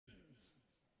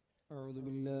أعوذ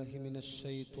بالله من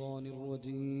الشيطان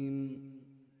الرجيم.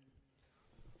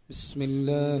 بسم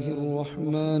الله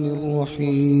الرحمن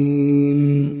الرحيم.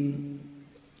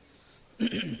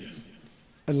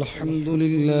 الحمد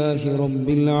لله رب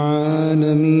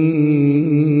العالمين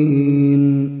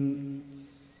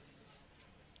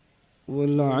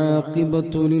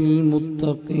والعاقبة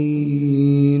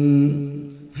للمتقين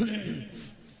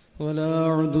ولا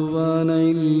عدوان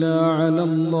إلا على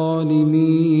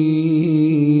الظالمين.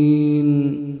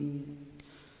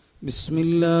 بسم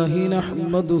الله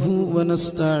نحمده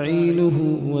ونستعينه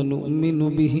ونؤمن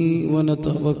به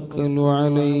ونتوكل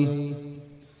عليه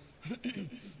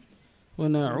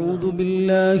ونعوذ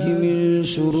بالله من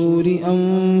شرور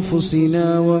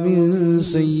أنفسنا ومن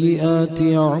سيئات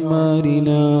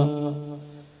أعمالنا.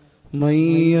 من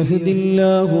يهد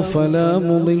الله فلا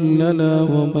مضل له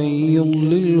ومن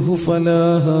يضلله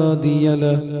فلا هادي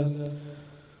له.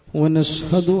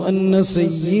 ونشهد أن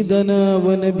سيدنا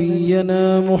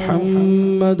ونبينا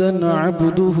محمدا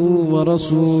عبده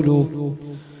ورسوله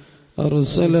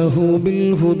أرسله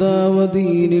بالهدى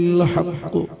ودين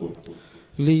الحق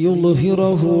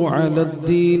ليظهره على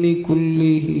الدين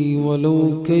كله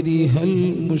ولو كره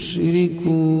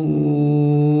المشركون.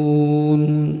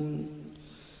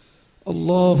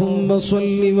 اللهم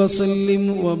صل وسلم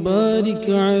وبارك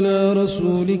على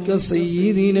رسولك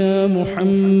سيدنا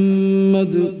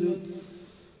محمد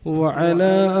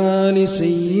وعلى آل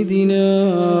سيدنا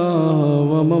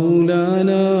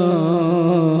ومولانا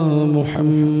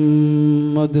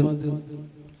محمد.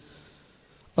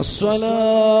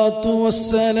 الصلاة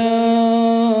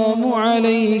والسلام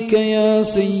عليك يا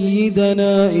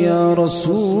سيدنا يا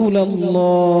رسول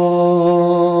الله.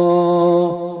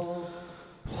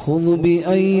 خذ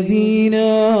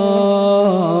بأيدينا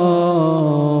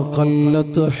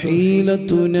قلت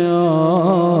حيلتنا.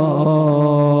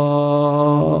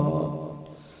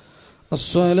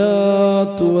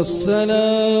 الصلاة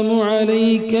والسلام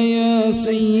عليك يا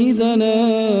سيدنا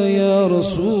يا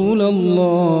رسول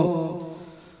الله.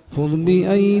 خذ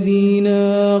بأيدينا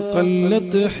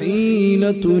قلت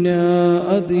حيلتنا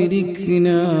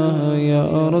أدركنا يا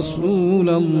رسول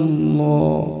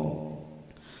الله.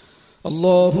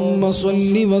 اللهم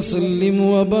صل وسلم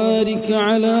وبارك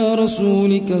على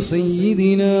رسولك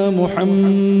سيدنا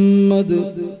محمد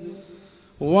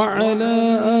وعلى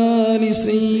آل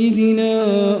سيدنا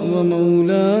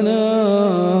ومولانا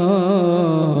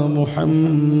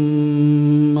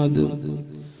محمد.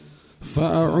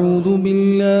 فأعوذ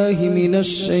بالله من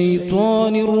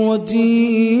الشيطان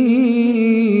الرجيم.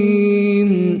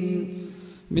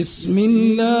 بسم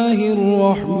الله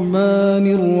الرحمن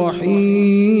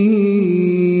الرحيم.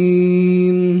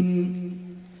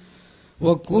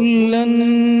 وكلا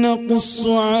نقص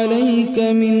عليك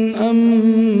من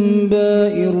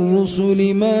أنباء الرسل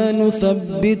ما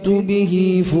نثبت به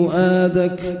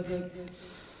فؤادك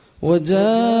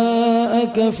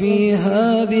وجاءك في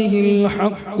هذه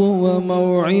الحق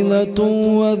وموعظة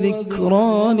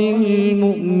وذكرى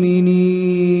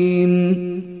للمؤمنين.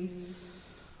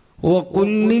 وقل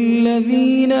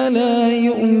للذين لا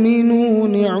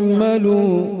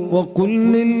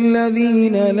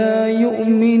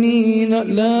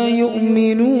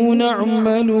يؤمنون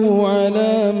اعملوا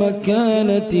على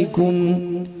مكانتكم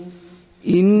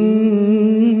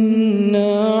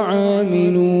إنا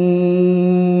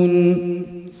عاملون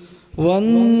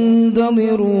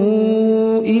وانتظروا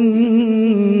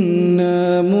إنا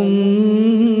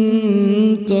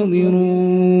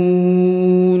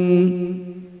منتظرون.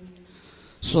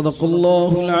 صدق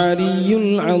الله العلي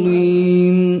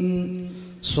العظيم.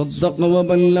 صدق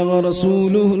وبلغ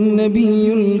رسوله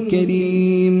النبي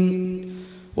الكريم.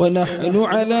 ونحن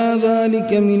على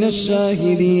ذلك من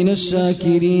الشاهدين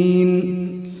الشاكرين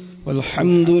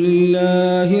والحمد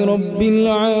لله رب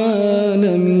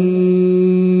العالمين.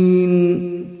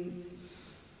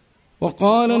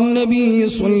 وقال النبي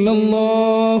صلى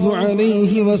الله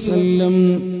عليه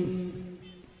وسلم: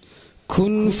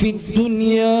 كن في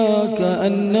الدنيا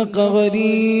كأنك غريب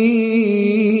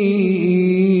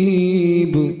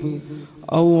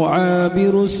أو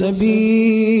عابر سبيل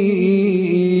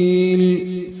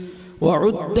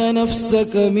وعد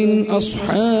نفسك من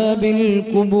أصحاب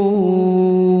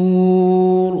القبور.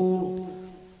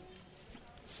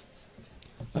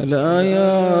 ألا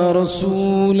يا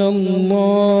رسول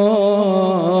الله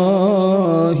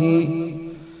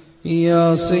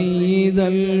يا سيد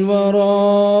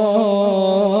الورى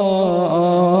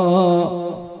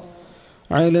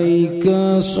عليك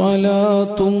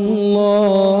صلاة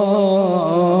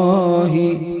الله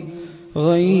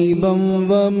غيبا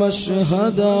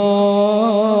ومشهدا.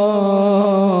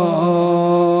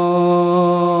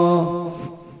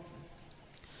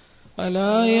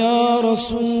 ألا يا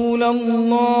رسول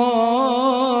الله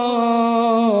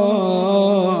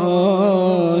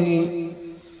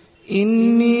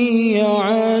إني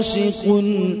عاشق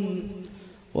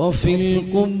وفي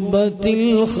القبة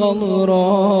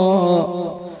الخضراء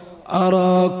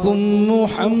أراكم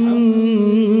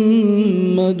محمد.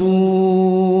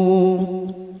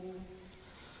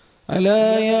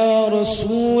 ألا يا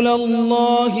رسول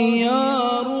الله يا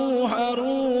روح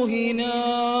روحنا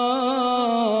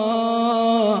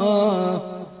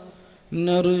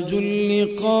نرجو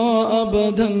اللقاء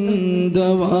أبدا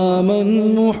دواما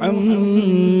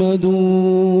محمد.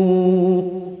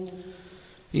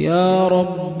 يا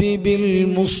رب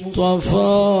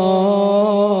بالمصطفى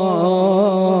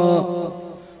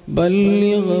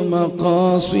بلغ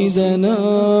مقاصدنا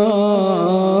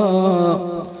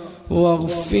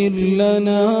واغفر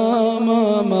لنا ما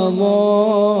مضى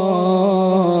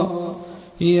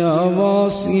يا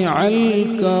واسع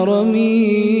الكرم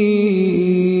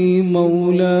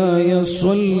مولاي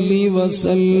صل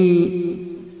وسلم.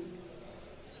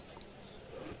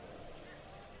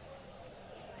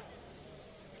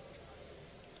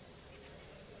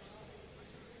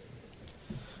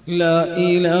 لا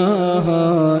إله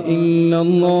إلا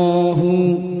الله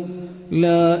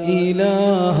لا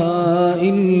إله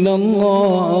إلا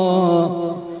الله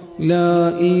لا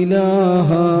إله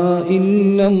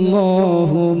إلا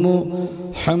الله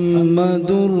محمد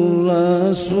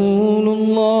رسول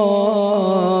الله.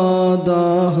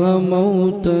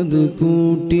 ദാഹമൗതദ്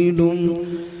കൂട്ടിടും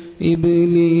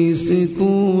ഇബ്ലീസ്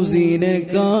കൂസിനെ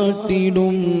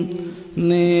കാട്ടിടും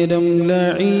നേരം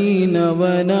ലഈനവനാട്ടുവാൻ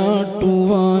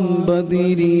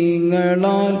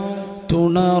ബദിരീങ്ങളാൽ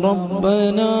തുണ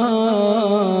റബ്ബനാ.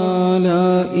 ലാ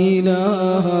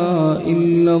ഇലാഹ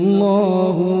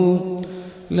ഇല്ലല്ലാഹു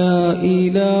ലാ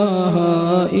ഇലാഹ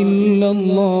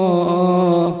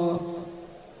ഇല്ലല്ലാഹ്.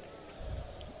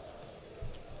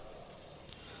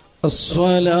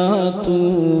 അസ്സലാത്തു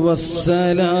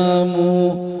വസ്സലാമു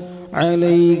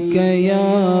عليك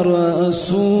يا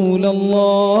رسول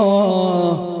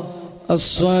الله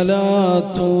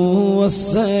الصلاة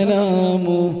والسلام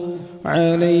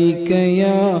عليك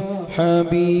يا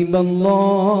حبيب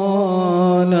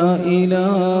الله. لا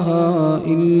إله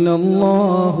إلا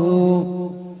الله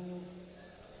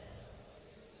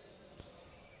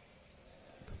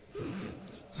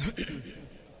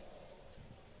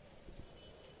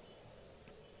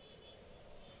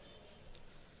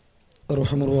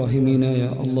റഹ്മാനായ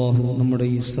അല്ലാഹു നമ്മുടെ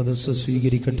ഈ സദസ്സ്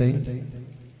സ്വീകരിക്കട്ടെ.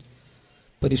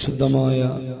 പരിശുദ്ധമായ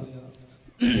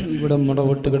ഇവിടെ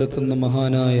മടവട്ട് കിടക്കുന്ന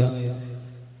മഹാനായ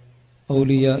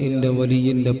ഔലിയാഇന്റെ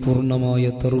വലിയിന്റെ പൂർണ്ണമായ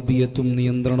തർബിയത്തും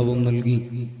നിയന്ത്രണവും നൽകി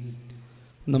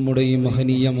നമ്മുടെ ഈ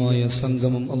മഹനീയമായ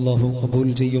സംഗമം അല്ലാഹു ഖബൂൽ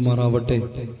ചെയ്യുമാറാവട്ടെ.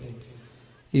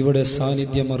 ഇവിടെ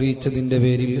സാന്നിധ്യം അറിയിച്ചതിൻ്റെ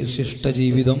പേരിൽ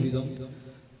ശിഷ്ടജീവിതം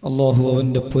അല്ലാഹു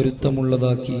അവൻ്റെ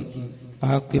പൊരുത്തമുള്ളതാക്കി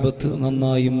ആഖിബത്ത്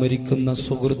നന്നായി മരിക്കുന്ന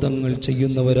സുഹൃതങ്ങൾ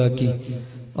ചെയ്യുന്നവരാക്കി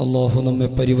അല്ലാഹു നമ്മെ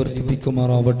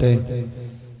പരിവർത്തിപ്പിക്കുമാറാവട്ടെ.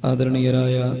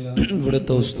 ആദരണീയരായ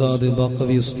ഇവിടുത്തെ ഉസ്താദ്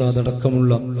ബാഖവി ഉസ്താദ്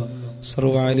അടക്കമുള്ള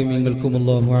സർവ്വ ആലിമീങ്ങൾക്കും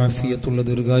അല്ലാഹു ആഫിയത്തുള്ള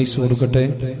ദീർഘായുസ്സ് കൊടുക്കട്ടെ.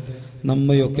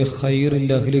 നമ്മയൊക്കെ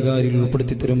ഖൈറിന്റെ അഹ്ലുകാരിൽ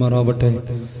ഉൾപ്പെടുത്തി തരുമാറാവട്ടെ.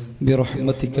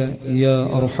 ബിറഹ്മതിക യാ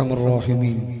അർഹമർ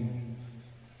റഹീമീൻ.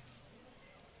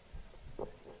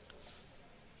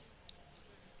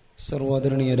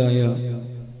 സർവാദരണീയരായ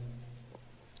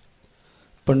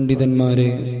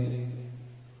പണ്ഡിതന്മാരെ,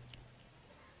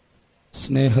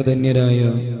 സ്നേഹധന്യരായ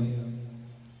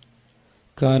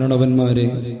കാരണവന്മാരെ,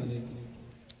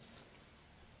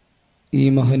 ഈ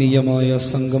മഹനീയമായ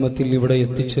സംഗമത്തിൽ ഇവിടെ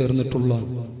എത്തിച്ചേർന്നിട്ടുള്ള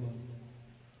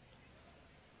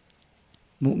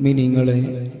മുഅ്മിനീങ്ങളെ,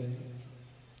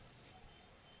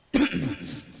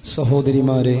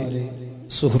 സഹോദരിമാരെ,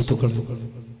 സുഹൃത്തുക്കൾ,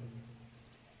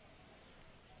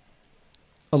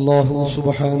 അല്ലാഹു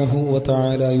സുബ്ഹാനഹു വ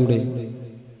തആലയുടെ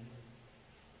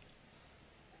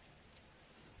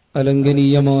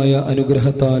അലംഘനീയമായ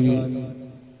അനുഗ്രഹത്താൽ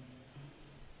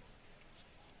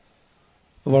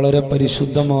വളരെ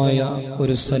പരിശുദ്ധമായ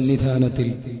ഒരു സന്നിധാനത്തിൽ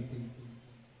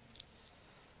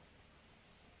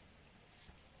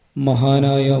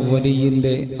മഹാനായ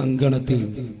വലിയിന്റെ അങ്കണത്തിൽ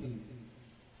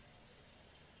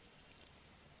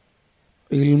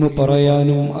ഇൽമു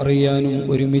പറയാനും അറിയാനും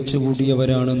ഒരുമിച്ച്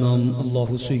കൂടിയവരാണ് നാം.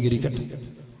 അല്ലാഹു സ്വീകരിക്കട്ടെ.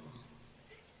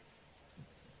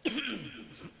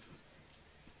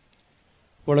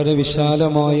 വളരെ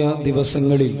വിശാലമായ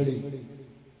ദിവസങ്ങളിൽ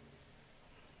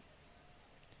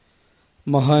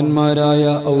മഹാന്മാരായ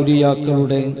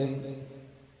ഔലിയാക്കളുടെ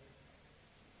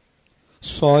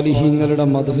സ്വാലിഹീങ്ങളുടെ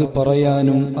മദ്ഹ്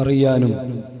പറയാനും അറിയാനും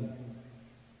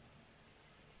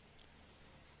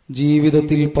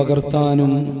ജീവിതത്തിൽ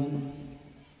പകർത്താനും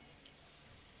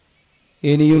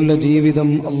ഇനിയുള്ള ജീവിതം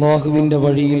അള്ളാഹുവിൻ്റെ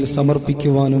വഴിയിൽ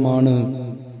സമർപ്പിക്കുവാനുമാണ്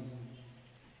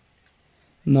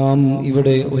നാം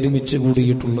ഇവിടെ ഒരുമിച്ച്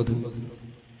കൂടിയിട്ടുള്ളത്.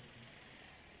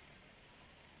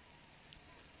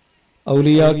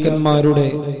 ഔലിയാക്കന്മാരുടെ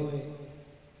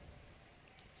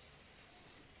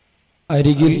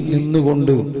അരികിൽ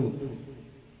നിന്നുകൊണ്ട്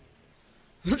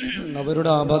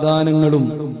അവരുടെ അപദാനങ്ങളും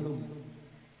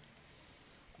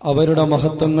അവരുടെ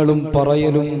മഹത്വങ്ങളും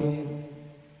പറയലും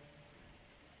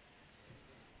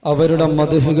അവരുടെ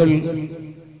മദ്ഹുകൾ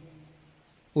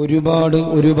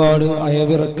ഒരുപാട്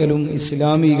അയവിറക്കലും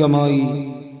ഇസ്ലാമികമായി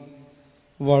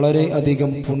വളരെ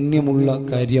അധികം പുണ്യമുള്ള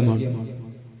കാര്യമാണ്.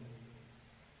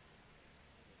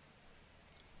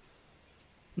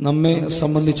 നമ്മെ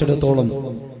സംബന്ധിച്ചിടത്തോളം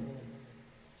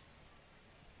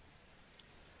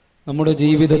നമ്മുടെ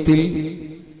ജീവിതത്തിൽ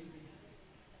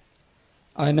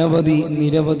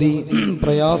നിരവധി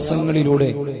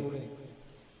പ്രയാസങ്ങളിലൂടെ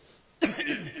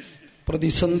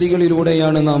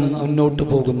പ്രതിസന്ധികളിലൂടെയാണ് നാം മുന്നോട്ട്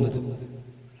പോകുന്നത്.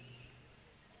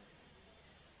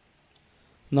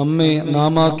 നമ്മെ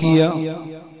നാമാക്കിയ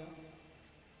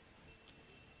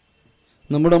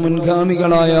നമ്മുടെ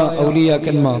മുൻഗാമികളായ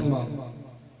ഔലിയാക്കന്മാർ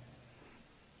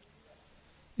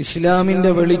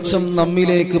ഇസ്ലാമിന്റെ വെളിച്ചം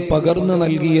നമ്മിലേക്ക് പകർന്നു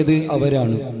നൽകിയത്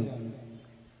അവരാണ്.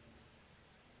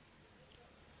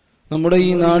 നമ്മുടെ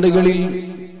ഈ നാടുകളിൽ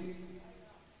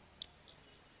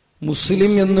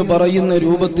മുസ്ലിം എന്ന് പറയുന്ന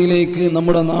രൂപത്തിലേക്ക്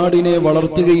നമ്മുടെ നാടിനെ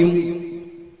വളർത്തുകയും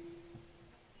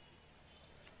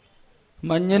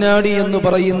മഞ്ഞനാടി എന്ന്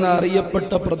പറയുന്ന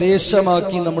അറിയപ്പെട്ട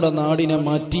പ്രദേശമാക്കി നമ്മുടെ നാടിനെ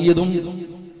മാറ്റിയതും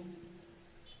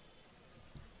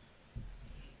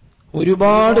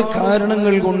ഒരുപാട്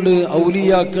കാരണങ്ങൾ കൊണ്ട്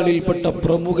ഔലിയാക്കളിൽപ്പെട്ട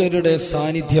പ്രമുഖരുടെ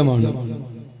സാന്നിധ്യമാണ്.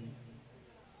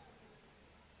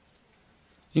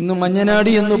 ഇന്ന്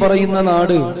മഞ്ഞനാടി എന്ന് പറയുന്ന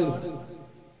നാട്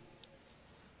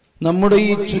നമ്മുടെ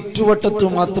ഈ ചുറ്റുവട്ടത്തു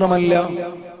മാത്രമല്ല,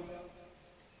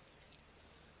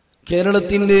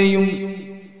 കേരളത്തിന്റെയും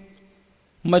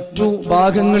മറ്റു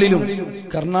ഭാഗങ്ങളിലും,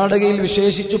 കർണാടകയിൽ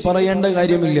വിശേഷിച്ചു പറയേണ്ട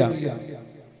കാര്യമില്ല,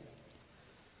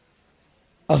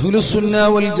 അഹ്ലുസുന്ന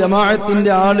വൽ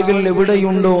ജമാഅത്തിന്റെ ആളുകൾ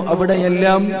എവിടെയുണ്ടോ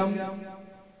അവിടെയെല്ലാം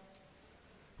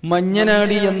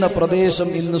മഞ്ഞനാടി എന്ന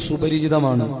പ്രദേശം ഇന്ന്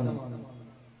സുപരിചിതമാണ്.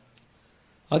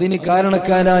 അതിന്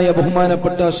കാരണക്കാരായ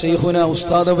ബഹുമാനപ്പെട്ട ശൈഖുന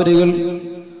ഉസ്താദ് അവരുകൾ,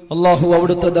 അള്ളാഹു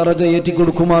അവിടുത്തെ ദറജ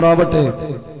ഏറ്റിക്കൊടുക്കുമാറാവട്ടെ,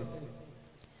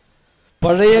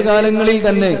 പഴയ കാലങ്ങളിൽ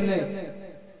തന്നെ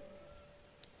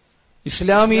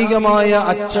ഇസ്ലാമികമായ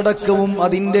അച്ചടക്കവും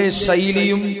അതിന്റെ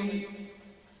ശൈലിയും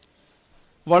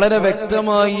വളരെ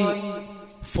വ്യക്തമായി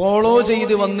ഫോളോ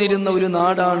ചെയ്ത് വന്നിരുന്ന ഒരു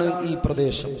നാടാണ് ഈ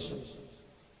പ്രദേശം.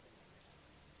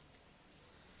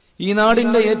 ഈ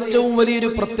നാടിന്റെ ഏറ്റവും വലിയൊരു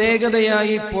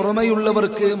പ്രത്യേകതയായി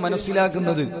പുറമെയുള്ളവർക്ക്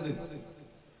മനസ്സിലാക്കുന്നത്,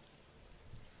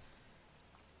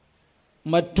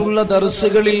 മറ്റുള്ള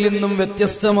ദർസുകളിൽ നിന്നും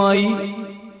വ്യത്യസ്തമായി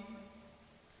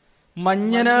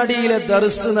മഞ്ഞനാടിയിലെ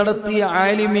ദർസ് നടത്തിയ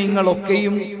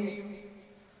ആലിമീങ്ങളൊക്കെയും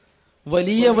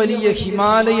വലിയ വലിയ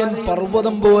ഹിമാലയൻ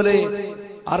പർവ്വതം പോലെ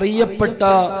അറിയപ്പെട്ട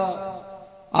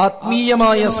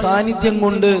ആത്മീയമായ സാന്നിധ്യം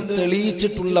കൊണ്ട്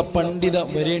തെളിയിച്ചിട്ടുള്ള പണ്ഡിത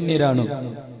വരേണ്യരാണ്.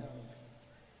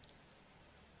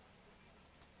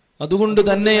 അതുകൊണ്ട്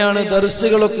തന്നെയാണ്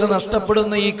ദർസുകളൊക്കെ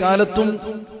നഷ്ടപ്പെടുന്ന ഈ കാലത്തും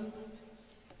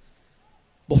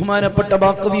ബഹുമാനപ്പെട്ട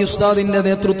ബാക്കവി ഉസ്താദിന്റെ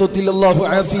നേതൃത്വത്തിൽ അല്ലാഹു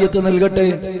ആഫിയത്ത് നൽകട്ടെ,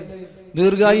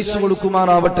 ദീർഘായുസ്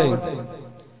കൊടുക്കുമാറാവട്ടെ,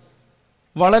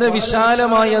 വളരെ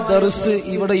വിശാലമായ ദർസ്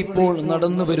ഇവിടെ ഇപ്പോൾ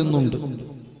നടന്നു വരുന്നുണ്ട്.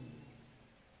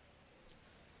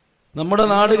 നമ്മുടെ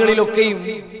നാടുകളിലൊക്കെയും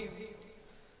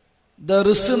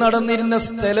ദർസ് നടന്നിരുന്ന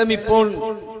സ്ഥലം ഇപ്പോൾ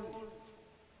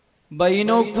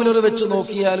ബൈനോക്കുലർ വെച്ച്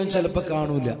നോക്കിയാലും ചിലപ്പോൾ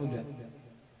കാണൂല.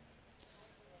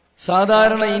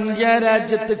 സാധാരണ ഇന്ത്യ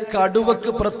രാജ്യത്ത്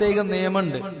കടുവക്ക് പ്രത്യേക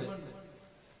നിയമമുണ്ട്,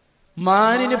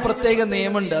 മാനിന് പ്രത്യേക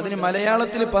നിയമമുണ്ട്. അതിന്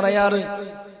മലയാളത്തിൽ പറയാറ്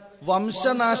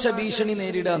വംശനാശ ഭീഷണി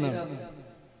നേരിടാന്നാണ്.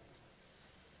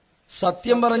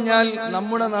 സത്യം പറഞ്ഞാൽ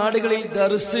നമ്മുടെ നാടുകളിൽ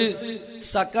ദർസ്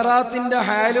സക്കറാത്തിന്റെ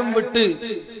ഹാലും വിട്ട്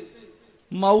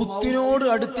മൗത്തിനോട്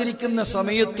അടുത്തിരിക്കുന്ന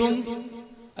സമയത്തും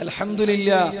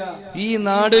അൽഹംദുലില്ലാഹ് ഈ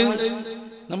നാട്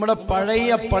നമ്മുടെ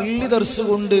പഴയ പള്ളി ദർസ്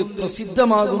കൊണ്ട്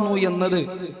പ്രസിദ്ധമാകുന്നു എന്നത്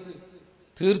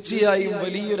തീർച്ചയായും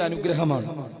വലിയൊരു അനുഗ്രഹമാണ്.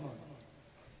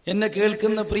 എന്നെ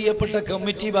കേൾക്കുന്ന പ്രിയപ്പെട്ട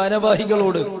കമ്മിറ്റി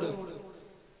ഭാരവാഹികളോട്,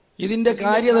 ഇതിന്റെ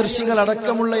കാര്യദർശികൾ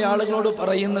അടക്കമുള്ള ആളുകളോട്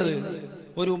പറയുന്നത്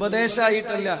ഒരു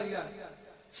ഉപദേശമായിട്ടല്ല,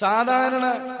 സാധാരണ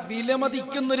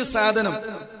വിലമതിക്കുന്നൊരു സാധനം,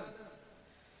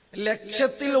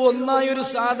 ലക്ഷത്തിൽ ഒന്നായൊരു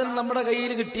സാധനം നമ്മുടെ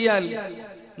കയ്യിൽ കിട്ടിയാൽ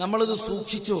നമ്മളിത്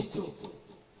സൂക്ഷിച്ചു വെക്കും.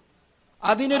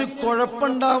 അതിനൊരു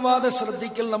കുഴപ്പമുണ്ടാവാതെ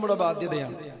ശ്രദ്ധിക്കൽ നമ്മുടെ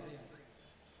ബാധ്യതയാണ്.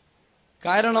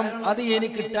 കാരണം അത്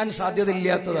എനിക്ക് കിട്ടാൻ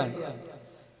സാധ്യതയില്ലാത്തതാണ്.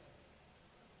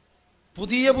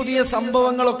 പുതിയ പുതിയ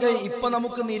സംഭവങ്ങളൊക്കെ ഇപ്പൊ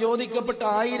നമുക്ക് നിരോധിക്കപ്പെട്ട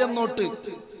 1000 നോട്ട്,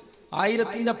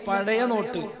 1000ന്റെ പഴയ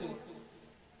നോട്ട്,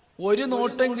 ഒരു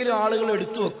നോട്ടെങ്കിലും ആളുകൾ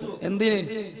എടുത്തു വെക്കും. എന്തിന്?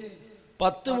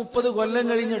 10-30 കൊല്ലം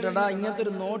കഴിഞ്ഞിട്ടാ ഇങ്ങനത്തെ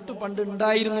ഒരു നോട്ട് പണ്ട്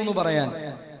ഉണ്ടായിരുന്നു എന്ന് പറയാൻ.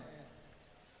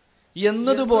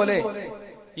 എന്നതുപോലെ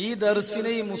ഈ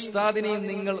ദർസിനെയും ഉസ്താദിനെയും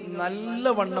നിങ്ങൾ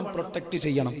നല്ലവണ്ണം പ്രൊട്ടക്ട്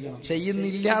ചെയ്യണം.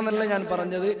 ചെയ്യുന്നില്ല എന്നല്ല ഞാൻ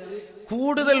പറഞ്ഞത്,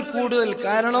 കൂടുതൽ.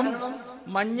 കാരണം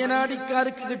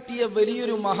മഞ്ഞനാടിക്കാർക്ക് കിട്ടിയ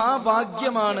വലിയൊരു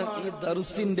മഹാഭാഗ്യമാണ് ഈ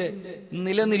ദർസിന്റെ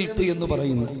നിലനിൽപ്പ് എന്ന്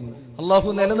പറയുന്നത്. അള്ളാഹു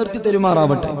നിലനിർത്തി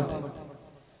തരുമാറാവട്ടെ.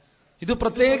 ഇത്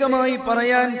പ്രത്യേകമായി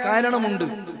പറയാൻ കാരണമുണ്ട്.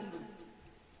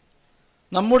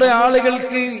 നമ്മുടെ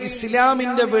ആളുകൾക്ക്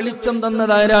ഇസ്ലാമിന്റെ വെളിച്ചം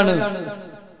തന്നതാരാണ്?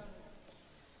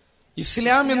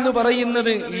 ഇസ്ലാം എന്ന്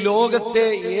പറയുന്നത് ലോകത്തെ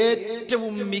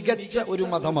ഏറ്റവും മികച്ച ഒരു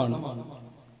മതമാണ്.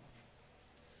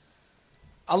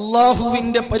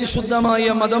 അള്ളാഹുവിന്റെ പരിശുദ്ധമായ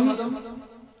മതം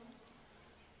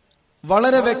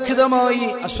വളരെ വ്യക്തമായി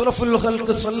അഷ്റഫുൽ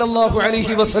ഖൽഖ് സല്ലല്ലാഹു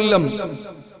അലൈഹി വസല്ലം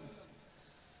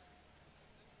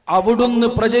അവിടുന്ന്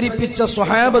പ്രചരിപ്പിച്ച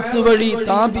സ്വഹാബത്ത് വഴി,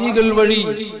 താബിഈകൾ വഴി,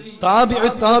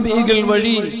 താബിഈകൾ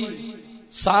വഴി,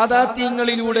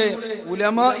 സാദാത്യങ്ങളിലൂടെ,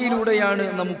 ഉലമായിലൂടെയാണ്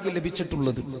നമുക്ക്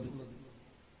ലഭിച്ചിട്ടുള്ളത്.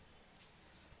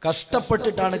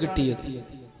 കഷ്ടപ്പെട്ടിട്ടാണ് കിട്ടിയത്,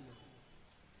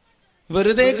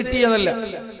 വെറുതെ കിട്ടിയതല്ല.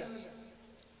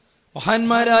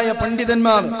 മഹാന്മാരായ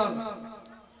പണ്ഡിതന്മാർ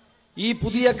ഈ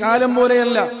പുതിയ കാലം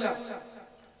പോലെയല്ല.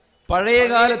 പഴയ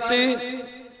കാലത്ത്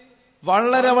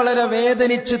വളരെ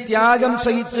വേദനിച്ച്, ത്യാഗം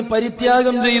സഹിച്ച്,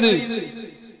 പരിത്യാഗം ചെയ്ത്,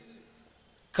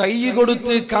 കൈ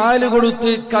കൊടുത്ത്, കാല്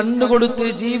കൊടുത്ത്, കണ്ണുകൊടുത്ത്,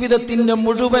 ജീവിതത്തിന്റെ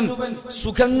മുഴുവൻ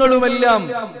സുഖങ്ങളുമെല്ലാം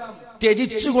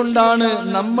ത്യജിച്ചുകൊണ്ടാണ്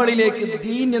നമ്മളിലേക്ക്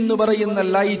ദീൻ എന്ന് പറയുന്ന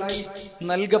ലൈറ്റ്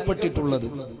നൽകപ്പെട്ടിട്ടുള്ളത്.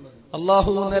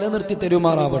 അള്ളാഹു നിലനിർത്തി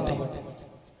തരുമാറാവട്ടെ.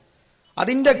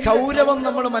 അതിന്റെ ഗൗരവം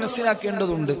നമ്മൾ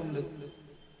മനസ്സിലാക്കേണ്ടതുണ്ട്.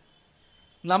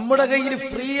 നമ്മുടെ കയ്യിൽ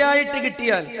ഫ്രീ ആയിട്ട്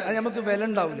കിട്ടിയാൽ അത് നമുക്ക് വില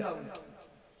ഉണ്ടാവില്ല.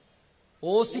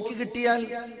 ഓസിക്ക് കിട്ടിയാൽ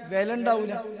വില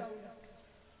ഉണ്ടാവില്ല.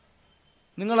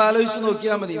 നിങ്ങൾ ആലോചിച്ച്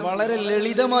നോക്കിയാൽ മതി, വളരെ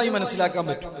ലളിതമായി മനസ്സിലാക്കാൻ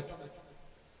പറ്റും.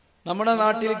 നമ്മുടെ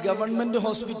നാട്ടിൽ ഗവൺമെന്റ്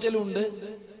ഹോസ്പിറ്റലുണ്ട്,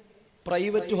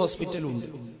 പ്രൈവറ്റ് ഹോസ്പിറ്റലുണ്ട്.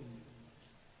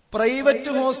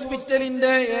 പ്രൈവറ്റ്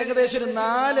ഹോസ്പിറ്റലിന്റെ ഏകദേശം ഒരു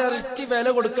 4 ഇരട്ടി വില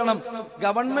കൊടുക്കണം.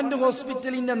 ഗവൺമെന്റ്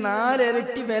ഹോസ്പിറ്റലിന്റെ 4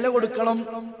 ഇരട്ടി വില കൊടുക്കണം.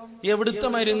 എവിടുത്തെ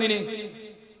മരുന്നിന്?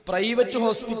 പ്രൈവറ്റ്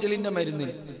ഹോസ്പിറ്റലിന്റെ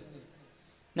മരുന്നിന്.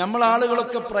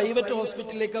 നമ്മളാളുകളൊക്കെ പ്രൈവറ്റ്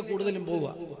ഹോസ്പിറ്റലിലേക്കാണ് കൂടുതലും പോവുക.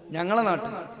 ഞങ്ങളെ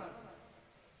നാട്ടിൽ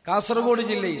കാസർഗോഡ്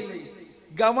ജില്ലയിൽ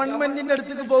ഗവൺമെന്റിന്റെ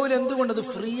അടുത്തേക്ക് പോകില്ല. എന്തുകൊണ്ടത്?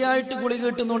 ഫ്രീ ആയിട്ട് ഗുളിക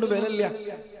കിട്ടുന്നതുകൊണ്ട് വിലയില്ല.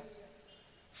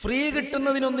 ഫ്രീ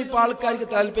കിട്ടുന്നതിനൊന്നും ഇപ്പൊ ആൾക്കാർക്ക്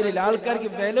താല്പര്യമില്ല. ആൾക്കാർക്ക്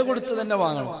വില കൊടുത്ത് തന്നെ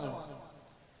വാങ്ങണം.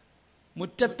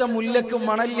 മുറ്റത്തെ മുല്ലക്ക്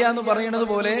മണല്ല എന്ന് പറയുന്നത്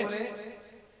പോലെ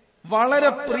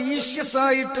വളരെ പ്രീഷ്യസ്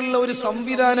ആയിട്ടുള്ള ഒരു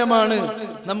സംവിധാനമാണ്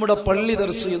നമ്മുടെ പള്ളി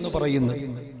ദർസ് എന്ന് പറയുന്നത്.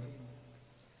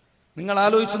 നിങ്ങൾ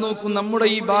ആലോചിച്ച് നോക്കൂ, നമ്മുടെ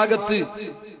ഈ ഭാഗത്ത്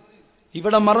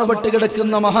ഇവിടെ മറപെട്ട്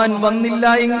കിടക്കുന്ന മഹാൻ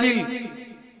വന്നില്ല എങ്കിൽ,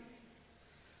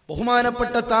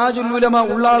 ബഹുമാനപ്പെട്ട താജുൽ ഉലമ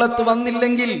ഉള്ളാളത്ത്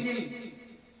വന്നില്ലെങ്കിൽ,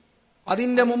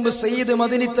 അതിന്റെ മുമ്പ് സയ്യിദ്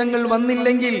മദനി തങ്ങൾ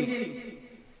വന്നില്ലെങ്കിൽ,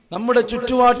 നമ്മുടെ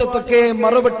ചുറ്റുവാട്ടത്തൊക്കെ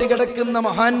മറുപെട്ട് കിടക്കുന്ന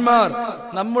മഹാന്മാർ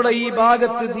നമ്മുടെ ഈ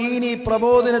ഭാഗത്ത് ദീനി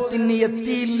പ്രബോധനത്തിന്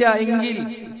എത്തിയില്ല എങ്കിൽ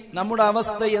നമ്മുടെ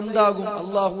അവസ്ഥ എന്താകും?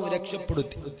 അള്ളാഹു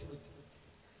രക്ഷപ്പെടുത്തി.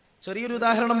 ചെറിയൊരു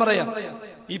ഉദാഹരണം പറയാം.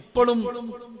 ഇപ്പോഴും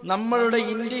നമ്മളുടെ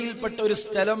ഇന്ത്യയിൽപ്പെട്ട ഒരു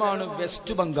സ്ഥലമാണ്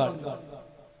വെസ്റ്റ് ബംഗാൾ.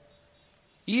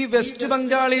 ഈ വെസ്റ്റ്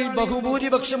ബംഗാളിൽ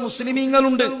ബഹുഭൂരിപക്ഷം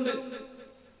മുസ്ലിമീങ്ങളുണ്ട്.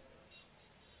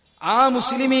 ആ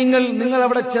മുസ്ലിമീങ്ങൾ, നിങ്ങൾ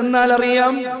അവിടെ ചെന്നാൽ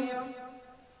അറിയാം,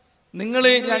 നിങ്ങൾ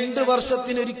 2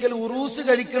 വർഷത്തിനൊരിക്കൽ ഉറൂസ്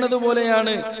കഴിക്കുന്നത്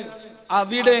പോലെയാണ്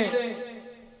അവിടെ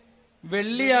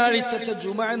വെള്ളിയാഴ്ചത്തെ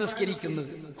ജുമാ നിസ്കരിക്കുന്നത്.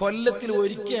 കൊല്ലത്തിൽ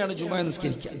ഒരിക്കലാണ് ജുമാ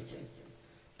നിസ്കരിക്കുക,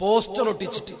 പോസ്റ്റർ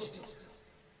ഒട്ടിച്ചിട്ട്.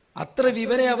 അത്ര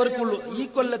വിവരേ അവർക്കുള്ളൂ. ഈ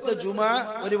കൊല്ലത്തെ ജുമാ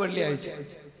ഒരു വെള്ളിയാഴ്ച.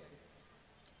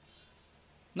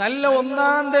 നല്ല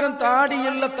ഒന്നാന്തരം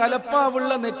താടിയുള്ള,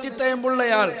 തലപ്പാവുള്ള,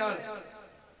 നെറ്റിത്തയമ്പുള്ളയാൾ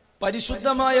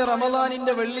പരിശുദ്ധമായ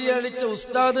റമളാനിന്റെ വെള്ളിയാഴ്ച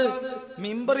ഉസ്താദ്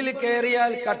മിമ്പറിൽ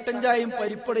കയറിയാൽ കട്ടൻ ചായയും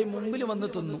പരിപ്പടയും മുമ്പിൽ വന്ന്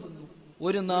തിന്നു.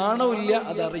 ഒരു നാണവുമില്ല,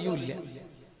 അതറിയൂല്ല.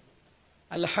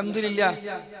 അൽഹംദുലില്ലാ,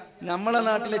 നമ്മളെ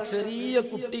നാട്ടിലെ ചെറിയ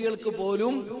കുട്ടികൾക്ക്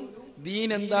പോലും ദീൻ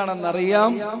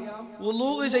എന്താണെന്നറിയാം,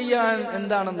 വുളൂ ചെയ്യാൻ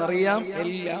എന്താണെന്നറിയാം,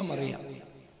 എല്ലാം അറിയാം.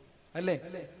 അല്ലേ?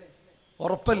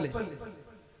 ഉറപ്പല്ലേ?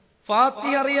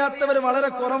 ഫാത്തിഹ അറിയാത്തവർ വളരെ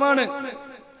കുറവാണ്.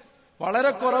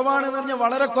 വളരെ കുറവാണെന്ന് പറഞ്ഞാൽ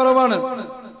വളരെ കുറവാണ്.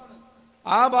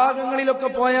 ആ ഭാഗങ്ങളിലൊക്കെ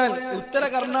പോയാൽ, ഉത്തര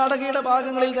കർണാടകയുടെ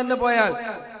ഭാഗങ്ങളിൽ തന്നെ പോയാൽ,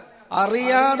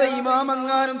 അറിയാതെ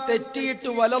ഇമാമെങ്ങാനും തെറ്റിയിട്ട്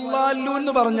വലല്ലാലു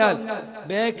എന്ന് പറഞ്ഞാൽ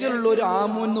ബേക്കിലുള്ള ഒരു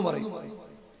ആമു എന്ന് പറയും.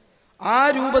 ആ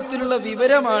രൂപത്തിലുള്ള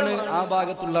വിവരമാണ് ആ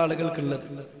ഭാഗത്തുള്ള ആളുകൾക്കുള്ളത്.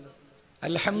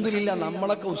 അൽഹംദുലില്ലാ,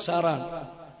 നമ്മളൊക്കെ ഉഷാറാണ്.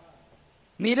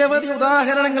 നിരവധി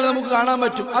ഉദാഹരണങ്ങൾ നമുക്ക് കാണാൻ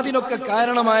പറ്റും. അതിനൊക്കെ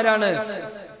കാരണമാരാണ്?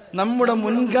 നമ്മുടെ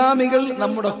മുൻഗാമികൾ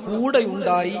നമ്മുടെ കൂടെ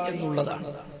ഉണ്ടായി എന്നുള്ളതാണ്.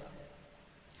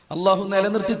 അള്ളാഹു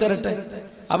നിലനിർത്തി തരട്ടെ.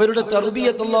 അവരുടെ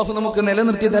തർബിയത്ത് അള്ളാഹു നമുക്ക്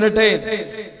നിലനിർത്തി തരട്ടെ.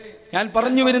 ഞാൻ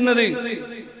പറഞ്ഞു വരുന്നത്,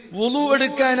 വുളു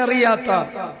എടുക്കാൻ അറിയാത്ത,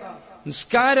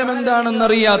 നിസ്കാരം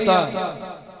എന്താണെന്നറിയാത്ത,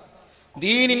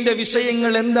 ദീനിന്റെ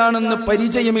വിഷയങ്ങൾ എന്താണെന്ന്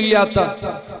പരിചയമില്ലാത്ത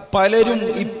പലരും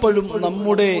ഇപ്പോഴും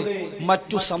നമ്മുടെ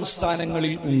മറ്റു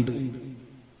സംസ്ഥാനങ്ങളിൽ ഉണ്ട്.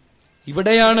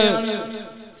 ഇവിടെയാണ്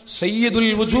സയ്യിദുൽ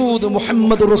വജൂദ്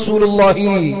മുഹമ്മദ് റസൂലുള്ളാഹി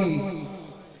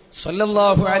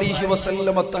സ്വല്ലല്ലാഹു അലൈഹി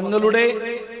വസല്ലമ തങ്ങളുടെ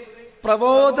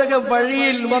പ്രബോധക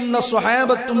വഴിയിൽ വന്ന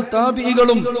സ്വഹാബത്തും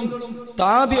താബിഈകളും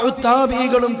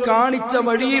താബിഈകളും കാണിച്ച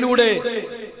വഴിയിലൂടെ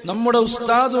നമ്മുടെ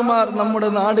ഉസ്താദുമാർ നമ്മുടെ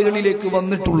നാടുകളിലേക്ക്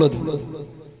വന്നിട്ടുള്ളത്.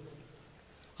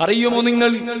 അറിയുമോ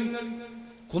നിങ്ങൾ?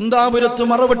 കുന്താപുരത്ത്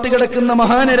മറവിട്ട് കിടക്കുന്ന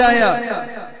മഹാനരായ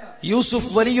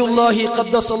യൂസുഫ് വലിയുല്ലാഹി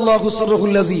ഖദ്ദസല്ലാഹു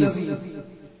സിർറഹുൽ അസീസ്,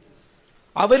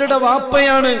 അവരുടെ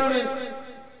വാപ്പയാണ്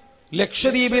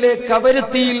ലക്ഷദ്വീപിലെ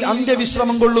കവരത്തിയിൽ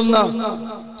അന്ത്യവിശ്രമം കൊള്ളുന്ന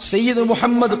സയ്യിദ്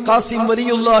മുഹമ്മദ് ഖാസിം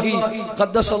വലിയുല്ലാഹി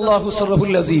ഖദ്ദസല്ലാഹു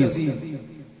സിർറഹുൽ അസീസ്.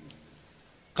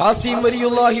 ഖാസിം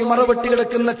വലിയുല്ലാഹി മറവിട്ട്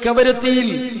കിടക്കുന്ന കവരത്തിയിൽ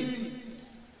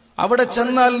അവിടെ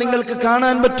ചെന്നാൽ നിങ്ങൾക്ക്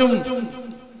കാണാൻ പറ്റും,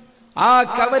 ആ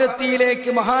കവരത്തിയിലേക്ക്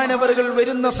മഹാനവറുകൾ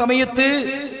വരുന്ന സമയത്ത്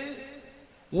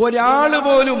ഒരാള്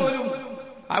പോലും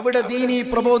അവിടെ ദീനീ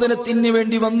പ്രബോധനത്തിന്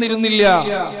വേണ്ടി വന്നിരുന്നില്ല.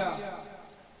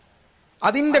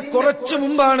 അതിന്റെ കുറച്ചു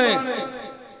മുമ്പാണ്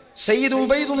സയ്യിദ്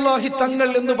ഉബൈദുല്ലാഹി തങ്ങൾ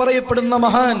എന്ന് പറയപ്പെടുന്ന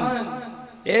മഹാൻ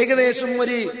ഏകദേശം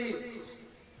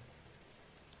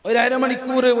ഒരു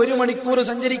അരമണിക്കൂർ 1 മണിക്കൂർ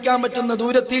സഞ്ചരിക്കാൻ പറ്റുന്ന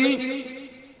ദൂരത്തിൽ,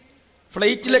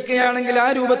 ഫ്ലൈറ്റിലൊക്കെ ആണെങ്കിൽ ആ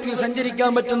രൂപത്തിൽ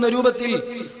സഞ്ചരിക്കാൻ പറ്റുന്ന രൂപത്തിൽ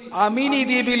അമീനി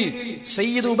ദ്വീപിൽ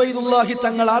സയ്യിദ് ഉബൈദുല്ലാഹി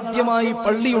തങ്ങൾ ആദ്യമായി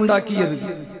പള്ളി ഉണ്ടാക്കിയത്.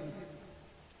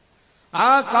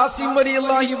 ആ ഖാസിം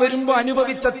വലിയുല്ലാഹി വരുമ്പോ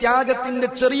അനുഭവിച്ച ത്യാഗത്തിന്റെ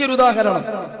ചെറിയൊരു ഉദാഹരണം.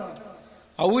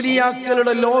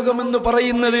 ഔലിയാക്കളുടെ ലോകമെന്ന്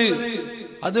പറയുന്നത്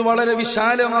അത് വളരെ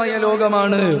വിശാലമായ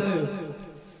ലോകമാണ്.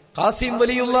 ഖാസിം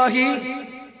വലിയുല്ലാഹി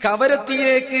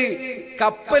കവരത്തിയിലേക്ക്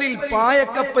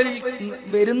പായക്കപ്പലിൽ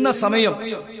വരുന്ന സമയം,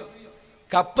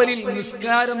 കപ്പലിൽ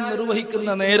നിസ്കാരം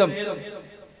നിർവഹിക്കുന്ന നേരം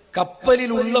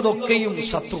കപ്പലിലുള്ളതൊക്കെയും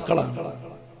ശത്രുക്കളാണ്,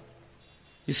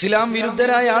 ഇസ്ലാം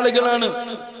വിരുദ്ധരായ ആളുകളാണ്,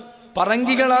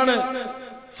 പറങ്കികളാണ്,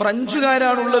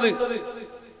 ഫ്രഞ്ചുകാരാണുള്ളത്.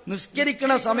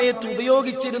 നിസ്കരിക്കണ സമയത്ത്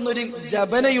ഉപയോഗിച്ചിരുന്നൊരു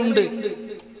ജബനയുണ്ട്,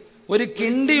 ഒരു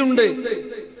കിണ്ടിയുണ്ട്.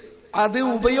 അത്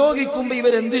ഉപയോഗിക്കുമ്പോ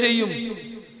ഇവരെന്തു ചെയ്യും?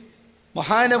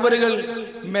 മഹാനവറുകൾ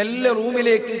മെല്ലെ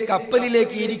റൂമിലേക്ക്,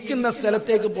 കപ്പലിലേക്ക് ഇരിക്കുന്ന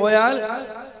സ്ഥലത്തേക്ക് പോയാൽ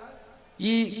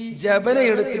ഈ ജബന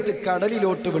എടുത്തിട്ട്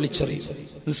കടലിലോട്ട് വലിച്ചെറിയും.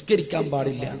 നിസ്കരിക്കാൻ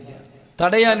പാടില്ല,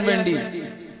 തടയാൻ വേണ്ടി.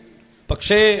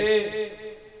 പക്ഷേ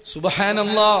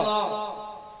സുബ്ഹാനല്ലാഹ്,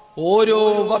 ഓരോ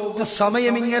വക്ത്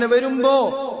സമയം ഇങ്ങനെ വരുമ്പോ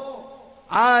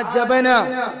ആ ജബന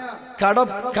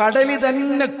കടലി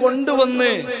തന്നെ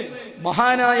കൊണ്ടുവന്ന്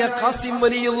മഹാനായ ഖാസിം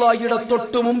വലിയുള്ളാഹിയുടെ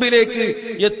തൊട്ടു മുമ്പിലേക്ക്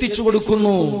എത്തിച്ചു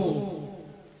കൊടുക്കുന്നു.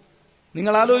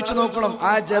 നിങ്ങൾ ആലോചിച്ചു നോക്കണം,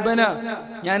 ആ ജബന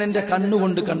ഞാൻ എന്റെ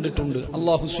കണ്ണുകൊണ്ട് കണ്ടിട്ടുണ്ട്.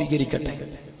 അള്ളാഹു സ്വീകരിക്കട്ടെ.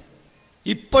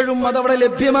 ഇപ്പോഴും അതവിടെ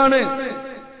ലഭ്യമാണ്.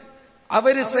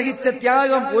 അവര് സഹിച്ച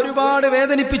ത്യാഗം ഒരുപാട്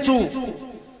വേദനിപ്പിച്ചു.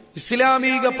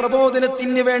 ഇസ്ലാമിക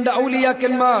പ്രബോധനത്തിന് വേണ്ട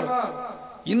ഔലിയാക്കന്മാർ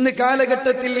ഇന്ന്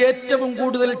കാലഘട്ടത്തിൽ ഏറ്റവും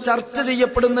കൂടുതൽ ചർച്ച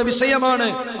ചെയ്യപ്പെടുന്ന വിഷയമാണ്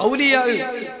ഔലിയാ.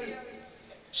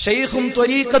 ഷെയ്ഖും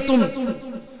ത്വരീഖത്തും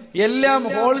എല്ലാം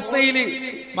ഹോൾസെയില്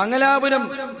മംഗലാപുരം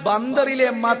ബന്ദറിലെ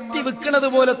മത്തി വിൽക്കുന്നത്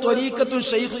പോലെ ത്വരീഖത്തും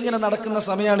ഷെയ്ഖും ഇങ്ങനെ നടക്കുന്ന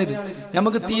സമയമാണിത്.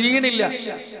 നമുക്ക് തിരിയണില്ല,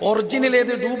 ഒറിജിനൽ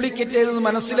ഏത് ഡ്യൂപ്ലിക്കേറ്റ് ഏതെന്ന്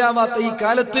മനസ്സിലാവാത്ത ഈ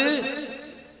കാലത്ത്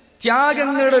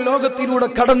ത്യാഗങ്ങളുടെ ലോകത്തിലൂടെ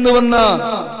കടന്നു വന്ന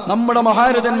നമ്മുടെ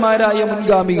മഹാരഥന്മാരായ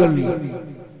മുൻഗാമികൾ,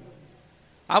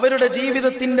 അവരുടെ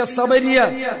ജീവിതത്തിന്റെ സബര്യ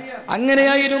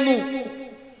അങ്ങനെയായിരുന്നു.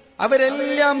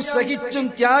 അവരെല്ലാം സഹിച്ചും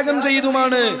ത്യാഗം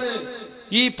ചെയ്തുമാണ്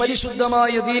ഈ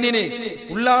പരിശുദ്ധമായ ദീനിനെ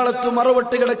ഉള്ളാളത്ത്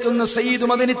മറവട്ട് കിടക്കുന്ന സയ്യിദ്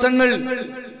മദനി തങ്ങൾ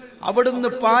അവിടുന്ന്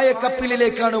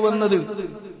പായക്കപ്പലിലേക്കാണ് വന്നത്.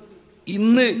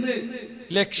 ഇന്ന്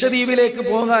ലക്ഷദ്വീപിലേക്ക്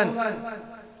പോകാൻ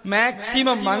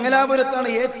മാക്സിമം മംഗലാപുരത്താണ്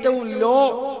ഏറ്റവും ലോ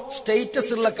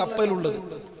സ്റ്റേറ്റസ് ഉള്ള കപ്പലുള്ളത്.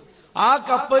 ആ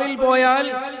കപ്പലിൽ പോയാൽ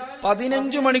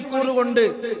 15 മണിക്കൂർ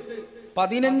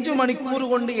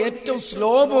കൊണ്ട് ഏറ്റവും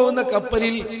സ്ലോ പോകുന്ന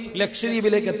കപ്പലിൽ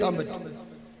ലക്ഷദ്വീപിലേക്ക് എത്താൻ പറ്റും.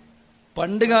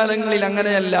 പണ്ട് കാലങ്ങളിൽ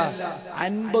അങ്ങനെയല്ല,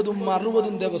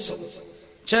 50-60 ദിവസം,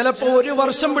 ചിലപ്പോ 1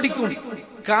 വർഷം പിടിക്കും.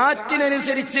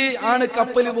 കാറ്റിനനുസരിച്ച് ആണ്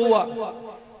കപ്പൽ പോവുക.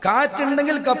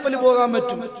 കാറ്റുണ്ടെങ്കിൽ കപ്പൽ പോകാൻ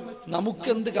പറ്റും.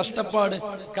 നമുക്കെന്ത്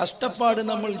കഷ്ടപ്പാട്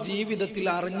നമ്മൾ ജീവിതത്തിൽ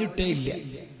അറിഞ്ഞിട്ടേ ഇല്ല,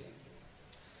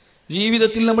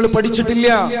 ജീവിതത്തിൽ നമ്മൾ പഠിച്ചിട്ടില്ല.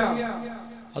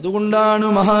 അതുകൊണ്ടാണ്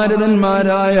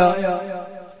മഹാരഥന്മാരായ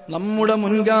നമ്മുടെ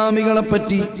മുൻഗാമികളെ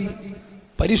പറ്റി,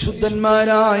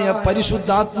 പരിശുദ്ധന്മാരായ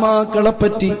പരിശുദ്ധാത്മാക്കളെ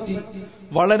പറ്റി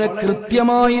വളരെ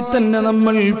കൃത്യമായി തന്നെ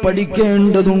നമ്മൾ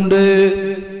പഠിക്കേണ്ടതുണ്ട്.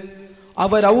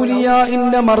 അവർ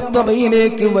ഔലിയാഇന്റെ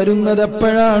മർത്തബയിലേക്ക് വരുന്നത്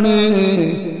എപ്പോഴാണ്?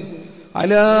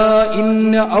 അലാ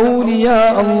ഇന്ന ഔലിയാ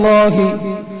അല്ലാഹി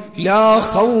ലാ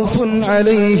ഖൗഫുൻ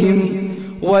അലൈഹിം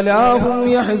വലാ ഹും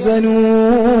യഹ്സനൂൻ.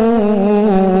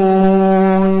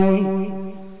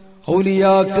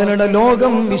 ഔലിയാക്കളുടെ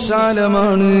ലോകം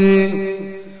വിശാലമാണ്.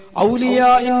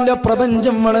 ഔലിയാഇന്റെ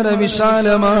പ്രപഞ്ചം വളരെ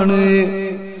വിശാലമാണ്.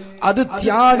 അത്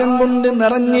ത്യാഗം കൊണ്ട്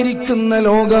നിറഞ്ഞിരിക്കുന്ന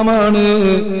ലോകമാണ്.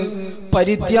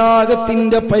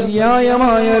 പരിത്യാഗത്തിന്റെ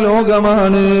പര്യായമായ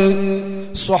ലോകമാണ്.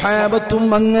 സ്വഹാബത്തും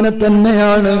അങ്ങനെ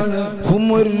തന്നെയാണ്.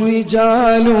 ഹുമുർ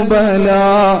റിജാലു ബലാ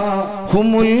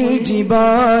ഹുമുൽ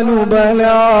ജിബാലു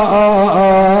ബലാ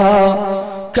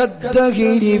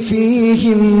കദ്ദഹിരി ഫീ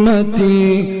ഹിമ്മത്തിൽ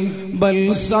ബൽ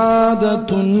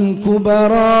സാദത്തുൻ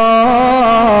കുബറാ.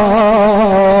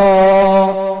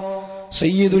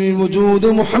 സയ്യിദുൽ വജൂദ്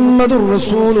മുഹമ്മദുർ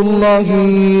റസൂലുള്ളാഹി.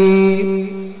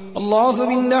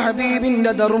 അല്ലാഹുവിന്റെ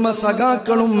ഹബീബിന്റെ ധർമ്മ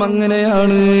സഖാക്കളും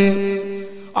അങ്ങനെയാണ്.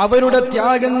 അവരുടെ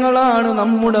ത്യാഗങ്ങളാണ്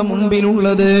നമ്മുടെ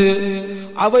മുമ്പിലുള്ളത്.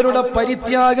 അവരുടെ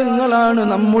പരിത്യാഗങ്ങളാണ്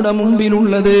നമ്മുടെ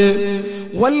മുമ്പിലുള്ളത്.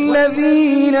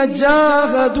 വല്ലദീന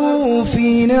ജാഹദൂ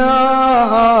ഫീനാ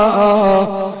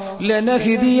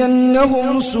ലനഹ്ദിയന്നഹും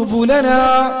സുബുലനാ.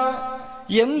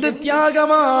 എന്ത്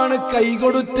ത്യാഗമാണ്!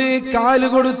 കൈകൊടുത്ത്,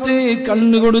 കാലുകൊടുത്ത്,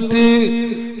 കണ്ണുകൊടുത്ത്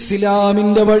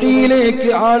ഇസ്ലാമിന്റെ വഴിയിലേക്ക്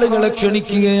ആളുകളെ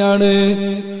ക്ഷണിക്കുകയാണ്.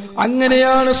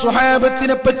 അങ്ങനെയാണ്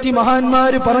സ്വഹാബത്തിനെ പറ്റി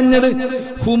മഹാന്മാര് പറഞ്ഞത്.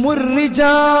 ഹുമുർ റിജാൽ,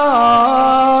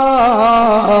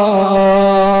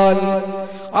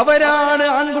 അവരാണ്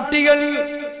ആൺകുട്ടികൾ.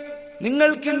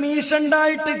 നിങ്ങൾക്ക്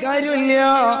മീശണ്ടായിട്ട് കാര്യമില്ല,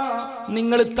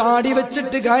 നിങ്ങൾ താടി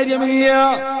വെച്ചിട്ട് കാര്യമില്ല.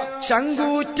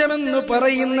 ചങ്കൂറ്റമെന്ന്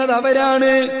പറയുന്നത്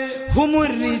അവരാണ്. ഹുമുർ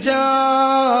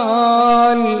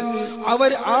റിജാൽ,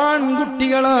 അവർ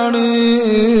ആൺകുട്ടികളാണ്.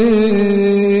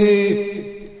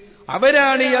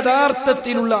 അവരാണ്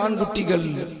യഥാർത്ഥത്തിലുള്ള ആൺകുട്ടികൾ.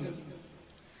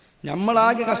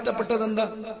 നമ്മളാകെ കഷ്ടപ്പെട്ടത് എന്താ?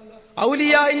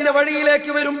 ഔലിയാഇന്റെ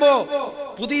വഴിയിലേക്ക് വരുമ്പോ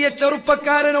പുതിയ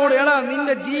ചെറുപ്പക്കാരനോട് എടാ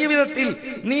നിന്റെ ജീവിതത്തിൽ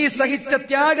നീ സഹിച്ച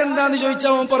ത്യാഗം എന്താന്ന്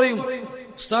ചോദിച്ചാൽ അവൻ പറയും,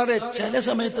 ഉസ്താദെ ചില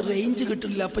സമയത്ത് റേഞ്ച്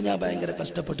കിട്ടില്ല, അപ്പൊ ഞാൻ ഭയങ്കര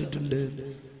കഷ്ടപ്പെട്ടിട്ടുണ്ട്.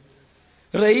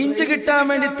 റേഞ്ച് കിട്ടാൻ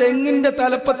വേണ്ടി തെങ്ങിന്റെ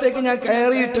തലപ്പത്തേക്ക് ഞാൻ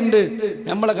കയറിയിട്ടുണ്ട്.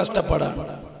 നമ്മളെ കഷ്ടപ്പാടാണ്.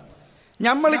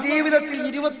 നമ്മൾ ജീവിതത്തിൽ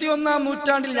 21ാം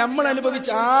നൂറ്റാണ്ടിൽ നമ്മൾ അനുഭവിച്ച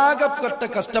ആകെപ്പെട്ട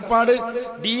കഷ്ടപ്പാട്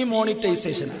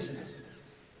ഡീമോണിറ്റൈസേഷനാണ്.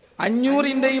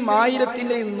 500ന്റെയും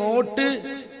 1000ന്റെയും നോട്ട്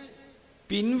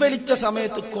പിൻവലിച്ച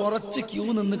സമയത്ത് കുറച്ച് ക്യൂ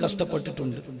നിന്ന്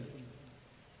കഷ്ടപ്പെട്ടിട്ടുണ്ട്.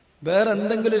 വേറെ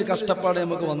എന്തെങ്കിലും ഒരു കഷ്ടപ്പാട്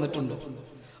നമുക്ക് വന്നിട്ടുണ്ടോ?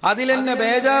 അതിലെന്നെ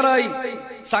ബേജാറായി,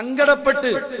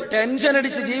 സങ്കടപ്പെട്ട്, ടെൻഷൻ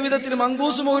അടിച്ച് ജീവിതത്തിൽ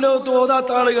മങ്കൂസ് മൗലൂദ്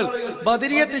ഓതാത്ത ആളുകൾ,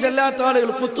 ബദരിയത്ത് ചെല്ലാത്ത ആളുകൾ,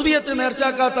 കുത്തുബിയത്ത്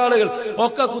നേർച്ചാക്കാത്ത ആളുകൾ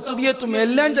ഒക്കെ കുത്തുബിയത്തും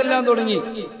എല്ലാം ചെല്ലാൻ തുടങ്ങി.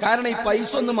 കാരണം ഈ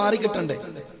പൈസ ഒന്ന് മാറിക്കിട്ടണ്ടേ.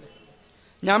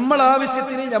 നമ്മൾ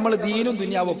ആവശ്യത്തിന് നമ്മൾ ദീനും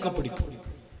ദുനിയാവും ഒക്കെ പിടിക്കും.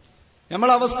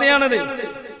 നമ്മളെ അവസ്ഥയാണത്.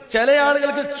 ചില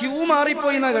ആളുകൾക്ക് ക്യൂ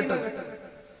മാറിപ്പോയി എന്നാ കേട്ടത്.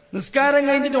 നിസ്കാരം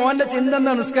കഴിഞ്ഞിട്ട് ഓന്റെ ചിന്ത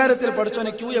എന്താ? നിസ്കാരത്തിൽ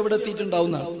പഠിച്ചോനെ ക്യൂ എവിടെ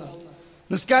എത്തിയിട്ടുണ്ടാവുന്നതാണ്.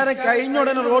 നിസ്കാരം കഴിഞ്ഞ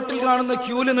ഉടനെ റോട്ടിൽ കാണുന്ന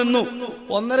ക്യൂല് നിന്നു.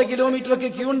 1.5 കിലോമീറ്ററൊക്കെ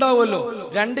ക്യൂ ഉണ്ടാവുമല്ലോ,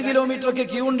 2 കിലോമീറ്ററൊക്കെ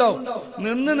ക്യൂ ഉണ്ടാവും.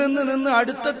 നിന്ന് നിന്ന് നിന്ന്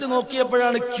അടുത്തെത്തി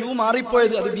നോക്കിയപ്പോഴാണ് ക്യൂ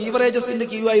മാറിപ്പോയത്. അത് ബീവറേജസിന്റെ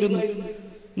ക്യൂ ആയിരുന്നു.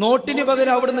 നോട്ടിന്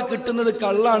പകരം അവിടുന്ന് കിട്ടുന്നത്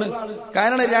കള്ളാണ്.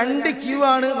 കാരണം 2 ക്യൂ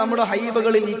ആണ് നമ്മുടെ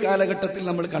ഹൈവേകളിൽ ഈ കാലഘട്ടത്തിൽ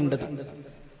നമ്മൾ കണ്ടത്.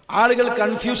 ആളുകൾ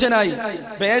കൺഫ്യൂഷനായി,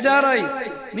 ബേജാറായി.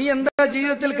 നീ എന്താ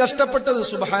ജീവിതത്തിൽ കഷ്ടപ്പെട്ടത്?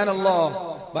 സുബ്ഹാനല്ലാഹ്,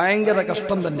 ഭയങ്കര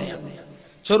കഷ്ടം തന്നെയാണ്.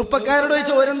 ചെറുപ്പക്കാരോട്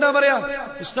ചോദിച്ചാൽ ഓരെന്താ പറയാ?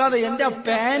 ഉസ്താദ് എന്റെ ആ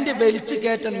പാന്റ് വലിച്ചു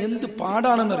കയറ്റാൻ എന്ത്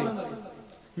പാടാണെന്നറിയും.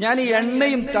 ഞാൻ ഈ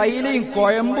എണ്ണയും തൈലയും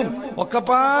കുഴമ്പും ഒക്കെ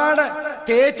പാടെ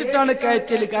തേച്ചിട്ടാണ്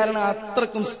കയറ്റല്. കാരണം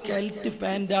അത്രക്കും സ്കെൽറ്റ്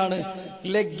പാന്റാണ്,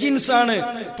 ലെഗിൻസ് ആണ്.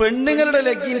 പെണ്ണുങ്ങളുടെ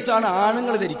ലെഗിൻസ് ആണ്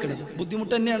ആണുങ്ങൾ ധരിക്കുന്നത്.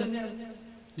 ബുദ്ധിമുട്ട് തന്നെയാണ്.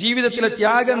 ജീവിതത്തിലെ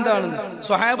ത്യാഗം എന്താണെന്ന്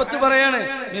സ്വഹാബത്ത് പറയാണ്,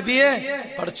 നബിയെ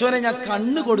പടച്ചോനെ ഞാൻ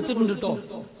കണ്ണ് കൊടുത്തിട്ടുണ്ട് കേട്ടോ,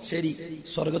 ശരി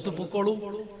സ്വർഗത്ത് പൊക്കോളൂ.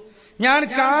 ഞാൻ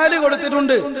കാല്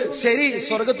കൊടുത്തിട്ടുണ്ട്, ശരി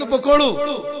സ്വർഗത്ത് പൊക്കോളൂ.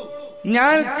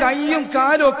 ഞാൻ കൈയും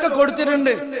കാലും ഒക്കെ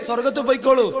കൊടുത്തിട്ടുണ്ട്, സ്വർഗത്ത്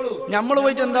പോയിക്കോളൂ. നമ്മൾ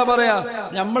പോയിട്ട് എന്താ പറയാ?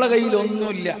 നമ്മളെ കയ്യിൽ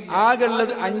ഒന്നുമില്ല, ആകെ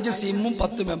ഉള്ളത് 5 സിമ്മും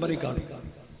 10 മെമ്മറി കാർഡും.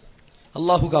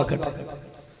 അള്ളാഹു കാക്കട്ടെ,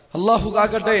 അള്ളാഹു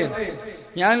കാക്കട്ടെ.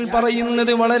 ഞാൻ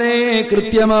പറയുന്നത് വളരെ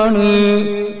കൃത്യമാണ്.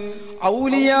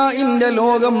 ഔലിയാഇന്റെ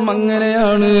ലോകം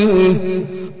അങ്ങനെയാണ്.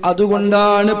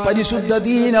 അതുകൊണ്ടാണ് പരിശുദ്ധ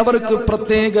ദീൻ അവർക്ക്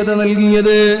പ്രത്യേകത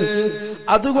നൽകിയത്.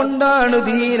 അതുകൊണ്ടാണ്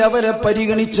ദീൻ അവരെ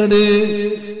പരിഗണിച്ചത്.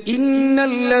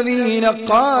 ഇന്നല്ലദീന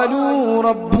ഖാലൂ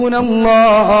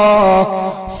റബ്ബുനല്ലാഹ്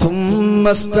ثم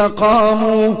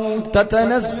استقاموا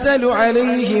تتنزل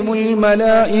عليهم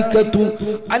الملائكة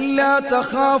ألا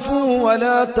تخافوا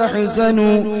ولا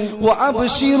تحزنوا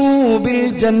وأبشروا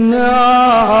بالجنة.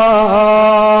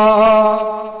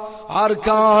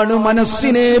 ആർക്കാണ്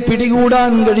മനസ്സിനെ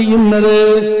പിടികൂടാൻ കഴിയുന്നത്?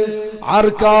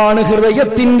 ആർക്കാണ്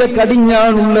ഹൃദയത്തിന്റെ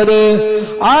കടിഞ്ഞാണുള്ളത്?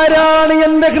 ആരാണ്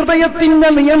എന്റെ ഹൃദയത്തിന്റെ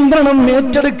നിയന്ത്രണം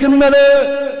ഏറ്റെടുക്കുന്നത്?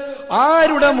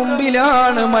 ആരുടെ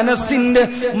മുമ്പിലാണ് മനസ്സിന്റെ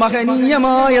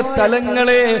മഹനീയമായ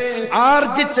തലങ്ങളെ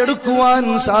ആർജിച്ചെടുക്കുവാൻ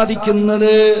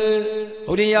സാധിക്കുന്നത്?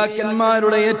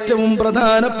 ഔലിയാക്കന്മാരുടെ ഏറ്റവും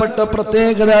പ്രധാനപ്പെട്ട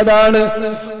പ്രത്യേകത അതാണ്.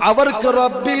 അവർക്ക്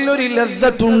റബ്ബിൽ ഒരു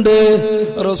ലദ്ദത്തുണ്ട്,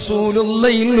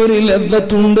 റസൂലുള്ളയിൽ ഒരു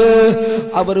ലദ്ദത്തുണ്ട്.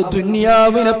 അവർ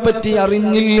ദുനിയാവിനെ പറ്റി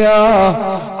അറിഞ്ഞില്ല,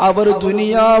 അവർ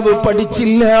ദുനിയാവ്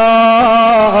പഠിച്ചില്ല.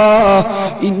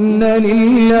 ഇന്ന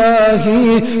ലില്ലാഹി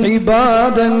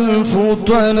ഇബാദൻ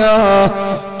ഫുതനാ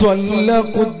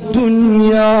ത്വല്ലഖു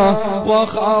ദുനിയാ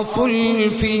വഖാഫുൽ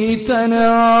ഫീതനാ.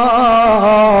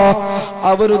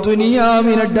 അവർ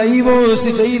ദുനിയാവിനെ ഡൈവോഴ്സ്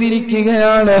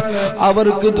ചെയ്തിരിക്കുകയാണ്.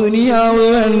 അവർക്ക് ദുനിയാവ്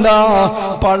വേണ്ട,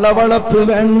 പളവളപ്പ്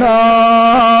വേണ്ട,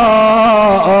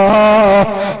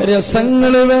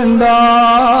 രസങ്ങൾ വേണ്ട.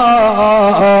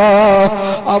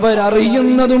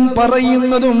 അവരറിയുന്നതും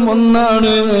പറയുന്നതും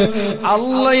ഒന്നാണ്.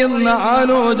 അല്ല എന്ന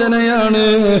ആലോചനയാണ്,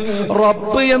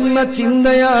 റബ്ബ് എന്ന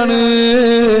ചിന്തയാണ്.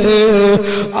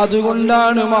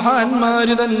 അതുകൊണ്ടാണ്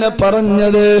മഹാന്മാര് തന്നെ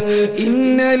പറഞ്ഞത്,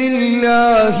 ഇന്ന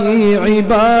ലില്ലാഹി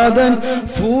ഇബാദൻ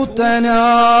ഫൂതനാ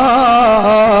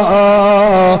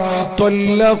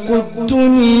ത്വല്ലഖു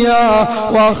ദുനിയാ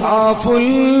വഖാഫുൽ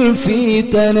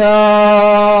ഫീതനാ.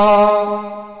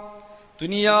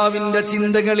 ദുനിയാവിന്റെ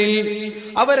ചിന്തകളിൽ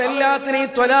അവരെല്ലാത്തിനെയും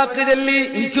ത്വലാഖ് ചൊല്ലി,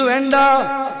 എനിക്ക് വേണ്ട,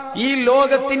 ഈ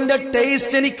ലോകത്തിന്റെ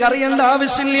ടേസ്റ്റ് എനിക്കറിയേണ്ട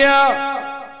ആവശ്യമില്ല.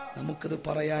 നമുക്കത്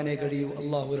പറയാനേ കഴിയൂ.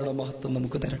 അള്ളാഹുവിന്റെ മഹത്വം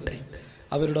നമുക്ക് തരട്ടെ,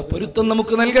 അവരുടെ പൊരുത്തം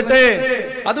നമുക്ക് നൽകട്ടെ.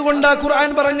 അതുകൊണ്ടാ ഖുർആൻ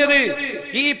പറഞ്ഞത്,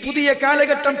 ഈ പുതിയ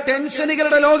കാലഘട്ടം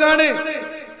ടെൻഷനുകളുടെ ലോകാണ്.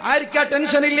 ആർക്കാ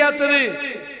ടെൻഷൻ ഇല്ലാത്തത്?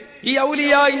 ഈ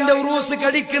ഔലിയാന്റെ ഉറൂസ്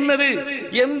കഴിക്കുന്നത്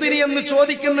എന്തിന് എന്ന്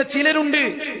ചോദിക്കുന്ന ചിലരുണ്ട്.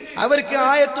 അവർക്ക്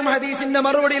ആയത്തും ഹദീസിന്റെ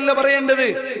മറുപടിയല്ല പറയേണ്ടത്.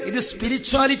 ഇത്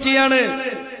സ്പിരിച്വാലിറ്റിയാണ്,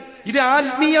 ഇത്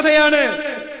ആത്മീയതയാണ്.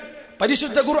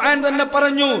 പരിശുദ്ധ ഖുർആൻ തന്നെ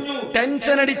പറഞ്ഞു,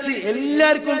 ടെൻഷൻ അടിച്ച്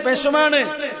എല്ലാവർക്കും വിഷമാണ്.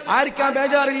 ആർക്കാ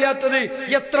ബേജാറില്ലാത്തത്?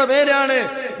 എത്ര പേരാണ്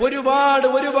ഒരുപാട്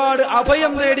ഒരുപാട്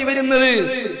അഭയം തേടി വരുന്നത്.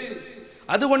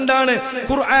 അതുകൊണ്ടാണ്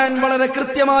ഖുർആൻ വളരെ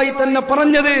കൃത്യമായി തന്നെ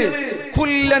പറഞ്ഞത്,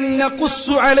 കുല്ലൻ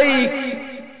നഖുസ്സു അലൈക്.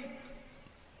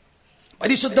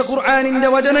 പരിശുദ്ധ ഖുർആനിന്റെ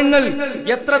വചനങ്ങൾ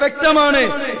എത്ര വ്യക്തമാണ്.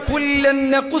 കുല്ലൻ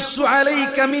നഖുസ്സു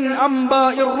അലൈക മിൻ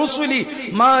അംബാഇർ റുസുലി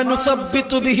മാ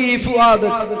നുസബ്ബിതു ബിഹി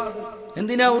ഫുആദക.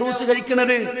 എന്തിനാ ഉറൂസ്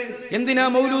കഴിക്കുന്നത്? എന്തിനാ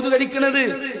മൗലൂദ് കഴിക്കുന്നത്?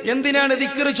 എന്തിനാണ്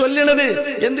ദിക്ർ ചൊല്ലണത്?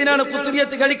 എന്തിനാണ്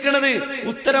ഖുത്ബിയത്ത് കഴിക്കുന്നത്?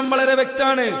 ഉത്തരം വളരെ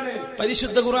വ്യക്തമാണ്.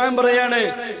 പരിശുദ്ധ ഖുർആൻ പറയാണ്,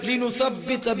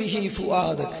 ലിനുസബ്ബിത ബിഹി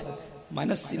ഫുആദക.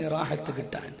 മനസ്സിന് റാഹത്ത്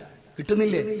കിട്ടാൻ.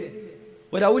 കിട്ടുന്നില്ലേ?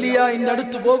 ഒരു ഔലിയാന്റെ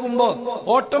അടുത്ത് പോകുമ്പോ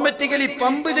ഓട്ടോമാറ്റിക്കലി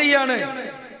പമ്പ് ചെയ്യാണ്.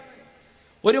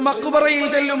 ഒരു മഖ്ബറയിൽ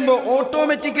ചെല്ലുമ്പോ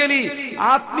ഓട്ടോമാറ്റിക്കലി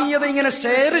ആത്മീയത ഇങ്ങനെ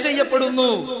ഷെയർ ചെയ്യപ്പെടുന്നു.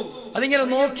 അതിങ്ങനെ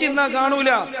നോക്കി നിന്നാ കാണൂല.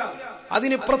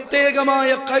 അതിന് പ്രത്യേകമായ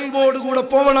കൽബോടുകൂടെ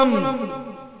പോവണം.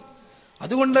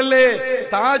 അതുകൊണ്ടല്ലേ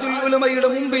താജുൽ ഉലമയുടെ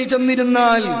മുമ്പിൽ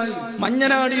ചെന്നിരുന്നാൽ,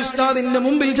 മഞ്ഞനാടി ഉസ്താദിന്റെ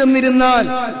മുമ്പിൽ ചെന്നിരുന്നാൽ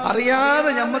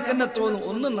അറിയാതെ ഞമ്മക്ക് തന്നെ തോന്നും,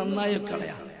 ഒന്ന് നന്നായി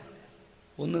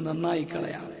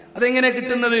കളയാം. അതെങ്ങനെ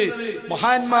കിട്ടുന്നത്?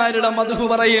 മഹാന്മാരുടെ മദ്ഹ്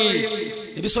പറയൽ.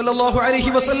 നബി സല്ലല്ലാഹു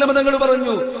അലൈഹി വസല്ലം തങ്ങൾ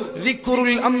പറഞ്ഞു,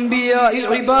 ദിക്റുൽ അംബിയാഇ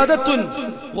ഇബാദത്തുൻ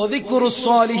വദിക്റുസ്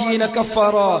സ്വാലിഹീന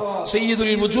കഫറ.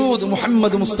 സയ്യിദുൽ വജൂദ്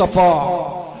മുഹമ്മദ് മുസ്തഫ.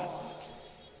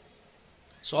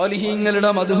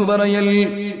 സ്വാലിഹീങ്ങളുടെ മദ്ഹ് പറയൽ,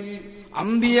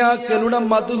 അംബിയാക്കളുടെ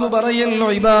മദ്ഹ് പറയൽ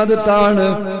ഇബാദത്താണ്.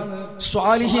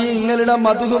 സ്വാലിഹീങ്ങളുടെ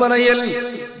മദ്ഹ് പറയൽ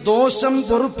ദോഷം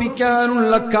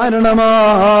പൊറുപ്പിക്കാനുള്ള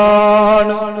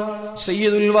കാരണമാണ്.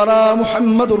 സയ്യിദുൽ വറാ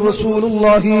മുഹമ്മദുർ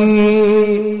റസൂലുള്ളാഹി.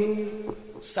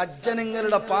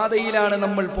 സജ്ജനങ്ങളുടെ പാതയിലാണ്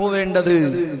നമ്മൾ പോവേണ്ടത്.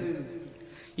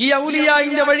 ഈ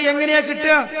ഔലിയാന്റെ വഴി എങ്ങനെയാ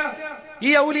കിട്ടുക?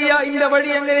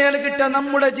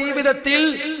 നമ്മുടെ ജീവിതത്തിൽ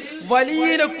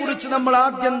വലിയനെ കുറിച്ച് നമ്മൾ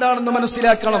ആദ്യം എന്താണെന്ന്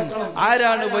മനസ്സിലാക്കണം.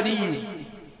 ആരാണ് വലിയ?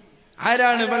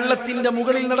 ആരാണ്? വെള്ളത്തിന്റെ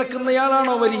മുകളിൽ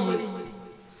നടക്കുന്നയാളാണോ വലിയ?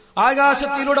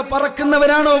 ആകാശത്തിലൂടെ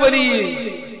പറക്കുന്നവരാണോ വലിയ?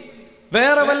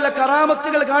 വേറെ വല്ല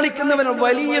കറാമത്തുകൾ കാണിക്കുന്നവനോ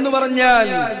വലിയ എന്ന് പറഞ്ഞാൽ?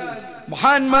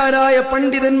 മഹാന്മാരായ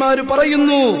പണ്ഡിതന്മാര്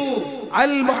പറയുന്നു,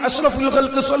 അഷ്റഫുൽ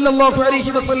ഖൽഖ് സ്വല്ലല്ലാഹു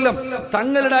അലൈഹി വസല്ലം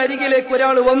തങ്ങളുടെ അരികിലേക്ക്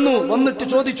ഒരാൾ വന്നിട്ട്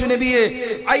ചോദിച്ചു, നബിയെ,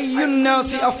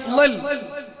 അയ്യുന്നാസി അഫ്ളൽ,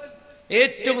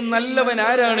 ഏറ്റവും നല്ലവൻ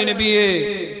ആരാണ് നബിയെ?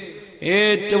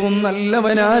 ഏറ്റവും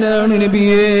നല്ലവൻ ആരാണ്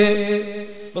നബിയെ?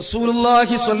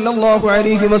 റസൂലുള്ളാഹി സ്വല്ലല്ലാഹു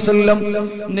അലൈഹി വസല്ലം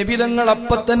നബി തങ്ങൾ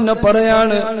അപ്പത്തന്നെ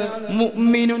പറയാണ്,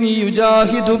 മുഅ്മിനുൻ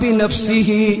യുജാഹിദു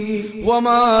ബിനഫ്സിഹി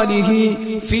വമാലിഹി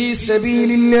ഫീ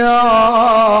സബീലില്ലാഹ്.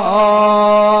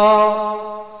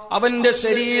 അവന്റെ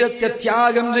ശരീരത്തെ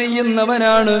ത്യാഗം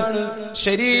ചെയ്യുന്നവനാണ്,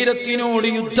 ശരീരത്തിനോട്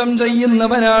യുദ്ധം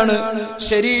ചെയ്യുന്നവനാണ്,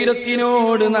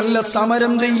 ശരീരത്തിനോട് നല്ല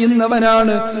സമരം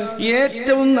ചെയ്യുന്നവനാണ്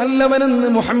ഏറ്റവും നല്ലവനെന്ന്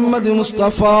മുഹമ്മദ്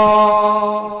മുസ്തഫ.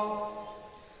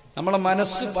 നമ്മളെ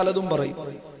മനസ്സ് പലതും പറയും,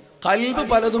 കൽബ്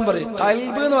പലതും പറയും.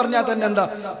 കൽബ് എന്ന് പറഞ്ഞാൽ തന്നെ എന്താ?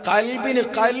 കൽബിന്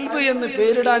കൽബ് എന്ന്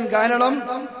പേരിടാൻ കാരണം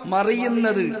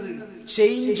മറിയുന്നത്,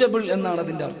 ചേഞ്ചബിൾ എന്നാണ്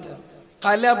അതിന്റെ അർത്ഥം.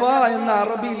 കലബ എന്ന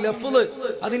അറബി ലഫ്ള്,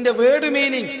 അതിന്റെ വേർഡ്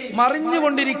മീനിങ്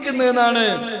മറിഞ്ഞുകൊണ്ടിരിക്കുന്നു എന്നാണ്.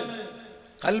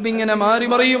 കൽബിങ്ങനെ മാറി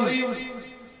മറിയും,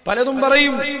 പലതും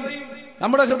പറയും,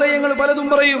 നമ്മുടെ ഹൃദയങ്ങൾ പലതും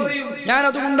പറയും. ഞാൻ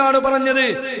അതുകൊണ്ടാണ് പറഞ്ഞത്,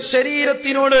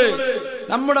 ശരീരത്തിനോട്,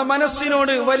 നമ്മുടെ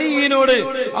മനസ്സിനോട്, വലിയനോട്,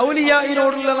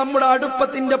 ഔലിയായിനോടുള്ള നമ്മുടെ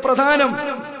അടുപ്പത്തിന്റെ പ്രധാനം.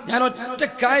 ഞാൻ ഒറ്റ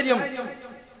കാര്യം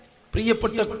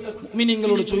പ്രിയപ്പെട്ട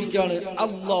മുഅ്മിനീങ്ങളോട് ചോദിക്കാണ്,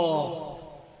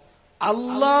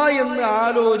 അല്ലാ എന്ന്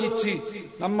ആലോചിച്ച്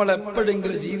നമ്മൾ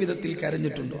എപ്പോഴെങ്കിലും ജീവിതത്തിൽ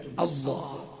കരഞ്ഞിട്ടുണ്ടോ? അല്ലാ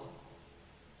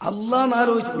എന്ന്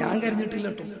ആലോചിച്ച്. ഞാൻ കരഞ്ഞിട്ടില്ല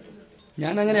കേട്ടോ,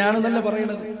 ഞാൻ അങ്ങനെയാണെന്നല്ല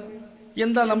പറയണത്.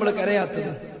 എന്താ നമ്മൾ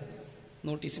കരയാത്തത്?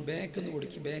 നോട്ടീസ് ബാക്കെന്ന്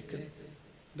കൊടുക്കും,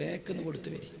 ബാക്കെന്ന് കൊടുത്തു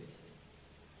വരി.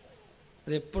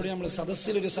 അതെപ്പോഴും നമ്മൾ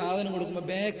സദസ്സിലൊരു സാധനം കൊടുക്കുമ്പോൾ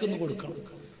ബാക്കെന്ന് കൊടുക്കണം.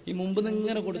 ഈ മുമ്പ് നിന്ന്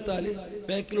ഇങ്ങനെ കൊടുത്താൽ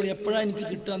ബാക്കിലൂടെ എപ്പോഴാണ് എനിക്ക്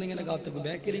കിട്ടുകയെന്ന് ഇങ്ങനെ കാത്തുക്കും.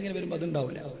 ബാക്കിൽ ഇങ്ങനെ വരുമ്പോൾ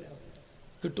അതുണ്ടാവില്ല,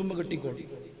 കിട്ടുമ്പോൾ കിട്ടിക്കോളും.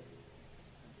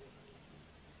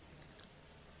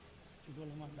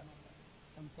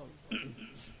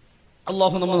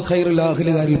 അല്ലാഹു നമ്മൾ ഖൈറുൽ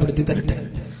ആഖിലുകാരിൽ പെടുത്തി തരട്ടെ,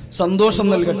 സന്തോഷം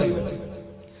നൽകട്ടെ.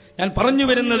 ഞാൻ പറഞ്ഞു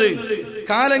വരുന്നത്,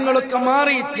 കാലങ്ങളൊക്കെ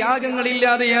മാറി,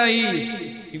 ത്യാഗങ്ങളില്ലാതെയായി.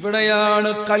 ഇവിടെയാണ്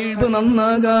കൽബ്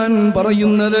നന്നാകാൻ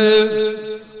പറയുന്നത്,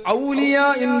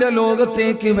 ഔലിയാഇന്റെ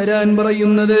ലോകത്തേക്ക് വരാൻ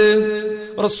പറയുന്നത്.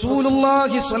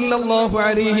 റസൂലുള്ളാഹി സ്വല്ലല്ലാഹു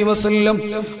അലൈഹി വസല്ലം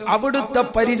അവിടുത്തെ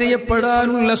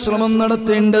പരിചയപ്പെടാനുള്ള ശ്രമം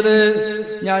നടത്തേണ്ടത്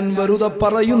ഞാൻ വെറുതെ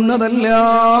പറയുന്നതല്ല.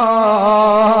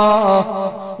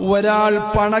 ഒരാൾ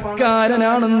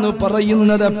പണക്കാരനാണെന്ന്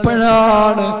പറയുന്നത്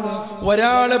എപ്പോഴാണ്?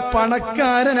 ഒരാള്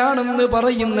പണക്കാരനാണെന്ന്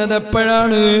പറയുന്നത്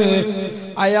എപ്പോഴാണ്?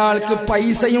 അയാൾക്ക്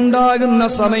പൈസയുണ്ടാകുന്ന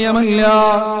സമയമല്ല,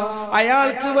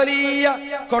 അയാൾക്ക് വലിയ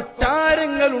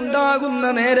കൊട്ടാരങ്ങൾ ഉണ്ടാകുന്ന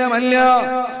നേരമല്ല.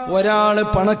 ഒരാള്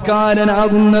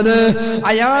പണക്കാരനാകുന്നത്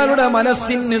അയാളുടെ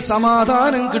മനസ്സിന്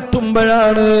സമാധാനം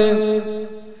കിട്ടുമ്പോഴാണ്.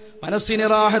 മനസ്സിന്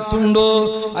റാഹത്തുണ്ടോ,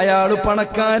 അയാള്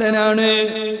പണക്കാരനാണ്.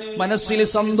 മനസ്സിൽ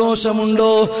സന്തോഷമുണ്ടോ,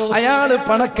 അയാള്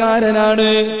പണക്കാരനാണ്.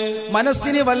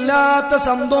 മനസ്സിന് വല്ലാത്ത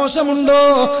സന്തോഷമുണ്ടോ,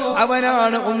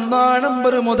 അവനാണ് ഒന്നാം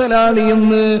നമ്പർ മുതലാളി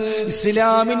എന്ന്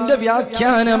ഇസ്ലാമിന്റെ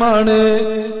വ്യാഖ്യാനമാണ്.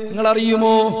 നിങ്ങൾ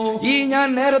അറിയുമോ, ഈ ഞാൻ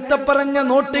നേരത്തെ പറഞ്ഞ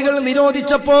നോട്ടുകൾ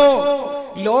നിരോധിച്ചപ്പോ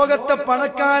ലോകത്തെ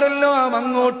പണക്കാരെല്ലാം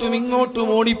അങ്ങോട്ടും ഇങ്ങോട്ടും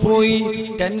ഓടിപ്പോയി.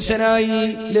 ടെൻഷനായി,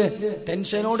 അല്ലേ?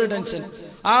 ടെൻഷനോട് ടെൻഷൻ.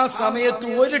 ആ സമയത്ത്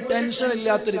ഒരു ടെൻഷൻ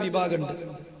ഇല്ലാത്തൊരു വിഭാഗമുണ്ട്,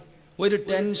 ഒരു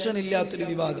ടെൻഷൻ ഇല്ലാത്തൊരു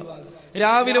വിഭാഗം.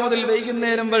 രാവിലെ മുതൽ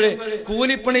വൈകുന്നേരം വരെ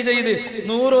കൂലിപ്പണി ചെയ്ത്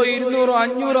 100, 200,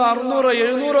 500, 600,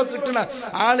 700 കിട്ടുന്ന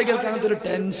ആളുകൾക്ക് അങ്ങനത്തെ ഒരു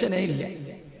ടെൻഷനേ ഇല്ല.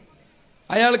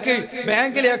 അയാൾക്ക്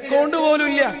ബാങ്കിൽ അക്കൗണ്ട് പോലും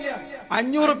ഇല്ല,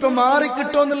 500 രൂപ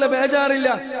മാറിക്കിട്ടോന്നുള്ള ബേജാറില്ല.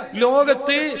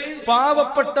 ലോകത്ത്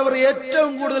പാവപ്പെട്ടവർ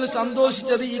ഏറ്റവും കൂടുതൽ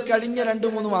സന്തോഷിച്ചത് ഈ കഴിഞ്ഞ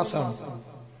 2-3 മാസമാണ്.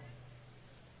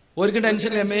 അവർക്ക്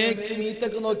ടെൻഷനില്ല.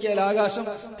 മീത്തേക്ക് നോക്കിയാൽ ആകാശം,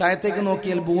 താഴത്തേക്ക്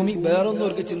നോക്കിയാൽ ഭൂമി, വേറൊന്നും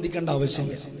അവർക്ക് ചിന്തിക്കേണ്ട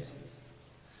ആവശ്യമില്ല.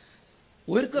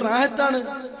 അവർക്ക് റാഹത്താണ്.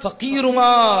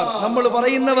 ഫക്കീറുമാർ നമ്മൾ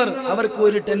പറയുന്നവർ, അവർക്ക്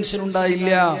ഒരു ടെൻഷൻ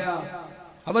ഉണ്ടായില്ല,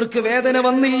 അവർക്ക് വേദന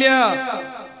വന്നില്ല.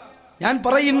 ഞാൻ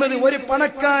പറയുന്നത്, ഒരു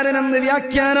പണക്കാരൻ എന്ന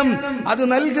വ്യാഖ്യാനം അത്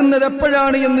നൽകുന്നത്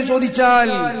എപ്പോഴാണ് എന്ന്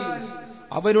ചോദിച്ചാൽ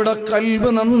അവരുടെ കൽബ്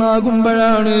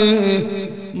നന്നാകുമ്പോഴാണ്.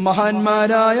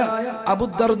 മഹാന്മാരായ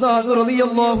അബൂദർദാ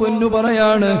റളിയല്ലാഹു അൻഹു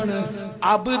പറയാണ്,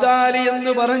 അബ്ദാലി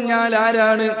എന്ന് പറഞ്ഞാൽ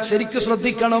ആരാണ്? ശരിക്ക്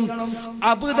ശ്രദ്ധിക്കണം.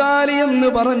 അബ്ദാലി എന്ന്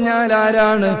പറഞ്ഞാൽ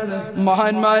ആരാണ്?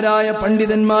 മഹാന്മാരായ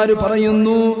പണ്ഡിതന്മാര്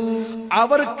പറയുന്നു,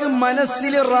 അവർക്ക്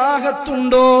മനസ്സിൽ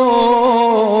റാഹത്തുണ്ടോ,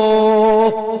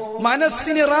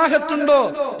 മനസ്സിന് റാഹത്തുണ്ടോ,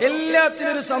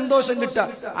 എല്ലാത്തിനും ഒരു സന്തോഷം കിട്ടാൻ,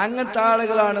 അങ്ങനത്തെ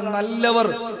ആളുകളാണ് നല്ലവർ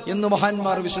എന്ന്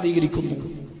മഹാന്മാർ വിശദീകരിക്കുന്നു.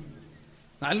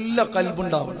 നല്ല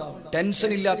കൽബുണ്ടാവണം. ടെൻഷൻ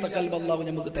ഇല്ലാത്ത കൽബ് അല്ലാഹു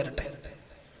നമുക്ക് തരട്ടെ,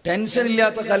 ടെൻഷൻ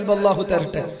ഇല്ലാത്ത കൽബ് അല്ലാഹു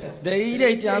തരട്ടെ.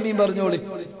 ധൈര്യമായിട്ട് ആമീൻ പറഞ്ഞോളി.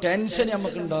 ടെൻഷൻ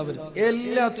നമുക്ക് ഉണ്ടാവരുത്,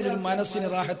 എല്ലാത്തിനും ഒരു മനസ്സിന്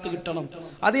റാഹത്ത് കിട്ടണം.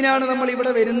 അതിനാണ് നമ്മൾ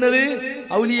ഇവിടെ വരുന്നത്,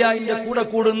 ഔലിയായിന്റെ കൂടെ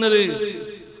കൂടുന്നത്.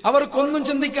 അവർക്കൊന്നും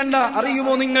ചിന്തിക്കണ്ട.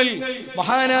 അറിയുമോ നിങ്ങൾ,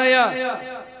 മഹാനായ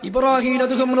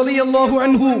ഇബ്രാഹിം റളിയല്ലാഹു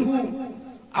അൻഹു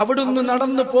അവിടുന്ന്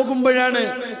നടന്നു പോകുമ്പോഴാണ്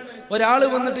ഒരാള്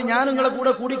വന്നിട്ട്, ഞാൻ നിങ്ങളെ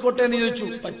കൂടെ കൂടിക്കോട്ടെ എന്ന് ചോദിച്ചു.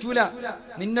 പറ്റൂല,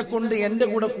 നിന്നെ കൊണ്ട് എന്റെ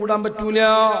കൂടെ കൂടാൻ പറ്റൂല.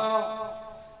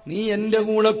 നീ എന്റെ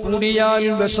കൂടെ കൂടിയാൽ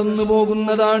വിശന്നു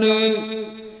പോകുന്നതാണ്,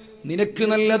 നിനക്ക്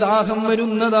നല്ല ദാഹം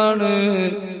വരുന്നതാണ്.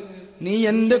 നീ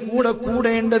എന്റെ കൂടെ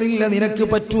കൂടേണ്ടതില്ല, നിനക്ക്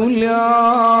പറ്റൂല.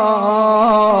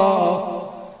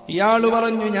 ഇയാള്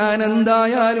പറഞ്ഞു, ഞാൻ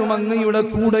എന്തായാലും അങ്ങയുടെ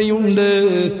കൂടെയുണ്ട്.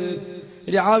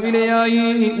 രാവിലെയായി,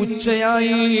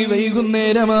 ഉച്ചയായി,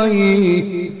 വൈകുന്നേരമായി,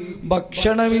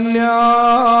 ഭക്ഷണമില്ല,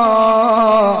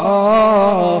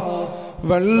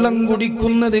 വെള്ളം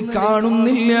കുടിക്കുന്നത്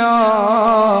കാണുന്നില്ല.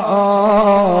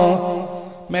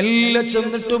 മെല്ലെ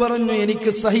ചെന്നിട്ട് പറഞ്ഞു,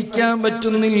 എനിക്ക് സഹിക്കാൻ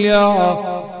പറ്റുന്നില്ല,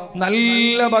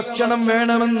 നല്ല ഭക്ഷണം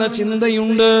വേണമെന്ന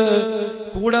ചിന്തയുണ്ട്,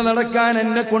 കൂടെ നടക്കാൻ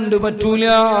എന്നെ കൊണ്ട് പറ്റൂല.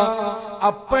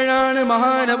 അപ്പോഴാണ്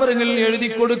മഹാനവറുകൾ എഴുതി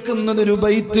കൊടുക്കുന്നത് ഒരു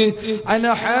ബൈത്ത്, അന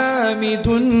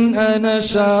ഹാമിദുൻ അന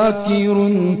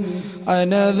ഷാകിറുൻ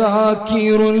അന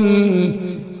ദാകിറുൻ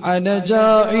അന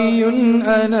ജാഇയുൻ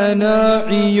അന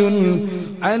നാഇയുൻ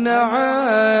അന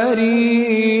ആരി.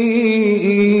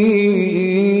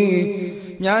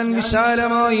 ഞാൻ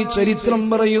വിശാലമായി ചരിത്രം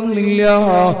പറയുന്നില്ല,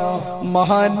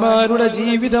 മഹാന്മാരുടെ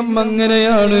ജീവിതം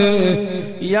അങ്ങനെയാണ്.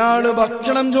 ഇയാള്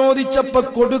ഭക്ഷണം ചോദിച്ചപ്പോ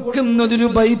കൊടുക്കുന്നതൊരു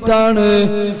ബൈത്താണ്.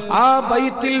 ആ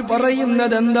ബൈത്തിൽ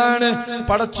പറയുന്നത് എന്താണ്?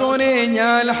 പടച്ചോനെ,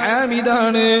 ഞാൻ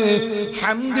ഹാമിദാണ്,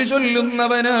 ഹംദ്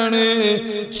ചൊല്ലുന്നവനാണ്,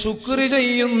 ശുക്ർ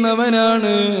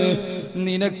ചെയ്യുന്നവനാണ്,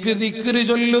 നിനക്ക് ദിക്ർ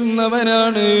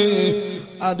ചൊല്ലുന്നവനാണ്.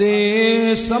 അതേ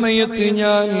സമയത്ത്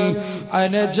ഞാൻ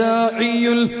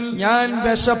അനജാഇയുൽ, ഞാൻ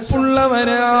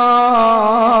വിശപ്പുള്ളവനാ,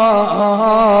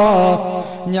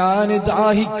 ഞാൻ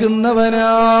ദാഹിക്കുന്നവനാ,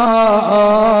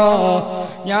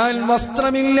 ഞാൻ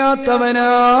വസ്ത്രമില്ലാത്തവനാ.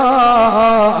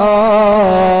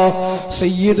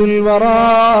 സയ്യിദുൽ വറാ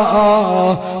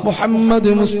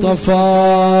മുഹമ്മദ് മുസ്തഫ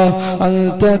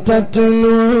അൻത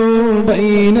തത്ലു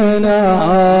ബൈനനാ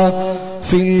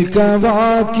ഫിൽ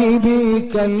കവാകിബി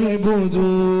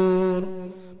കൽബുദൂർ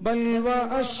ബൽ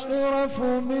വഅശ്റഫു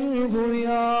മിൻഹു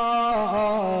യാ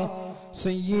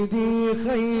സയ്യിദി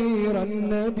ഖൈറൻ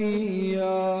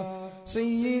നബിയാ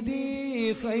സയ്യിദി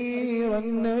ഖൈറൻ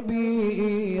നബി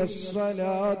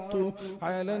അസ്സലാത്തു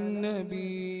അലൻ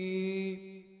നബി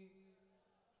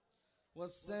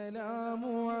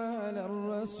വസ്സലാമു അലർ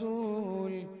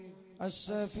റസൂൽ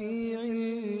അശ്ശഫീഇൽ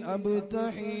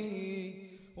അബ്തഹി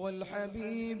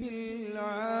വൽഹബീബിൽ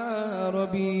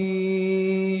അറബി.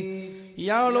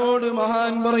 ഇയാളോട്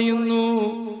മഹാൻ പറയുന്നു,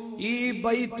 ഈ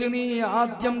ബൈത്ത് നീ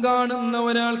ആദ്യം കാണുന്ന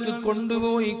ഒരാൾക്ക്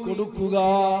കൊണ്ടുപോയി കൊടുക്കുക.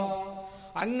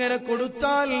 അങ്ങനെ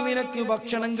കൊടുത്താൽ നിനക്ക്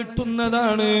ഭക്ഷണം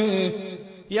കിട്ടുന്നതാണ്.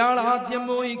 ഇയാൾ ആദ്യം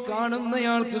പോയി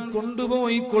കാണുന്നയാൾക്ക്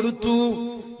കൊണ്ടുപോയി കൊടുത്തു.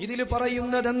 ഇതിൽ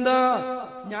പറയുന്നത് എന്താ?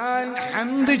 ഞാൻ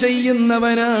ഹംദ്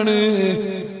ചെയ്യുന്നവനാണ്,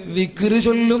 ദിക്ർ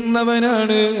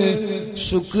ചൊല്ലുന്നവനാണ്,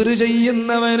 ശുക്ർ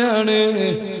ചെയ്യുന്നവനാണ്,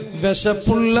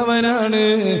 വിശപ്പുള്ളവനാണ്,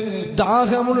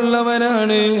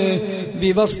 ദാഹമുള്ളവനാണ്,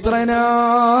 വിവസ്ത്രനാണ്.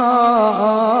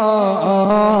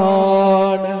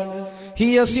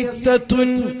 ഹിയ സിത്തത്തുൻ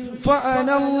ഫഅന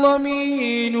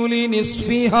അൽ-ളമീനു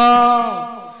ലിനിസ്ഫിഹാ.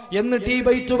 എന്നിട്ട് ഈ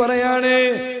ബൈത്ത് പറയാണ്,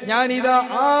 ഞാനിതാ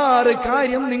 6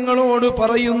 കാര്യം നിങ്ങളോട്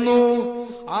പറയുന്നു.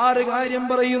 6 കാര്യം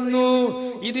പറയുന്നു.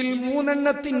 ഇതിൽ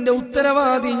 3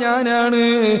 ഉത്തരവാദി ഞാനാണ്.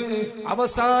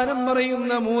 അവസാനം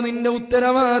പറയുന്ന 3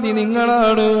 ഉത്തരവാദി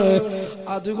നിങ്ങളാണ്.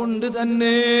 അതുകൊണ്ട്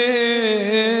തന്നെ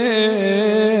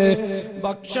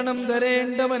ഭക്ഷണം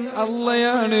തരേണ്ടവൻ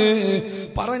അള്ളയാണ്.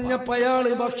 പറഞ്ഞപ്പോ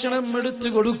അയാള് ഭക്ഷണം എടുത്തു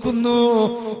കൊടുക്കുന്നു.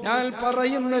 ഞാൻ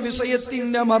പറയുന്ന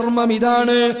വിഷയത്തിന്റെ മർമ്മം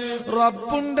ഇതാണ്.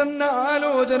 റബ്ബുണ്ടെന്ന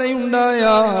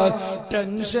ആലോചനയുണ്ടായാൽ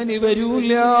ടെൻഷന്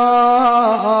വരൂല,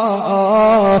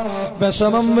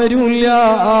 വിഷമം വരൂല,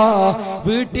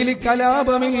 വീട്ടിൽ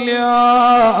കലാപമില്ല,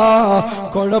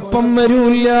 കുഴപ്പം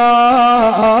വരൂല.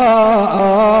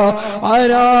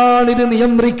 ആരാണിത്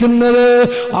നിയന്ത്രിക്കുന്നത്?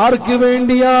 ആർക്ക്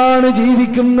വേണ്ടിയാണ്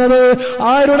ജീവിക്കുന്നത്?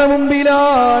 ആരുടെ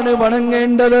മുമ്പിലാണ്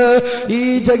വണങ്ങേണ്ടത്? ഈ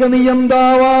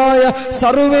ജഗനിയന്താവായ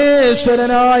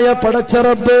സർവേശ്വരനായ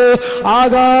പടച്ചറബ്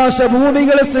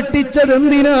ആകാശഭൂമികളെ സൃഷ്ടിച്ചത്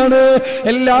എന്തിനാണ്?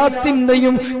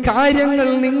 എല്ലാത്തിന്റെയും കാര്യങ്ങൾ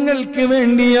നിങ്ങൾക്ക്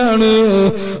വേണ്ടിയാണ്.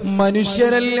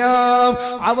 മനുഷ്യരെല്ലാം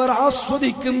അവർ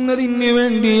ആസ്വദിക്കുന്നതിന്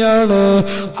വേണ്ടിയാണ്.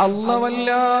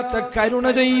 അള്ളവല്ലാത്ത കരുണ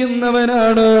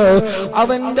ചെയ്യുന്നവനാണ്.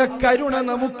 അവന്റെ കരുണ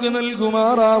നമുക്ക്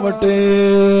നൽകുമാറാവട്ടെ.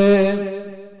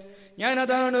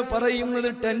 ഞാനതാണ് പറയുന്നത്.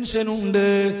 ടെൻഷനുണ്ട്,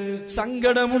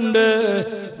 സങ്കടമുണ്ട്.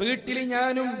 വീട്ടിൽ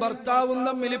ഞാനും ഭർത്താവും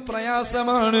തമ്മിൽ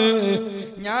പ്രയാസമാണ്,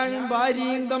 ഞാനും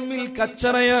ഭാര്യയും തമ്മിൽ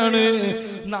കച്ചറയാണ്,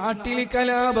 നാട്ടിൽ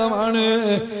കലാപമാണ്,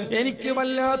 എനിക്ക്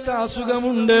വല്ലാത്ത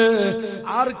അസുഖമുണ്ട്.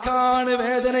 ആർക്കാണ്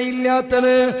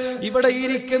വേദനയില്ലാത്തത്? ഇവിടെ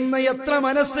ഇരിക്കുന്ന എത്ര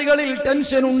മനസ്സുകളിൽ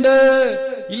ടെൻഷനുണ്ട്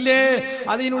ഇല്ലേ?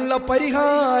 അതിനുള്ള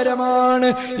പരിഹാരമാണ്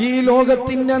ഈ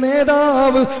ലോകത്തിന്റെ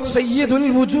നേതാവ് സയ്യിദുൽ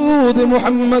വജൂദ്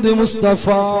മുഹമ്മദ് മുസ്തഫ.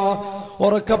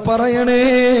 ഉറക്കെ പറയണേ,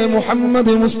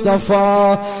 മുഹമ്മദ് മുസ്തഫ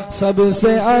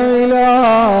സബ്സെ അഅ്ലാ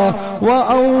വ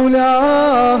ഔലാ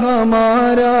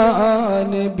ഹമാരാ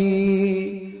നബി.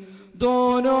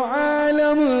 दोनों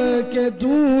आलम के के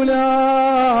दूल्हा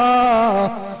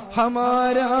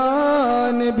हमारा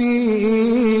नबी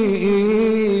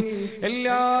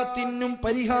എല്ലാത്തിനും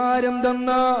പരിഹാരം തന്ന,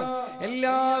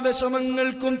 എല്ലാ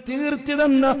വിഷമങ്ങൾക്കും തീർത്തി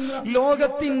തന്ന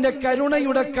ലോകത്തിന്റെ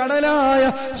കരുണയുടെ കടലായ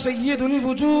സയ്യിദുൽ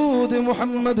വജൂദ്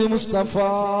മുഹമ്മദ് മുസ്തഫ.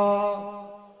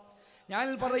 ഞാൻ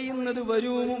പറയുന്നത്,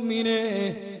 വരൂ മുഅ്മിനേ,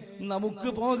 നമുക്ക്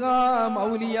പോകാം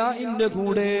ഔലിയാഇന്റെ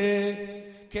കൂടെ.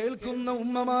 കേൾക്കുന്ന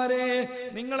ഉമ്മമാരെ,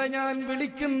 നിങ്ങളെ ഞാൻ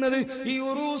വിളിക്കുന്നത്, ഈ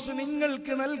ഉറൂസ്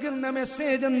നിങ്ങൾക്ക് നൽകുന്ന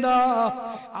മെസ്സേജ് എന്താ?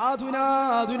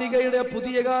 ആധുനികയുടെ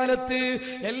പുതിയ കാലത്ത്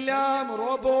എല്ലാം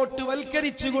റോബോട്ട്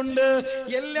വൽക്കരിച്ചുകൊണ്ട്,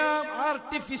 എല്ലാം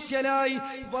ആർട്ടിഫിഷ്യലായി,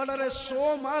 വളരെ ഷോ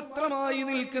മാത്രമായി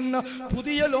നിൽക്കുന്ന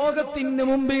പുതിയ ലോകത്തിന്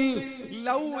മുമ്പിൽ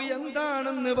ലവ്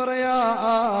എന്താണെന്ന്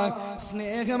പറയാൻ,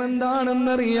 സ്നേഹം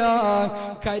എന്താണെന്നറിയാൻ,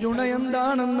 കരുണ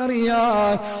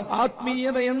എന്താണെന്നറിയാൻ,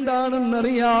 ആത്മീയത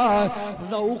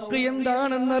എന്താണെന്നറിയാൻ, ൗക്ക്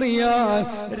എന്താണെന്നറിയാൻ,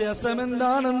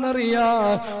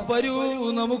 രസമെന്താണെന്നറിയാൻ, വരൂ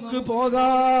നമുക്ക്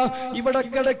പോകാം. ഇവിടെ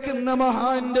കിടക്കുന്ന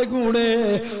മഹാന്റെ കൂടെ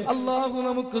അല്ലാഹു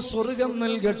നമുക്ക് സ്വർഗം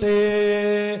നൽകട്ടെ.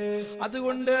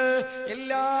 അതുകൊണ്ട്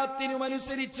എല്ലാത്തിനും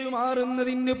അനുസരിച്ച്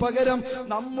മാറുന്നതിന് പകരം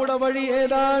നമ്മുടെ വഴി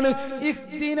ഏതാണ്?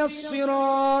 ഇഹ്ദിനസ്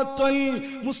സിറാത്തൽ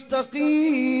മുസ്തഖീം.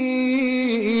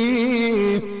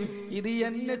 ഇത്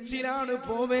എൻഎച്ചിലാണ്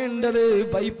പോവേണ്ടത്,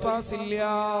 ബൈപ്പാസ് ഇല്ല.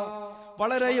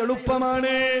 വളരെ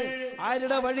എളുപ്പമാണ്.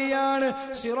 ആരുടെ വഴിയാണ്?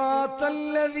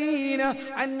 സിറാത്തല്ലദീന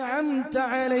അൻഅംത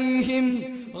അലൈഹിം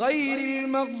ഗൈറിൽ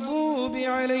മഗ്ദൂബി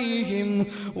അലൈഹിം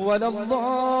വലദ്ദാല്ലീൻ.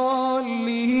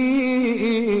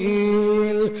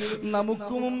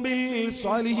 നമുക്ക് മുമ്പിൽ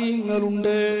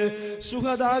സ്വാലിഹീങ്ങളുണ്ട്,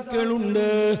 ശുഹദാക്കളുണ്ട്,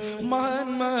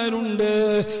 മഹാന്മാരുണ്ട്,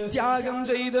 ത്യാഗം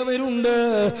ചെയ്തവരുണ്ട്,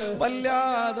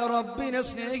 വല്ലാതെ റബ്ബിനെ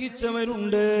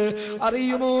സ്നേഹിച്ചവരുണ്ട്.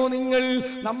 അറിയുമോ നിങ്ങൾ,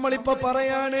 നമ്മളിപ്പോ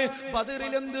പറയാണ്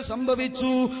ബദറിലെന്ത്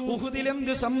സംഭവിച്ചു,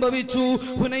 ഉഹുദിലെന്ത് സംഭവിച്ചു,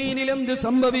 ഹുനൈനിലെന്ത്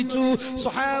സംഭവിച്ചു.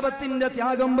 സ്വഹാബത്തിന്റെ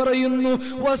ത്യാഗം പറയുന്നു.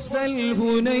 വസൽ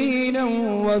ഹുനൈനം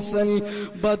വസൽ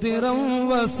ബദറൻ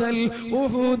വസൽ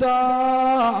ഉഹുദാ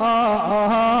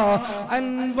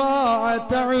അൻവാഅ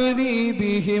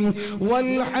തഅദീബിഹിം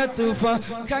വൽ ഹത്ഫ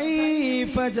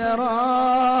കൈഫ ജറാ.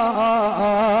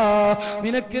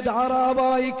 നിനക്ക്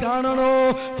ധാരാവായി കാണണോ?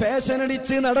 ഫാഷൻ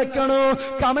അടിച്ച് നടക്കണോ?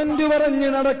 കമന്റ് പറഞ്ഞ്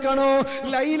നടക്കണോ?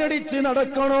 ലൈനടിച്ച്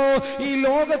നടക്കണോ? ഈ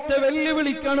ലോകത്തെ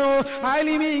വെല്ലുവിളിക്കണോ?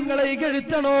 ആലിമീങ്ങളെ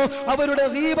ഇകഴ്ത്തണോ? അവരുടെ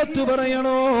ഗീബത്ത്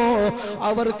പറയണോ?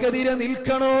 അവർക്കെതിരെ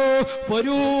നിൽക്കണോ?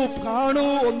 വരൂ, കാണൂ,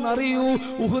 ഒന്നറിയൂ.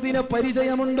 ഉഹുദിനെ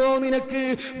പരിചയമുണ്ടോ നിനക്ക്?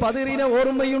 ബദറിനെ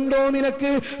ഓർമ്മയുണ്ടോ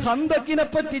നിനക്ക്? ഖന്തക്കിനെ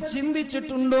പറ്റി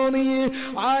ചിന്തിച്ചിട്ടുണ്ടോ നീ?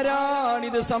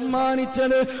 ആരാണിത്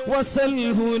സമ്മാനിച്ചത്? വസൽ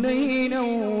ഹുനൈനം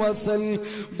വസൽ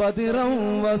ബദറൻ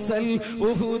വസൽ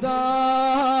ഉഹുദാ.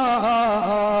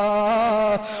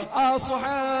 ആ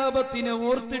സ്വഹാബത്തിനെ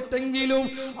ഓർത്തിട്ടെങ്കിലും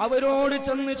അവരോട്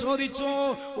ചെന്ന് ചോദിച്ചോ,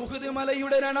 ഉഹുദ്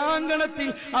മലയുടെ രണാങ്കണത്തിൽ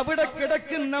അവിടെ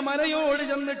കിടക്കുന്ന മലയോട്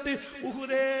ചെന്നിട്ട്,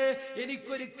 ഉഹുദേ,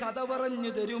 എനിക്കൊരു കഥ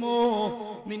പറഞ്ഞു തരുമോ?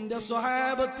 നിന്റെ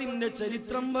സ്വഹാബത്തിന്റെ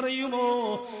ചരിത്രം പറയുമോ?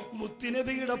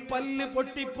 മുത്തുനബിയുടെ പല്ല്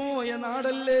പൊട്ടിപ്പോയ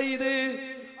നാടല്ലേ ഇത്?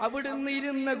 അവിടുന്ന്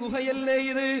ഇരുന്ന ഗുഹയല്ലേ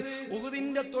ഇത്?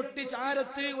 ഉഹുദിന്റെ തൊട്ടി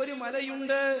ചാരത്ത് ഒരു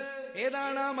മലയുണ്ട്.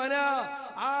 ഏതാണ് ആ മല?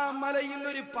 ആ മലയിൽ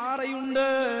ഒരു പാറയുണ്ട്,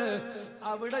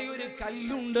 അവിടെ ഒരു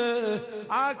കല്ലുണ്ട്.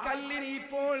 ആ കല്ലിന്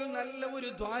ഇപ്പോൾ നല്ല ഒരു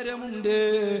ദ്വാരമുണ്ട്.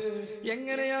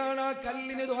 എങ്ങനെയാണ് ആ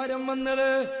കല്ലിന് ദ്വാരം വന്നത്?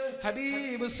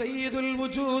 ഹബീബ് സയ്യിദുൽ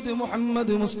വജൂദ്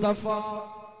മുഹമ്മദ് മുസ്തഫ.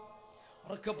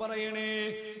 ഉറക്കെ പറയണേ,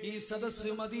 ഈ സദസ്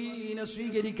മദീന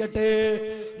സ്വീകരിക്കട്ടെ.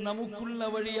 നമുക്കുള്ള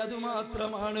വഴി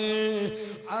അതുമാത്രമാണ്.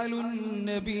 അലുൻ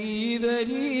നബി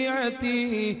ദരീഅതി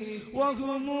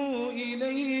വഹുമു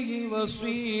ഇലൈഹി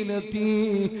വസീലതി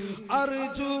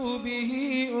അർജു ബിഹി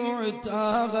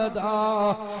ഉഅതാഗദാ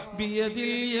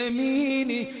ബിയദിൽ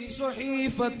യമീനി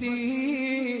സ്വഹീഫതി.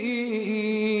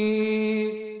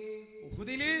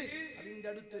 ഉഹുദില് അതിന്റെ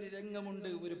അടുത്തൊരു രംഗമുണ്ട്,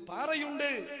 ഒരു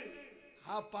പാറയുണ്ട്.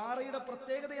 ആ പാറയുടെ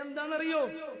പ്രത്യേകത എന്താണെന്നറിയോ?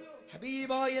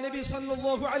 ഹബീബായ നബി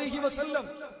സല്ലല്ലാഹു അലൈഹി വസല്ലം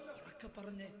ഉറക്കെ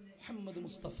പറഞ്ഞേ മുഹമ്മദ്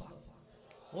മുസ്തഫ.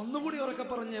 ഒന്നുകൂടി ഉറക്കെ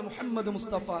പറഞ്ഞേ മുഹമ്മദ്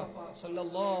മുസ്തഫ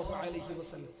സല്ലല്ലാഹു അലൈഹി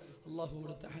വസല്ലം. അല്ലാഹു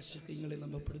ഇവിടുത്തെ ആശിഖീങ്ങളിൽ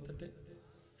നമ്മെ പെടുത്തട്ടെ,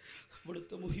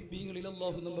 ഇവിടുത്തെ മുഹിബ്ബീങ്ങളിൽ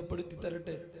അല്ലാഹു നമ്മെ പെടുത്തി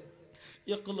തരട്ടെ.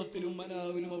 യഖ്ലത്തിലും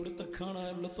മനാവിലും അവിടുത്തെ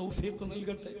കാണാനുള്ള തൗഫീഖ്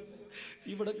നൽകട്ടെ.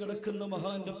 ഇവിടെ കിടക്കുന്ന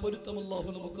മഹാന്റെ പൊരുത്തം അല്ലാഹു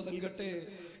നമുക്ക് നൽകട്ടെ.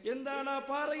 എന്താണ് ആ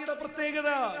പാറയുടെ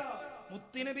പ്രത്യേകത?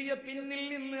 മുത്തുനബിയെ പിന്നിൽ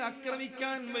നിന്ന്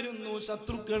ആക്രമിക്കാൻ വരുന്നു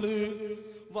ശത്രുക്കള്.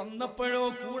 വന്നപ്പോഴോ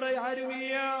കൂടെ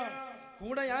ആരുമില്ല.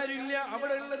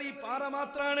 അവിടെ ഉള്ളത് ഈ പാറ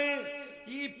മാത്രാണ്.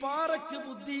 ഈ പാറയ്ക്ക്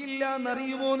ബുദ്ധിയില്ല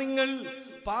എന്നറിയുമോ നിങ്ങൾ?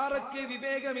 പാറയ്ക്ക്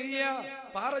വിവേകമില്ല.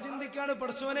 പാറ ചിന്തിക്കാണ്,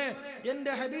 പടച്ചോനെ,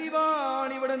 എന്റെ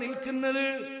ഹബീബാണ് ഇവിടെ നിൽക്കുന്നത്,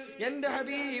 എന്റെ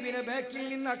ഹബീബിനെ ബാക്കിൽ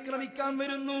നിന്ന് ആക്രമിക്കാൻ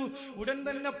വരുന്നു. ഉടൻ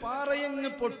തന്നെ പാറയങ്ങ്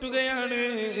പൊട്ടുകയാണ്.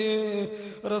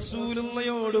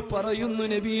 റസൂലുള്ളയോട് പറയുന്നു,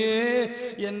 നബിയേ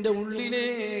എന്റെ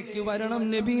ഉള്ളിലേക്ക് വരണം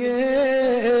നബിയേ.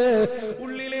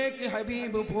 ഉള്ളിലേക്ക്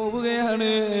ഹബീബ്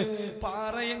പോവുകയാണ്.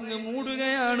 പാറയങ്ങ്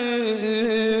മൂടുകയാണ്.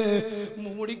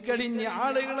 മൂടിക്കഴിഞ്ഞ്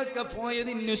ആളുകളൊക്കെ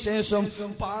പോയതിനു ശേഷം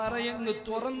പാറയങ്ങ്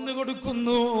തുറന്നു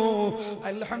കൊടുക്കുന്നു.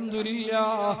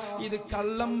 അൽഹംദുലില്ലാഹ്, ഇത്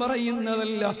കള്ളം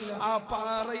പറയുന്നതല്ല. ആ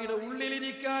പാറയുടെ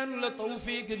ഉള്ളിലിരിക്കാനുള്ള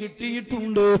തൗഫീക്ക്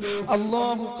കിട്ടിയിട്ടുണ്ട്.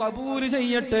 അല്ലാഹു ഖബൂൽ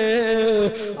ചെയ്യട്ടെ.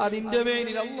 അതിന്റെ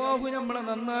പേരിൽ അല്ലാഹു നമ്മളെ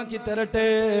നന്നാക്കി തരട്ടെ.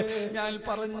 ഞാൻ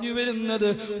പറഞ്ഞു വരുന്നത്,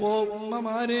 ഓ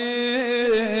ഉമ്മമാരെ,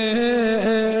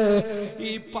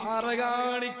 ഈ പാറ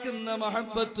കാണിക്കുന്ന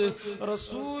മഹബ്ബത്ത്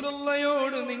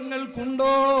റസൂലുള്ളയോട്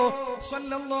നിങ്ങൾക്കുണ്ടോ?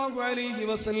 സ്വല്ലല്ലാഹു അലൈഹി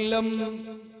വസല്ലം.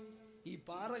 ഈ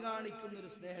പാറ കാണിക്കുന്ന ഒരു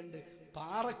സ്നേഹമുണ്ട്.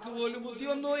 പാറക്ക് പോലും ബുദ്ധി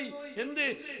വന്നുപോയി. എന്ത്?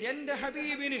 എന്റെ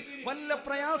ഹബീബിന് വല്ല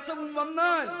പ്രയാസവും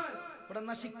വന്നാൽ ഇവിടെ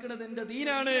നശിക്കുന്നത് എന്റെ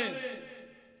ദീനാണ്.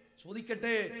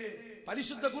 ചോദിക്കട്ടെ,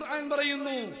 പരിശുദ്ധ ഖുർആൻ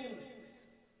പറയുന്നു,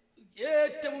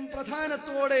 ഏറ്റവും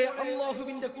പ്രധാനത്തോടെ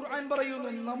അല്ലാഹുവിന്റെ ഖുർആൻ പറയുന്നു,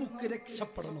 നമുക്ക്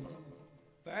രക്ഷപ്പെടണം.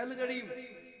 വയല് കഴിയും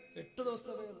 8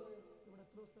 ദിവസത്തെ വയൽ,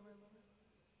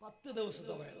 10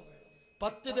 ദിവസത്തെ വയൽ.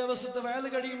 10 ദിവസത്തെ വയൽ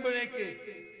കഴിയുമ്പോഴേക്ക്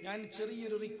ഞാൻ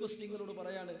ചെറിയൊരു റിക്വസ്റ്റ് നിങ്ങളോട്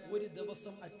പറയാണ്. ഒരു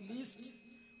ദിവസം അറ്റ്ലീസ്റ്റ്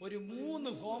ഒരു 3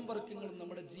 ഹോംവർക്കുകൾ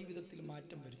നമ്മുടെ ജീവിതത്തിൽ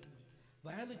മാറ്റം വരുത്തണം.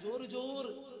 വയല്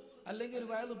ജോറ് അല്ലെങ്കിൽ ഒരു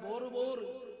വയല് ബോറ്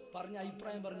പറഞ്ഞ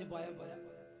അഭിപ്രായം പറഞ്ഞ് പോയാൽ പോരാ.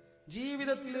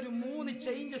 ജീവിതത്തിൽ ഒരു 3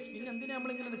 ചേഞ്ചസ്. പിന്നെ എന്തിനാ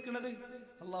നമ്മളിങ്ങനെ നിൽക്കുന്നത്?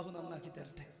 അള്ളാഹു നന്നാക്കി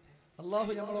തരട്ടെ.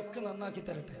 അള്ളാഹു നമ്മളൊക്കെ നന്നാക്കി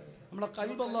തരട്ടെ. നമ്മളെ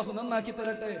ഖൽബ് അള്ളാഹു നന്നാക്കി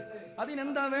തരട്ടെ.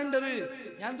 അതിനെന്താ വേണ്ടത്?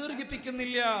 ഞാൻ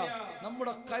ദീർഘിപ്പിക്കുന്നില്ല.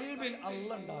 നമ്മുടെ ഖൽബിൽ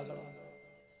അല്ലാഹ് ഉണ്ടാകണം.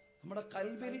 നമ്മുടെ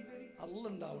ഖൽബിൽ അല്ലാഹ്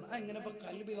ഉണ്ടാവണം. എങ്ങനെ ഇപ്പൊ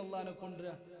ഖൽബിൽ അല്ലാഹനെ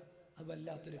കൊണ്ടുവരാ? അത്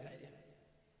വല്ലാത്തൊരു കാര്യമാണ്.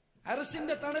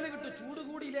 അർശിന്റെ തണല് കിട്ടും. ചൂട്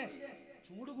കൂടിയില്ലേ?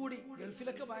 ചൂട് കൂടി.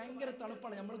 ഗൾഫിലൊക്കെ ഭയങ്കര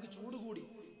തണുപ്പാണ്. നമ്മൾക്ക് ചൂട് കൂടി.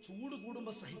 ചൂട്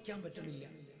കൂടുമ്പോ സഹിക്കാൻ പറ്റണില്ല.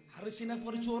 അർശിനെ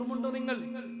കുറിച്ച് ഓർമ്മയുണ്ടോ നിങ്ങൾ?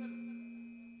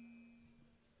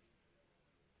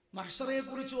 മഹ്ശറയെ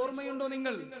കുറിച്ച് ഓർമ്മയുണ്ടോ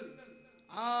നിങ്ങൾ?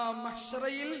 ആ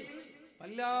മഹ്ശറയിൽ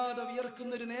വല്ലാതെ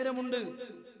വിയർക്കുന്ന ഒരു നേരമുണ്ട്.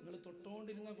 നിങ്ങൾ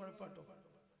തൊട്ടോണ്ടിരുന്ന കുഴപ്പാട്ടോ.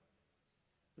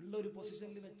 ഉള്ള ഒരു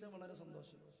പൊസിഷനിൽ വെച്ചാൽ വളരെ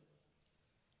സന്തോഷം.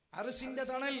 അർശിന്റെ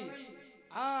തണൽ,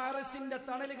 ആ അർശിന്റെ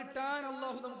തണൽ കിട്ടാൻ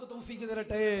അല്ലാഹു നമുക്ക് തൗഫീഖ്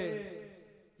തരട്ടെ.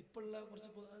 ഇപ്പോഴുള്ള കുറച്ച്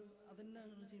അതെന്നെ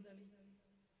ചെയ്താൽ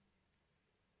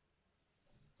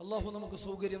അല്ലാഹു നമുക്ക്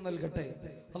സൗകര്യം നൽകട്ടെ.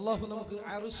 അല്ലാഹു നമുക്ക്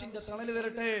അർശിന്റെ തണൽ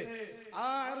തരട്ടെ. ആ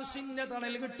അർശിന്റെ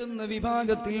തണൽ കിട്ടുന്ന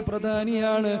വിഭാഗത്തിൽ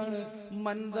പ്രധാനിയാണ്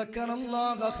മൻ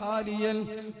ദക്കറല്ലാഹ ഖാലിയൻ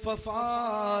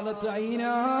ഫഫാലത്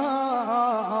ഐനാ.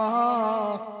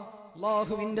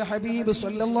 അല്ലാഹുവിന്റെ ഹബീബ്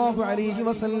സ്വല്ലല്ലാഹു അലൈഹി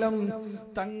വസല്ലം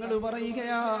തങ്ങൾ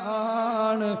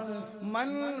പറയുകയാണ്, മൻ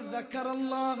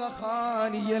ദക്കറല്ലാഹ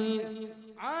ഖാലിയൻ,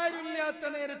 ആരുമില്ലാത്ത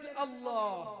നേരത്ത്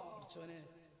അല്ലാഹ്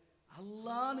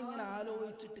ഇങ്ങനെ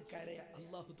ആലോചിച്ചിട്ട് കരയാ.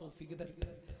 അല്ലാഹു തൗഫീഖ് തരട്ടെ.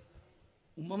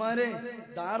 ഉമ്മമാരെ,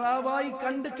 ധാരാവായി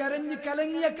കണ്ട് കരഞ്ഞ്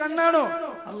കലങ്ങിയ കണ്ണാണോ?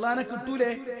 അള്ളാനെ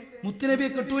കിട്ടൂലേ? മുത്തുനബിയെ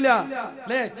കിട്ടൂല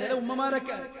അല്ലേ? ചില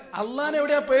ഉമ്മമാരൊക്കെ അള്ളാനെ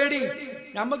എവിടെയാ പേടി?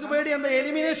 നമുക്ക് പേടി എന്താ?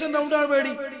 എലിമിനേഷൻ റൗണ്ടാണ്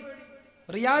പേടി,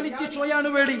 റിയാലിറ്റി ഷോയാണ്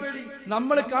പേടി.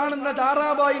 നമ്മൾ കാണുന്ന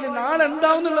ധാരാവായിൽ നാളെ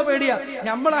എന്താവുന്നുള്ള പേടിയാ.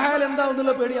 നമ്മളെ ഹാൽ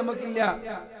എന്താവുന്നുള്ള പേടി നമുക്കില്ല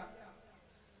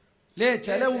അല്ലേ?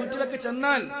 ചില വീട്ടിലൊക്കെ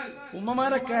ചെന്നാൽ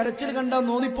ഉമ്മമാരെ കരച്ചിൽ കണ്ടാൽ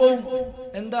നോന്നിപ്പോവും.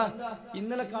 എന്താ?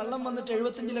 ഇന്നലെ കള്ളം വന്നിട്ട്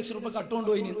 75 ലക്ഷം രൂപ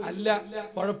കട്ടുകൊണ്ടുപോയി. അല്ല,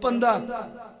 കുഴപ്പമെന്താ?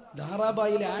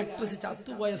 ധാരാബായിലെ ആക്ട്രസ്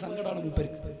ചത്തുപോയ സങ്കടമാണ്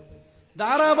മൂപ്പർക്ക്.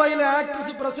 ധാരാബായിലെ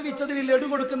ആക്ട്രസ് പ്രസവിച്ചതിന് ലഡു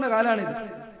കൊടുക്കുന്ന കാലാണിത്.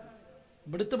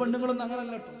 ഇവിടുത്തെ പെണ്ണുങ്ങളൊന്നും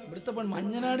അങ്ങനല്ല കേട്ടോ. ഇവിടുത്തെ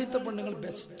മഞ്ഞനാടിത്തെ പെണ്ണുങ്ങൾ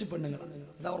ബെസ്റ്റ് പെണ്ണുങ്ങളാണ്.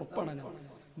 അതാ ഉറപ്പാണ്.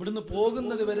 ഇവിടുന്ന്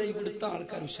പോകുന്നത് വരെ ഇവിടുത്തെ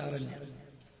ആൾക്കാർ ഉഷാറന്നെയാണ്.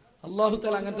 അല്ലാഹു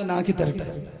തആല അങ്ങനെ തന്നെ ആക്കി തരട്ടെ.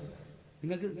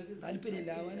 നിങ്ങൾക്ക്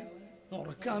താല്പര്യമില്ല ആവാൻ?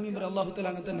 ഉറക്കാമീൻ പറ. അല്ലാഹു തആല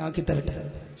അങ്ങനെ തന്നെ ആക്കി തരട്ടെ.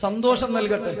 സന്തോഷം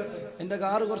നൽകട്ടെ. എന്റെ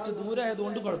കാറ് കുറച്ച്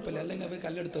ദൂരമായതുകൊണ്ട് കുഴപ്പമില്ല, അല്ലെങ്കിൽ അവ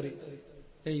കല്ലെടുത്തെറി.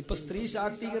 ഇപ്പൊ സ്ത്രീ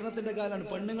ശാക്തീകരണത്തിന്റെ കാലാണ്.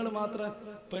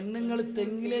 പെണ്ണുങ്ങൾ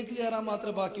തെങ്ങിലേക്ക് കയറാൻ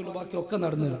മാത്രമേ ബാക്കിയുള്ളൂ. ബാക്കിയൊക്കെ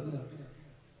നടന്നു.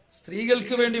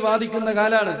 സ്ത്രീകൾക്ക് വേണ്ടി വാദിക്കുന്ന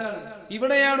കാലാണ്.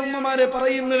 ഇവിടെയാണ് ഉമ്മമാരെ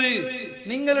പറയുന്നത്,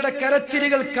 നിങ്ങളുടെ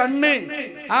കരച്ചിലുകൾ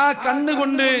ആ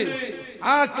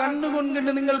കണ്ണുകൊണ്ട്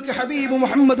നിങ്ങൾക്ക് ഹബീബ്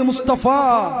മുഹമ്മദ് മുസ്തഫ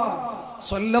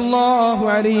സ്വല്ലല്ലാഹു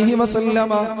അലൈഹി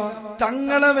വസല്ലമ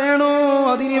തങ്ങളെ വേണോ?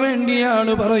 അതിനു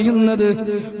വേണ്ടിയാണ് പറയുന്നത്,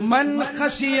 മൻ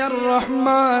ഖശിയർ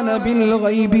റഹ്മാന ബിൽ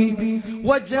ഗൈബി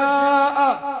വജാഅ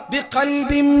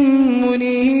ബിഖൽബിൻ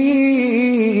മുനീബ്.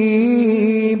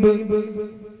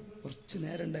 കുറച്ച്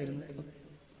നേരം ഉണ്ടായിരുന്നു.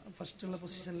 ഫസ്റ്റ് ഉള്ള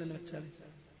പൊസിഷനിൽ തന്നെ വെച്ചാൽ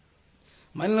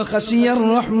മൻ ഖശിയർ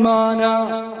റഹ്മാന,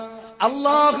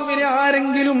 അല്ലാഹുവിനെ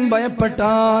ആരെങ്കിലും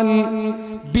ഭയപ്പെട്ടാൽ,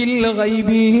 ബിൽ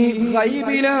ഗൈബി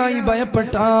ഗൈബിലായി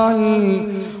ഭയപ്പെട്ടാൽ,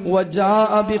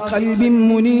 വജാഅ ബിഖൽബിൻ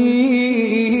മുനീബ്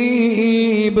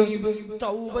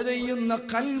തൗബ ചെയ്യുന്ന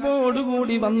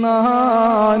ഖൽബോടുകൂടി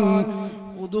വന്നാൽ,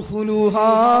 ഉദ്ഖുലൂഹാ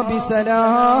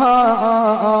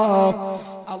ബിസലാം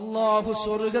അല്ലാഹു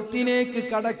സ്വർഗ്ഗത്തിലേക്ക്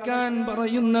കടക്കാൻ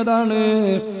പറയുന്നതാണ്.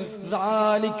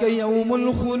 ദാലിക യൗമുൽ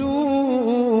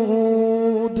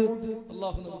ഖുലൂദ്.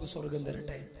 അല്ലാഹു നമുക്ക് സ്വർഗ്ഗം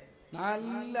തരട്ടെ,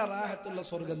 നല്ല റാഹത്തുള്ള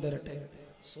സ്വർഗ്ഗം തരട്ടെ.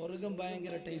 സ്വർഗ്ഗം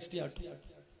ഭയങ്കര ടേസ്റ്റി ആട്ടു,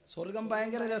 സ്വർഗ്ഗം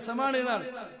ഭയങ്കര രസമാണ് എന്നാണ്.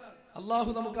 അല്ലാഹു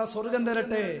നമുക്ക് ആ സ്വർഗ്ഗം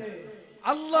തരട്ടെ.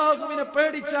 അല്ലാഹുവിനെ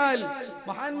പേടിച്ചാൽ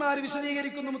മഹാന്മാര്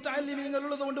വിശദീകരിക്കുന്നു, മുത്തഅല്ലിമീങ്ങൾ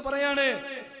ഉള്ളത് കൊണ്ട് പറയാണ്,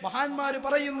 മഹാന്മാര്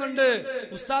പറയുന്നുണ്ട്,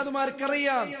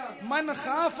 ഉസ്താദുമാർക്കറിയാം, മൻ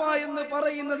ഖാഫ എന്ന്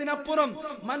പറയുന്നതിനപ്പുറം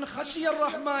മൻ ഖശിയർ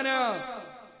റഹ്മാന.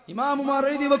 ഇമാമുമാർ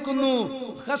എഴുതി വെക്കുന്നു,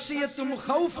 ഖശിയത്തും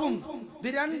ഖൗഫും ഇത്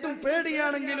രണ്ടും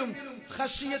പേടിയാണെങ്കിലും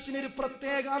ഖശിയത്തിന് ഒരു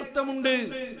പ്രത്യേക അർത്ഥമുണ്ട്.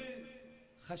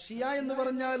 ഖശിയ എന്ന്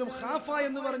പറഞ്ഞാലും ഖാഫ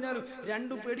എന്ന് പറഞ്ഞാലും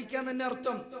രണ്ടും പേടിക്കാൻ തന്നെ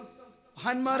അർത്ഥം.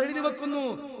 മഹാന്മാർ എഴുതി വെക്കുന്നു,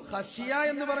 ഖശിയ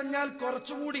എന്ന് പറഞ്ഞാൽ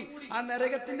കുറച്ചുകൂടി ആ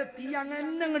നരകത്തിന്റെ തീ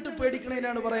അങ്ങോട്ട്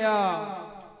പേടിക്കണേനാണ് പറയാ.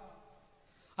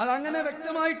 അതങ്ങനെ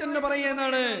വ്യക്തമായിട്ട് തന്നെ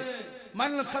പറയുന്നതാണ്.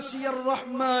 മൻ ഖശിയർ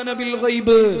റഹ്മാന ബിൽ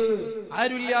ഗൈബ്,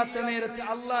 ആരുമില്ലാത്ത നേരത്തെ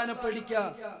അള്ളാനെ പഠിക്ക,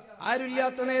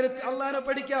 ആരുമില്ലാത്ത നേരത്തെ അള്ളാനെ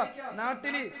പഠിക്ക.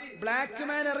 നാട്ടില് ബ്ലാക്ക്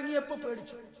മാൻ ഇറങ്ങിയപ്പോ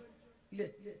പേടിച്ചു ഇല്ലേ?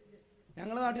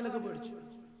 ഞങ്ങളുടെ നാട്ടിലൊക്കെ പേടിച്ചു.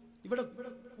 ഇവിടെ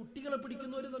കുട്ടികളെ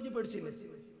പിടിക്കുന്നവര് പറഞ്ഞ് പേടിച്ചില്ലേ?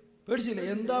 പേടിച്ചില്ലേ?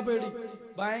 എന്താ പേടി?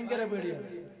 ഭയങ്കര പേടിയാണ്,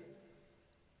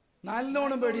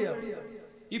 നല്ലോണം പേടിയാണ്.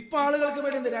 ഇപ്പൊ ആളുകൾക്ക്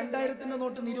പേടി. 2000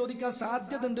 നോട്ട് നിരോധിക്കാൻ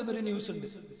സാധ്യത ഉണ്ടെന്നൊരു ന്യൂസ് ഉണ്ട്.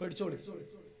 പേടിച്ചോളി,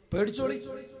 പേടിച്ചോളി.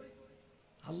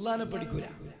 അള്ളാനെ പേടിക്കൂല,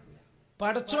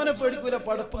 പടച്ചോനെ പേടിക്കൂല,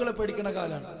 പടപ്പുകളെ പേടിക്കണ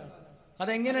കാലാണ്.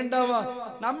 അതെങ്ങനെ ഉണ്ടാവാ?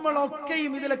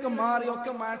 നമ്മളൊക്കെയും ഇതിലൊക്കെ മാറി,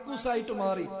 ഒക്കെ മാക്കൂസായിട്ട്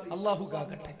മാറി. അള്ളാഹു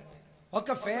കാക്കട്ടെ.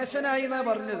 ഒക്കെ ഫാഷനായി എന്നാ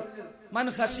പറഞ്ഞത്. മൻ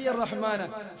ഖശിയർ റഹ്മാന.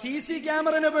 CC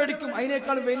ക്യാമറനെ പേടിക്കും,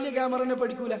 അതിനേക്കാൾ വലിയ ക്യാമറനെ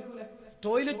പേടിക്കൂല.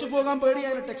 ടോയ്ലറ്റ് പോകാൻ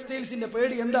പേടിയാണ്, ടെക്സ്റ്റൈൽസിന്റെ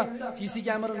പേടി. എന്താ? CC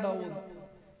ക്യാമറ ഉണ്ടാവുമെന്ന്.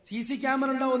 CC ക്യാമറ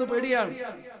ഉണ്ടാവുമെന്ന് പേടിയാണ്.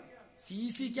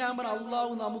 CC ക്യാമറ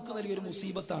അള്ളാഹു നമുക്ക് നൽകിയൊരു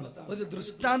മുസീബത്താണ്, ഒരു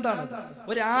ദൃഷ്ടാന്താണ്,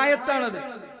 ഒരു ആയത്താണത്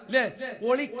അല്ലേ?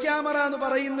 ഒളിക്യാമറ എന്ന്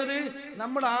പറയുന്നത്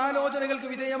നമ്മുടെ ആലോചനകൾക്ക്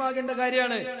വിധേയമാകേണ്ട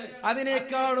കാര്യമാണ്.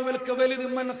 അതിനേക്കാളും വലുത്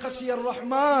മൻ ഖശിയർ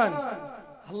റഹ്മാൻ.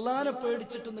 അള്ളാനെ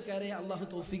പേടിച്ചിട്ടൊന്ന് കരയാൻ അള്ളാഹു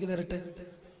തൗഫീഖ് തരട്ടെ.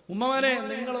 ഉമ്മമാരെ,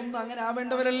 നിങ്ങളൊന്നും അങ്ങനെ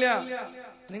ആവേണ്ടവരല്ല,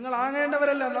 നിങ്ങൾ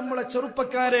ആകേണ്ടവരല്ല. നമ്മുടെ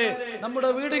ചെറുപ്പക്കാരെ, നമ്മുടെ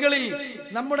വീടുകളിൽ,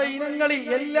 നമ്മുടെ ഇനങ്ങളിൽ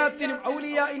എല്ലാത്തിനും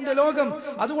ഔലിയാഇന്റെ ലോകം.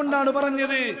 അതുകൊണ്ടാണ്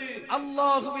പറഞ്ഞത്,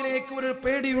 അല്ലാഹുവിലേക്ക് ഒരു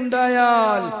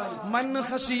പേടിയുണ്ടായാൽ മൻ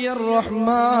ഖശിയർ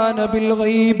റഹ്മാന ബിൽ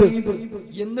ഗൈബ്,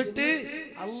 എന്നിട്ട്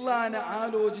അള്ളാനെ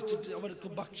ആലോചിച്ചിട്ട് അവർക്ക്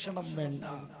ഭക്ഷണം വേണ്ട.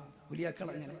 ഔലിയാക്കൾ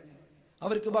അങ്ങനെ,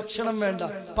 അവർക്ക് ഭക്ഷണം വേണ്ട.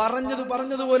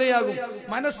 പറഞ്ഞതുപോലെയാകും.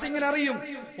 മനസ്സിങ്ങനെ അറിയും.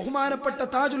 ബഹുമാനപ്പെട്ട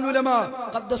താജുൽ ഉലമ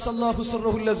ഖദ്ദസല്ലാഹു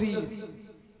സിർറഹുൽ അസീസ്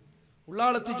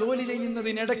ഉള്ളാളത്ത് ജോലി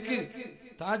ചെയ്യുന്നതിനിടക്ക്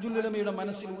താജുൽ ഉലമയുടെ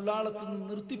മനസ്സിൽ ഉള്ളാളത്ത് നിന്ന്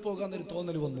നിർത്തിപ്പോകാന്നൊരു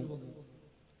തോന്നൽ വന്നു.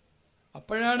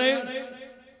 അപ്പോഴാണ്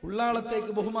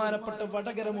ഉള്ളാളത്തേക്ക് ബഹുമാനപ്പെട്ട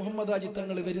വടകര മുഹമ്മദ് ഹാജി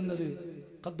തങ്ങൾ വരുന്നത്.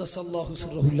 ഖദ്ദസല്ലാഹു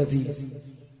സിർറഹുൽ അസീസ്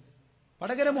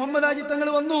വടകര മുഹമ്മദ് ഹാജി തങ്ങൾ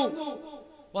വന്നു.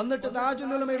 വന്നിട്ട് താജുൽ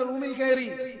ഉലമയുടെ റൂമിൽ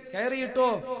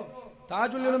കയറിയിട്ടോ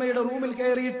താജുൽ ഉലമയുടെ റൂമിൽ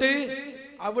കയറിയിട്ട്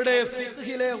അവിടെ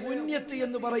ഫിഖ്ഹിലെ ഗുന്യത്ത്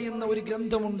എന്ന് പറയുന്ന ഒരു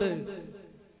ഗ്രന്ഥമുണ്ട്.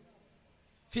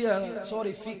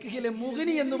 ഫിഖ്ഹിലെ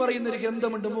മുഗ്നി എന്ന് പറയുന്ന ഒരു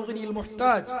ഗ്രന്ഥമുണ്ട്. മുഗ്നിൽ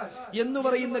മുഹ്താജ് എന്ന്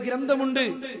പറയുന്ന ഗ്രന്ഥമുണ്ട്.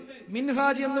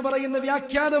 മിൻഹാജ് എന്ന് പറയുന്ന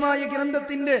വ്യാഖ്യാതമായ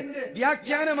ഗ്രന്ഥത്തിന്റെ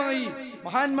വ്യാഖ്യാനമായി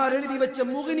മഹാന്മാർ എഴുതി വെച്ച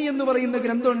മുഗ്നി എന്ന് പറയുന്ന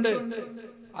ഗ്രന്ഥമുണ്ട്.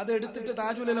 അതെടുത്തിട്ട്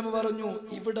താജുൽ ഉലമ പറഞ്ഞു,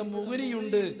 ഇവിടെ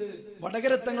മുഗ്നിയുണ്ട്.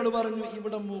 വടകര തങ്ങൾ പറഞ്ഞു,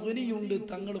 ഇവിടെ മുഗ്നിയുണ്ട്,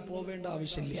 തങ്ങൾ പോവേണ്ട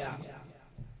ആവശ്യമില്ല.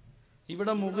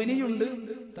 ഇവിടെ മുഗ്നിയുണ്ട്,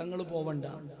 തങ്ങൾ പോവണ്ട.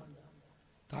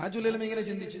 താജുൽ ഉലമ ഇങ്ങനെ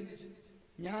ചിന്തിച്ചു,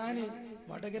 ഞാന്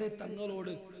വടകര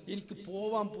തങ്ങളോട് എനിക്ക്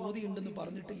പോവാൻ പൂതിയുണ്ടെന്ന്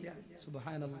പറഞ്ഞിട്ടില്ല.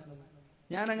 സുബ്ഹാനല്ലാഹ്,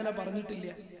 ഞാൻ അങ്ങനെ പറഞ്ഞിട്ടില്ല.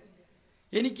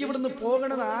 എനിക്ക് ഇവിടുന്ന്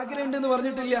പോകണമെന്ന് ആഗ്രഹമുണ്ടെന്ന്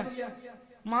പറഞ്ഞിട്ടില്ല.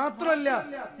 മാത്രമല്ല,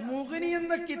 മുഗ്നി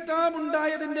എന്ന കിതാബ്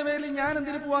ഉണ്ടായതിന്റെ പേരിൽ ഞാൻ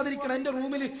എന്തിനു പോവാതിരിക്കണം? എന്റെ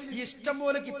റൂമിൽ ഇഷ്ടം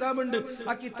പോലെ കിതാബുണ്ട്.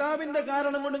 ആ കിതാബിന്റെ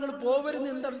കാരണം കൊണ്ട് നിങ്ങൾ പോവരുന്ന്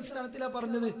എന്ത് അടിസ്ഥാനത്തിലാ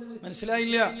പറഞ്ഞത്?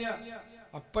 മനസ്സിലായില്ല.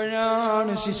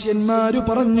 അപ്പോഴാണ് ശിഷ്യന്മാര്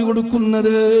പറഞ്ഞു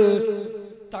കൊടുക്കുന്നത്,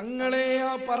 തങ്ങളെ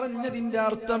ആ പറഞ്ഞതിന്റെ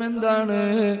അർത്ഥം എന്താണ്?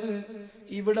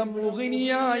 ഇവിടെ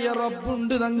മുഗ്നിയായ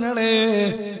റബ്ബുണ്ട്, തങ്ങളെ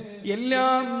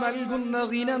എല്ലാം നൽകുന്ന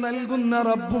ഗിന നൽകുന്ന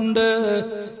റബ്ബുണ്ട്,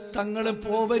 തങ്ങള്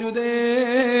പോവരുതേ.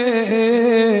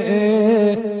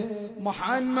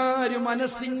 മഹാന്മാര്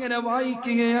മനസ്സിങ്ങനെ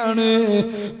വായിക്കുകയാണ്.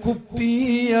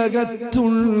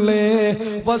 കുപ്പിയകത്തുള്ള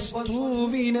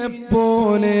വസ്തുവിനെ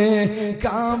പോലെ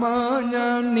കാമാ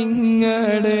ഞാൻ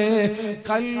നിങ്ങളുടെ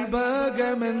കൽബകമെന്നോവർ.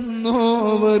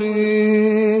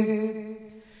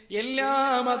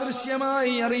 എല്ലാം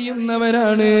അദൃശ്യമായി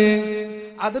അറിയുന്നവരാണ്,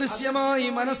 അദൃശ്യമായി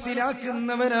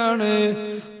മനസ്സിലാക്കുന്നവരാണ്.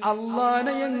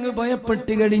 അല്ലാഹനെയങ്ങ്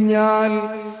ഭയപ്പെട്ട് കഴിഞ്ഞാൽ,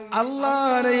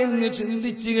 അല്ലാഹനെയങ്ങ്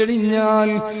ചിന്തിച്ചു കഴിഞ്ഞാൽ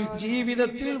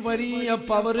ജീവിതത്തിൽ വലിയ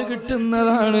പവർ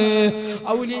കിട്ടുന്നതാണ്.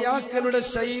 ഔലിയാക്കളുടെ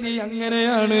ശൈലി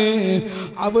അങ്ങനെയാണ്.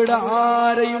 അവിടെ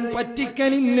ആരെയും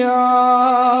പറ്റിക്കലില്ല,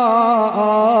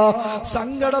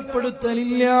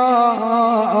 സങ്കടപ്പെടുത്തലില്ല.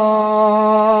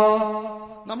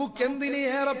 നമുക്കെന്തിന്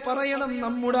ഏറെ പറയണം,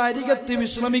 നമ്മുടെ അരികത്ത്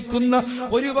വിശ്രമിക്കുന്ന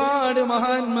ഒരുപാട്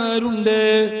മഹാന്മാരുണ്ട്.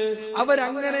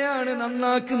 അവരങ്ങനെയാണ്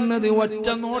നന്നാക്കുന്നത്. ഒറ്റ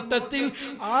നോട്ടത്തിൽ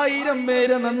 1000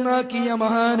 പേരെ നന്നാക്കിയ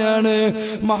മഹാനാണ്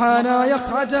മഹാനായ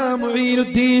ഖാജാ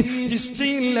മുഈനുദ്ദീൻ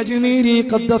ചിശ്തിയിൽ അജ്മീരി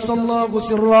ഖദ്ദസല്ലാഹു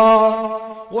സിർറാ.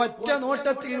 ഒറ്റ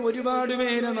നോട്ടത്തിൽ ഒരുപാട്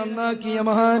പേരെ നന്നാക്കിയ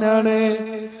മഹാനാണ്.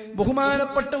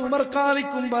 ബഹുമാനപ്പെട്ട ഉമർ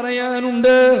ഖാലിക്കും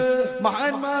പറയാനുണ്ട്,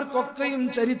 മഹാന്മാർക്കൊക്കെയും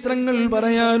ചരിത്രങ്ങൾ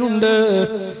പറയാനുണ്ട്.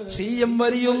 CM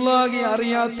വലിയുള്ളാഹി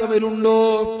അറിയാത്തവരുണ്ടോ?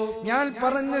 ഞാൻ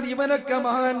പറഞ്ഞത് ഇവനൊക്കെ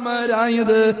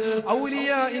മഹാന്മാരായത്,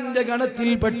 ഔലിയാഇന്റെ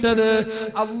ഗണത്തിൽപ്പെട്ടത്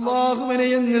അല്ലാഹുവിനെ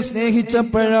അങ്ങ്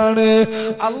സ്നേഹിച്ചപ്പോഴാണ്,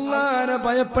 അല്ലാഹനെ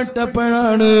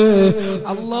ഭയപ്പെട്ടപ്പോഴാണ്,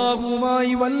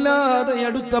 അല്ലാഹുവുമായി വല്ലാതെ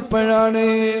അടുത്തപ്പോഴാണ്.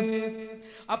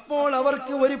 അപ്പോൾ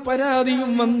അവർക്ക് ഒരു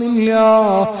പരാതിയും വന്നില്ല,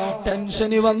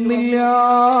 ടെൻഷന് വന്നില്ല,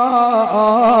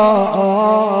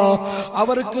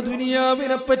 അവർക്ക്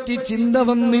ദുനിയാവിനെ പറ്റി ചിന്ത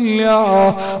വന്നില്ല,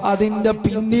 അതിന്റെ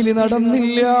പിന്നിൽ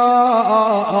നടന്നില്ല.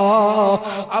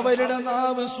 അവരുടെ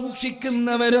നാവ്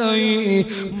സൂക്ഷിക്കുന്നവരായി,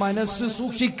 മനസ്സ്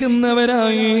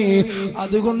സൂക്ഷിക്കുന്നവരായി.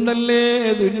 അതുകൊണ്ടല്ലേ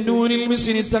ദുന്നൂനിൽ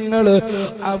മിസ്രി തങ്ങള്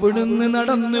അവിടുന്ന്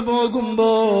നടന്നു പോകുമ്പോ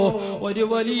ഒരു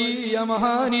വലിയ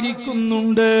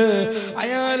മഹാനിരിക്കുന്നുണ്ട്.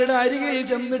 അയാളുടെ അരികിൽ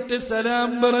ചെന്നിട്ട് സലാം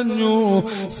പറഞ്ഞു.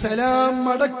 സലാം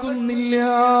മടക്കുന്നില്ല,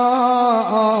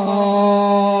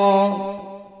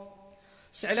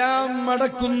 സലാം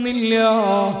മടക്കുന്നില്ല.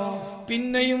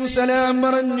 പിന്നെയും സലാം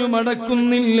പറഞ്ഞു,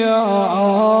 മടക്കുന്നില്ല.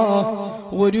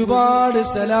 ഒരുപാട്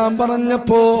സലാം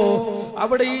പറഞ്ഞപ്പോ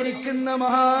അവിടെ ഇരിക്കുന്ന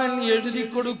മഹാൻ എഴുതി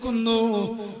കൊടുക്കുന്നു,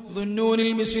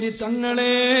 ദുന്നൂനിൽ മിസ്രി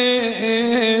തങ്ങളെ,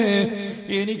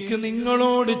 എനിക്ക്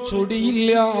നിങ്ങളോട്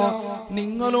ചൊടിയില്ല,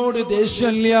 നിങ്ങളോട്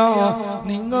ദേഷ്യമില്ല,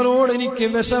 നിങ്ങളോട് എനിക്ക്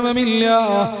വിഷമമില്ല.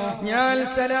 ഞാൻ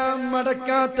സലാം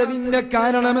മടക്കാത്തതിന്റെ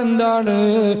കാരണം എന്താണ്?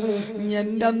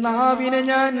 എന്റെ നാവിനെ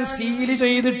ഞാൻ സീല്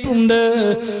ചെയ്തിട്ടുണ്ട്,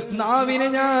 നാവിനെ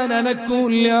ഞാൻ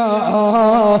അനക്കൂല്ല,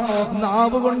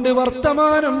 നാവ് കൊണ്ട്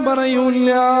വർത്തമാനം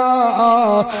പറയൂല്ല.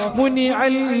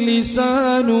 മുനിഅൽ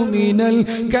ലിസാനു മിനൽ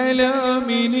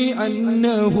കലാമി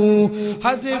ലിഅന്നഹു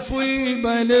ഹദ്ഫുൽ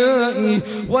ബലാഇ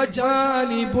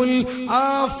വജാലിബുൽ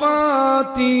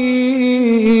ആഫാതി.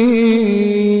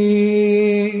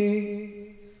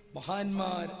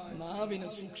 മഹാന്മാർ നാവിനെ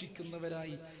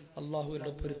സൂക്ഷിക്കുന്നവരായി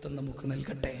അല്ലാഹുവിന്റെ പൊരുത്തം നമുക്ക്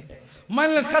നൽകട്ടെ.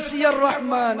 മൽ ഖശിയർ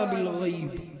റഹ്മാന ബിൽ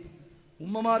ഗൈബ്.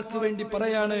 ഉമ്മമാർക്ക് വേണ്ടി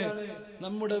പറയാണ്,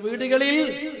 നമ്മുടെ വീടുകളിൽ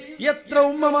എത്ര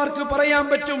ഉമ്മമാർക്ക് പറയാൻ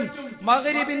പറ്റും?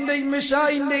 മഗ്രിബിന്റെയും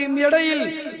ഇശാഇന്റെയും ഇടയിൽ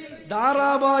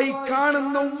ധാരാവായി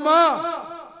കാണുന്ന ഉമ്മ,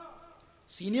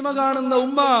 സിനിമ കാണുന്ന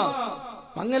ഉമ്മ,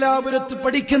 മംഗലാപുരത്ത്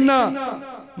പഠിക്കുന്ന,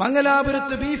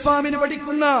 മംഗലാപുരത്ത് ബിഫാമിന്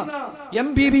പഠിക്കുന്ന,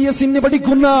 MBBS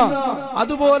പഠിക്കുന്ന,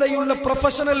 അതുപോലെയുള്ള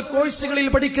പ്രൊഫഷണൽ കോഴ്സുകളിൽ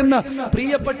പഠിക്കുന്ന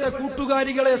പ്രിയപ്പെട്ട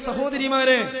കൂട്ടുകാരികളെ,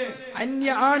 സഹോദരിമാരെ, അന്യ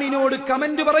ആണിനോട്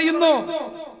കമന്റ് പറയുന്നു,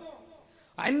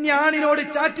 അന്യ ആണിനോട്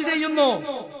ചാറ്റ് ചെയ്യുന്നു,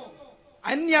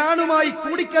 അന്യ ആണുമായി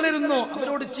കൂടിക്കലരുന്നു,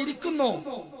 അവരോട് ചിരിക്കുന്നു.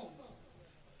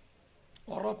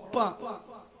 ഉറപ്പാ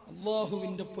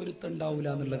അല്ലാഹുവിന്റെ പൊരുത്തണ്ടാവൂല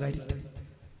എന്നുള്ള കാര്യത്തിൽ.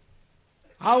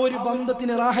 ആ ഒരു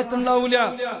ബന്ധത്തിന് റാഹത്തുണ്ടാവൂല,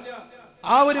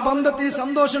 ആ ഒരു ബന്ധത്തിന്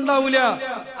സന്തോഷം ഉണ്ടാവൂല.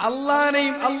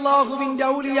 അള്ളാനെയും അള്ളാഹുവിന്റെ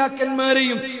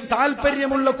ഔലിയാക്കന്മാരെയും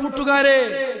താല്പര്യമുള്ള കൂട്ടുകാരെ,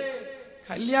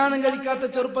 കല്യാണം കഴിക്കാത്ത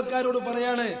ചെറുപ്പക്കാരോട്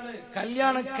പറയാണ്,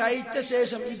 കല്യാണം കഴിച്ച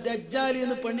ശേഷം ഈ ദജ്ജാലി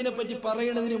എന്ന് പെണ്ണിനെ പറ്റി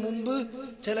പറയുന്നതിന് മുമ്പ്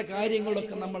ചില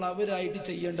കാര്യങ്ങളൊക്കെ നമ്മൾ അവരായിട്ട്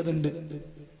ചെയ്യേണ്ടതുണ്ട്.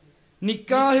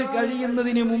 നിക്കാഹ്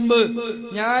കഴിയുന്നതിന് മുമ്പ്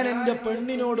ഞാൻ എന്റെ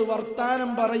പെണ്ണിനോട് വർത്താനം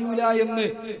പറയൂല എന്ന്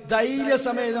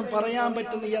ധൈര്യസമേതം പറയാൻ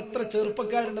പറ്റുന്ന എത്ര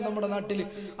ചെറുപ്പക്കാരുണ്ട് നമ്മുടെ നാട്ടിൽ.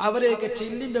 അവരെയൊക്കെ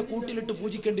ചില്ലിന്റെ കൂട്ടിലിട്ട്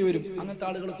പൂജിക്കേണ്ടി വരും. അങ്ങനത്തെ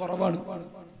ആളുകൾ കുറവാണ്.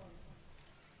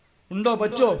 ഉണ്ടോ?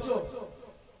 പറ്റോ?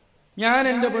 ഞാൻ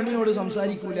എന്റെ പെണ്ണിനോട്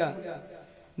സംസാരിക്കൂല,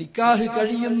 നിക്കാഹ്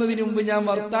കഴിയുന്നതിന് മുമ്പ് ഞാൻ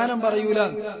വർത്താനം പറയൂല.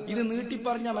 ഇത് നീട്ടി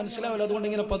പറഞ്ഞാൽ മനസ്സിലാവില്ല, അതുകൊണ്ട്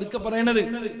ഇങ്ങനെ പതുക്കെ പറയണത്.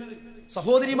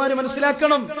 സഹോദരിമാര്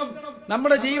മനസ്സിലാക്കണം,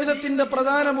 നമ്മുടെ ജീവിതത്തിന്റെ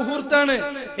പ്രധാന മുഹൂർത്താണ്,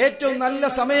 ഏറ്റവും നല്ല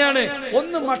സമയമാണ്.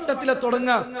 ഒന്ന് മട്ടത്തിലെ തുടങ്ങ,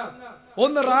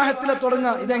 ഒന്ന് റാഹത്തിലെ തുടങ്ങ.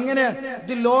 ഇതെങ്ങനെ?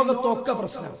 ഇത് ലോകത്തൊക്കെ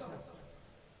പ്രശ്നം.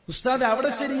 ഉസ്താദ്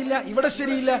അവിടെ ശരിയില്ല, ഇവിടെ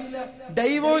ശരിയില്ല.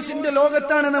 ഡൈവോഴ്സിന്റെ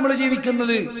ലോകത്താണ് നമ്മൾ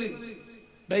ജീവിക്കുന്നത്.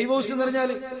 ഡൈവോഴ്സ് എന്ന് പറഞ്ഞാൽ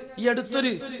ഈ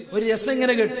അടുത്തൊരു രസം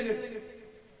ഇങ്ങനെ കേട്ടു.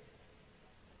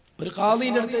 ഒരു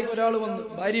ഖാദിന്റെ അടുത്തേക്ക് ഒരാൾ വന്നു,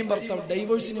 ഭാര്യയും ഭർത്താവ്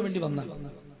ഡൈവോഴ്സിന് വേണ്ടി വന്ന.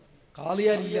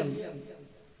 ഖാദിയാരില്ല.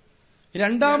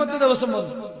 രണ്ടാമത്തെ ദിവസം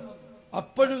വന്നു,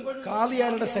 അപ്പോഴും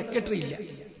കാളിയാരുടെ സെക്രട്ടറി ഇല്ല.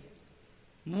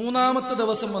 മൂന്നാമത്തെ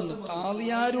ദിവസം വന്നു,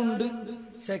 കാളിയാരുണ്ട്,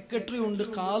 സെക്രട്ടറി ഉണ്ട്,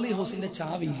 കാളി ഹൗസിന്റെ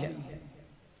ചാവിയില്ല.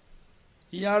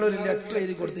 ഇയാളൊരു ലെറ്റർ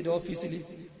എഴുതി കൊടുത്തിട്ട്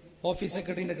ഓഫീസ്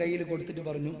സെക്രട്ടറിന്റെ കയ്യിൽ കൊടുത്തിട്ട്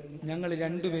പറഞ്ഞു, ഞങ്ങൾ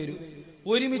രണ്ടുപേരും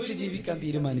ഒരുമിച്ച് ജീവിക്കാൻ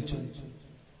തീരുമാനിച്ചു.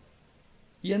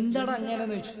 എന്താണ്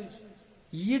അങ്ങനെന്ന് വെച്ചു,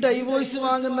 ഈ ഡൈവോഴ്സ്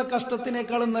വാങ്ങുന്ന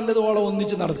കഷ്ടത്തിനേക്കാളും നല്ലത് ഓളെ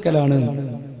ഒന്നിച്ച് നടക്കലാണ്.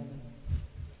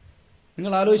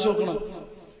 നിങ്ങൾ ആലോചിച്ച് നോക്കണം.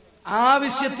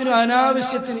 ആവശ്യത്തിനും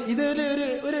അനാവശ്യത്തിനും ഇതൊരു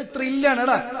ഒരു ത്രില്ലാണ്.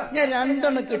 എടാ, ഞാൻ 2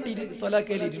 എണ്ണം കെട്ടിയിട്ട്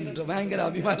തൊലാക്കേലിട്ടുണ്ട്, ഭയങ്കര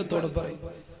അഭിമാനത്തോടെ പറയും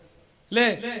അല്ലേ.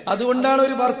 അതുകൊണ്ടാണ്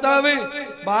ഒരു ഭർത്താവ്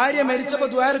ഭാര്യ മരിച്ചപ്പോ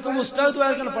ദ്വാരക്കും ഉസ്താദ്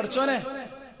ദ്വാരക്കണം, പഠിച്ചോനെ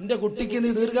എന്റെ കുട്ടിക്ക് നീ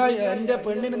ദീർഘായ, എന്റെ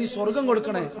പെണ്ണിന് നീ സ്വർഗം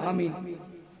കൊടുക്കണേ, ആമീൻ.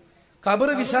 ഖബർ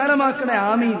വിശാലമാക്കണേ,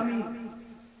 ആമീൻ.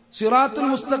 സിറാത്തുൽ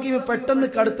മുസ്തഖീം പെട്ടെന്ന്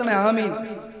കടത്തണേ, ആമീൻ.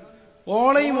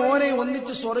 ഓളെയും ഓനെയും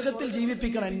ഒന്നിച്ച് സ്വർഗത്തിൽ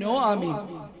ജീവിപ്പിക്കണേ, നോ ആമീൻ.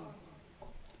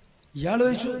 ഇയാൾ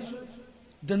ചോദിച്ചു,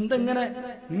 ഇതെന്തെങ്ങനെ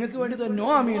നിങ്ങൾക്ക് വേണ്ടി നോ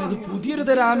ആമീൻ, ഇത് പുതിയൊരു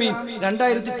തരം ആമീൻ,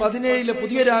 2017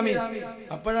 പുതിയൊരു ആമീൻ.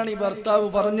 അപ്പോഴാണ് ഈ ഭർത്താവ്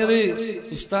പറഞ്ഞത്,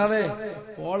 ഉസ്താദെ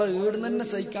ഓളെ ഈട് തന്നെ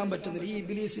സഹിക്കാൻ പറ്റുന്നില്ല, ഈ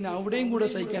ഇബ്ലീസിനെ അവിടെയും കൂടെ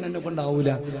സഹിക്കാൻ എന്നെ കൊണ്ടാവൂല,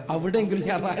 അവിടെയെങ്കിലും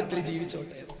ഞാൻ റാഹത്തിൽ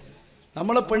ജീവിച്ചോട്ടെ.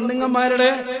 നമ്മളെ പെണ്ണുങ്ങന്മാരുടെ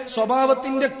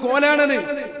സ്വഭാവത്തിന്റെ കോലാണത്.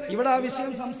 ഇവിടെ ആ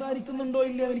വിഷയം സംസാരിക്കുന്നുണ്ടോ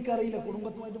ഇല്ല എന്ന് എനിക്കറിയില്ല,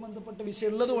 കുടുംബത്തുമായിട്ട് ബന്ധപ്പെട്ട വിഷയം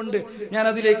ഉള്ളത് കൊണ്ട് ഞാൻ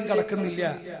അതിലേക്ക് കടക്കുന്നില്ല.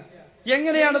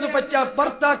 എങ്ങനെയാണത് പറ്റുക?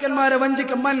 ഭർത്താക്കന്മാരെ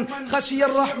വഞ്ചിക്കാൻ.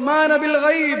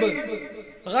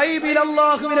 ഗൈബിൽ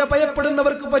അല്ലാഹുവിനെ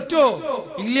ഭയപ്പെടുന്നവർക്ക് പറ്റോ?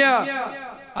 ഇല്ല.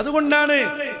 അതുകൊണ്ടാണ്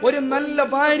ഒരു നല്ല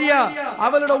ഭാര്യ,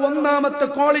 അവളുടെ ഒന്നാമത്തെ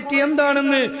ക്വാളിറ്റി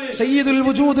എന്താണെന്ന് സയ്യിദുൽ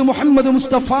വജൂദ് മുഹമ്മദ്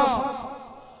മുസ്തഫ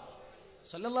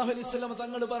സല്ലല്ലാഹു അലൈഹി വസല്ലം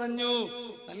തങ്ങൾ പറഞ്ഞു,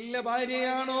 നല്ല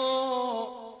ഭാര്യയാണോ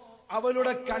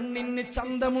അവളുടെ കണ്ണിന്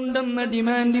ചന്തമുണ്ടെന്ന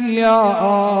ഡിമാൻഡില്ല,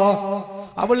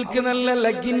 അവൾക്ക് നല്ല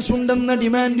ലെഗിൻസ് ഉണ്ടെന്ന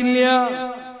ഡിമാൻഡില്ല,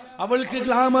 അവൾക്ക്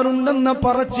ഗ്ലാമർ ഉണ്ടെന്ന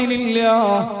പറച്ചിലില്ല.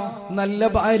 നല്ല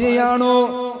ഭാര്യയാണോ?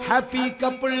 Happy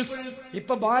couples.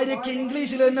 ഇപ്പൊ ഭാര്യയ്ക്ക്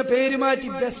ഇംഗ്ലീഷിൽ തന്നെ പേര് മാറ്റി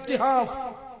ബെസ്റ്റ് ഹാഫ്.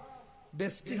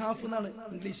 ബെസ്റ്റ് ഹാഫ് എന്നാണ്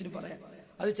ഇംഗ്ലീഷിന് പറയാൻ.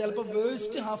 അത് ചിലപ്പോ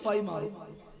വേസ്റ്റ് ഹാഫായി മാറും.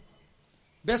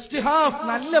 ബെസ്റ്റ് ഹാഫ്,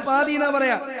 നല്ല പാതി എന്നാ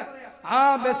പറയാ. ആ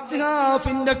ബെസ്റ്റ്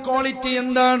ഹാഫിന്റെ ക്വാളിറ്റി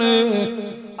എന്താണ്?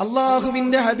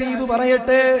 അള്ളാഹുവിന്റെ ഹബീബ്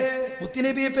പറയട്ടെ,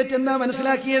 മുത്തുനബിയെ പറ്റി എന്താ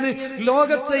മനസ്സിലാക്കിയത്?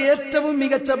 ലോകത്തെ ഏറ്റവും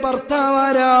മികച്ച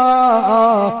ഭർത്താവാരാ?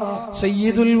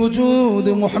 സയ്യിദുൽ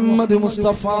വജൂദ് മുഹമ്മദ്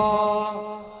മുസ്തഫ.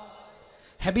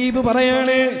 ഹബീബ്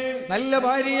പറയാണ്, നല്ല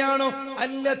ഭാര്യയാണോ?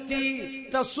 അല്ലത്തി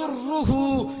തസുറുഹു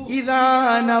ഇദാ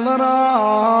നളറാ,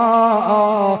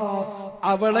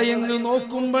 അവളെ എന്ന്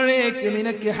നോക്കുമ്പോഴേക്ക്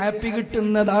നിനക്ക് ഹാപ്പി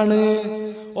കിട്ടുന്നതാണ്.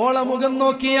 ഓള മുഖം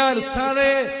നോക്കിയാൽ,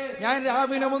 ഉസ്താദേ ഞാൻ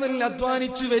രാവിലെ മുതൽ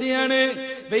അധ്വാനിച്ചു വരികയാണ്,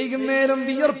 വൈകുന്നേരം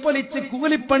വിയർപ്പൊലിച്ച്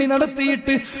കൂലിപ്പണി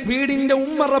നടത്തിയിട്ട് വീടിന്റെ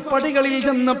ഉമ്മറ പടികളിൽ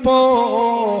ചെന്നപ്പോ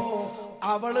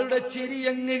അവളുടെ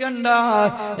ചിരിയങ്ങ് കണ്ടാൽ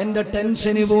എന്റെ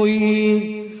ടെൻഷന് പോയി.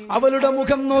 അവളുടെ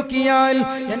മുഖം നോക്കിയാൽ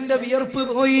എന്റെ വിയർപ്പ്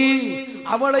പോയി.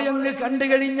 അവളെ അങ്ങ് കണ്ടു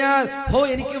കഴിഞ്ഞാൽ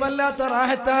എനിക്ക് വല്ലാത്ത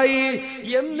റാഹത്തായി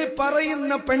എന്ന്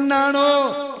പറയുന്ന പെണ്ണാണോ?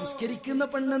 നിസ്കരിക്കുന്ന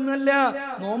പെണ്ണെന്നല്ല,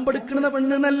 നോമ്പെടുക്കുന്ന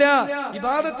പെണ്ണെന്നല്ല,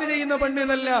 ഇബാദത്ത് ചെയ്യുന്ന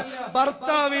പെണ്ണെന്നല്ല,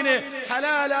 ഭർത്താവിനെ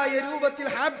ഹലാലായ രൂപത്തിൽ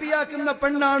ഹാപ്പിയാക്കുന്ന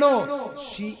പെണ്ണാണോ?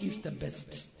 She is the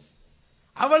best.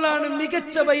 അവളാണ്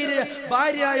മികച്ച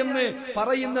ഭാര്യ എന്ന്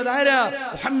പറയുന്നത് ആരാ?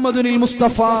 മുഹമ്മദുൽ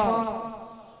മുസ്തഫ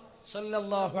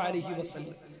സല്ലല്ലാഹു അലൈഹി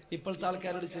വസല്ലം. ഇപ്പോഴത്തെ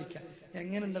ആൾക്കാരോട് ചോദിക്കാം,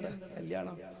 എങ്ങനെയുണ്ടടാ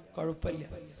കല്യാണം? കുഴപ്പമില്ല,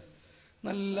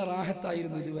 നല്ല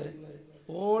റാഹത്തായിരുന്നു ഇതുവരെ.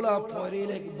 ഓള ആ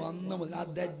പൊരയിലേക്ക് വന്ന മുതൽ, ആ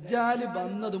ദജ്ജാല്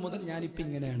വന്നത് മുതൽ ഞാനിപ്പോ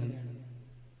ഇങ്ങനെയാണ്.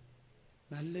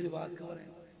 നല്ലൊരു വാക്ക്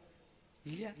പറയാൻ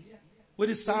ഇല്ല.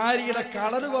 ഒരു സാരിയുടെ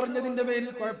കളറ് കുറഞ്ഞതിന്റെ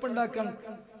പേരിൽ കുഴപ്പമുണ്ടാക്കാൻ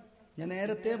ഞാൻ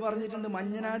നേരത്തെ പറഞ്ഞിട്ടുണ്ട്.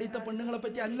 മഞ്ഞനാടിത്തെ പെണ്ണുങ്ങളെ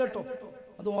പറ്റി അല്ലട്ടോ,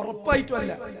 അത് ഉറപ്പായിട്ടും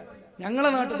അല്ല, ഞങ്ങളെ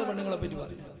നാട്ടിലത്തെ പെണ്ണുങ്ങളെ പറ്റി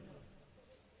പറഞ്ഞു.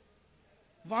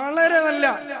 വളരെ നല്ല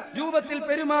രൂപത്തിൽ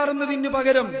പെരുമാറുന്നതിന്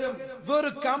പകരം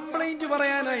വെറും കംപ്ലൈന്റ്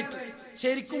പറയാനായിട്ട്,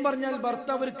 ശരിക്കും പറഞ്ഞാൽ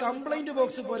ഭർത്താവ് ഒരു കംപ്ലൈന്റ്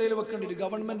ബോക്സ് പോലെ വെക്കേണ്ടി വരും.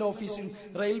 ഗവൺമെന്റ് ഓഫീസിലും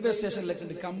റെയിൽവേ സ്റ്റേഷനിലൊക്കെ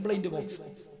ഉണ്ട് കംപ്ലൈന്റ് ബോക്സ്.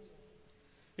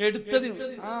 എടുത്തതിന്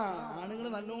ആണുങ്ങൾ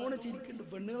നല്ലോണം ചിരിക്കുന്നുണ്ട്,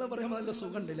 പെണ്ണുങ്ങളെ പറയുമ്പോൾ നല്ല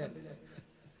സുഖമുണ്ട് അല്ലേ?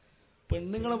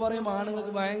 പെണ്ണുങ്ങളെ പറയുമ്പോൾ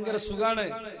ആണുങ്ങൾക്ക് ഭയങ്കര സുഖാണ്.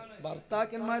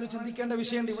 ഭർത്താക്കന്മാര് ചിന്തിക്കേണ്ട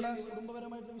വിഷയമുണ്ട്. ഇവിടെ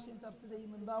കുടുംബപരമായിട്ട് വിഷയം ചർച്ച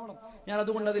ചെയ്യുന്നുണ്ടാവണം, ഞാൻ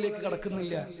അതുകൊണ്ട് അതിലേക്ക്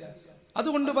കടക്കുന്നില്ല.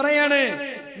 അതുകൊണ്ട് പറയാണ്,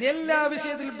 എല്ലാ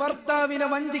വിഷയത്തിൽ ഭർത്താവിനെ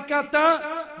വഞ്ചിക്കാത്ത,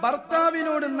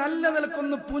 ഭർത്താവിനോട് നല്ല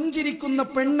നിലക്കൊന്ന് പുഞ്ചിരിക്കുന്ന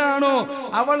പെണ്ണാണോ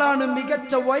അവളാണ്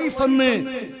മികച്ച വൈഫെന്ന്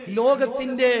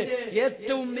ലോകത്തിന്റെ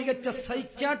ഏറ്റവും മികച്ച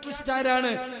സൈക്യാട്രിസ്റ്റ്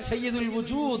ആരാണ്? സയ്യിദുൽ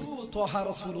വജൂദ് ത്വഹ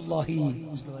റസൂലുള്ളാഹി.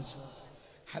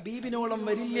 ഹബീബിനോളം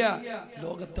വരില്ല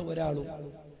ലോകത്തെ ഒരാളും.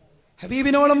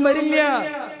 ഹബീബിനോളം വരില്ല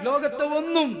ലോകത്തെ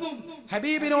ഒന്നും,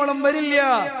 ഹബീബിനോളം വരില്ല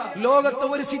ലോകത്തെ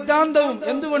ഒരു സിദ്ധാന്തവും.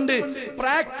 എന്തുകൊണ്ട്?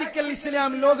 പ്രാക്ടിക്കൽ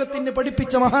ഇസ്ലാം ലോകത്തിന്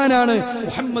പഠിപ്പിച്ച മഹാനാണ്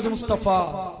മുഹമ്മദ് മുസ്തഫ.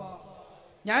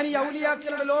 ഞാൻ ഈ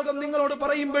ഔലിയാക്കളുടെ ലോകം നിങ്ങളോട്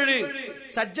പറയുമ്പോഴേ,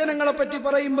 സജ്ജനങ്ങളെ പറ്റി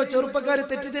പറയുമ്പോ ചെറുപ്പക്കാരെ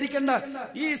തെറ്റിദ്ധരിക്കണ്ട.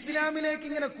 ഈ ഇസ്ലാമിലേക്ക്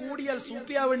ഇങ്ങനെ കൂടിയാൽ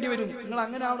സൂപ്പിയാവേണ്ടി വരും. നിങ്ങൾ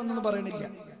അങ്ങനെ ആവണമെന്നൊന്നും പറയണില്ല.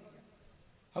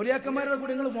 ഔലിയാക്കന്മാരുടെ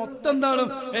കൂടെ നിങ്ങൾ മൊത്തം എന്താണ്,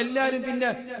 എല്ലാരും പിന്നെ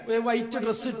വൈറ്റ്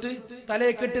ഡ്രസ് ഇട്ട്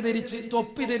തലയെക്കെട്ട് ധരിച്ച്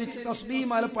തൊപ്പി ധരിച്ച് തസ്ബീഹ്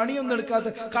മാല പണിയൊന്നും എടുക്കാത്ത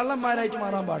കള്ളന്മാരായിട്ട്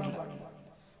മാറാൻ പാടില്ല.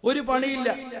 ഒരു പണിയില്ല,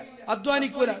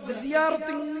 അധ്വാനിക്കൂല,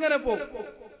 സിയാറത്ത് ഇങ്ങനെ പോകും.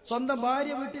 സ്വന്തം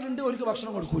ഭാര്യ വീട്ടിലുണ്ട്, അവർക്ക്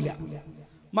ഭക്ഷണം കൊടുക്കൂല.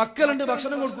 മക്കളുണ്ട്,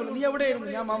 ഭക്ഷണം കൊടുക്കൂല. നീ എവിടെയായിരുന്നു?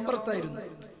 ഞാൻ മമ്പറത്തായിരുന്നു.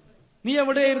 നീ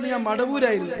എവിടെയായിരുന്നു? ഞാൻ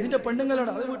മടവൂരായിരുന്നു. നിന്റെ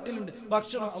പെണ്ണുങ്ങളുടെ അത് വീട്ടിലുണ്ട്,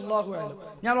 ഭക്ഷണം അള്ളാഹു ആയാലും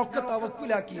ഞാൻ ഒക്കെ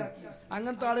തവക്കുലാക്കി.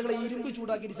 അങ്ങനത്തെ ആളുകളെ ഇരുമ്പ്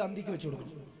ചൂടാക്കി ചന്തിക്ക് വെച്ചു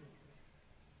കൊടുക്കും.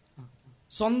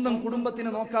 സ്വന്തം കുടുംബത്തിനെ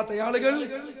നോക്കാത്ത ആളുകൾ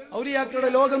ഔലിയാക്കളുടെ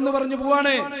ലോകം എന്ന് പറഞ്ഞു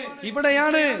പോവാണ്.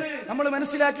 ഇവിടെയാണ് നമ്മൾ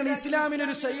മനസ്സിലാക്കേണ്ട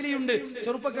ഇസ്ലാമിനൊരു ശൈലിയുണ്ട്.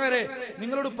 ചെറുപ്പക്കാരെ,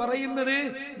 നിങ്ങളോട് പറയുന്നത്,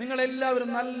 നിങ്ങൾ എല്ലാവരും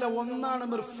നല്ല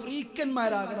ഒന്നാണ്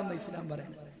ഫ്രീക്കന്മാരാകണം എന്ന് ഇസ്ലാം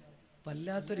പറയുന്നത്.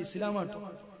 വല്ലാത്തൊരു ഇസ്ലാമാട്ടോ.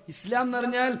 ഇസ്ലാം എന്ന്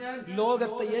പറഞ്ഞാൽ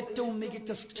ലോകത്തെ ഏറ്റവും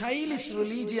മികച്ച സ്റ്റൈലിഷ്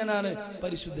റിലീജിയനാണ്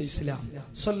പരിശുദ്ധ ഇസ്ലാം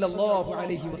സല്ലല്ലാഹു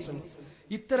അലൈഹി വസല്ലം.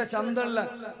 ഇത്ര ചന്തള്ള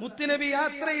മുത്തുനബി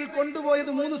യാത്രയിൽ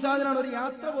കൊണ്ടുപോയത് 3 സാധനമാണ്. ഒരു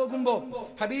യാത്ര പോകുമ്പോ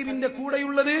ഹബീബിന്റെ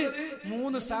കൂടെയുള്ളത്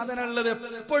 3 സാധനം ഉള്ളത്.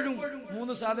 എപ്പോഴും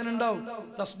 3 സാധനം ഉണ്ടാവും.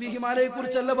 തസ്ബീഹ് മാലയെ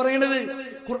കുറിച്ചല്ല പറയണത്,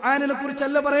 ഖുർആനിനെ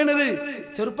കുറിച്ചല്ല പറയണത്.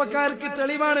 ചെറുപ്പക്കാർക്ക്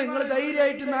തെളിവാണ്. നിങ്ങൾ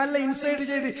ധൈര്യമായിട്ട് നല്ല ഇൻസൈഡ്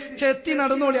ചെയ്ത് ചെത്തി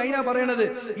നടന്നോളി. അതിനാ പറയണത്.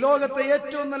 ലോകത്തെ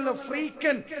ഏറ്റവും നല്ല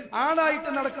ഫ്രീക്കൻ ആളായിട്ട്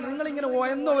നടക്കണം. നിങ്ങൾ ഇങ്ങനെ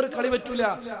എന്നോ ഒരു കളി പറ്റൂല.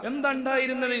 എന്താ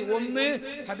ഉണ്ടായിരുന്നത്? ഒന്ന്,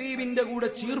 ഹബീബിന്റെ കൂടെ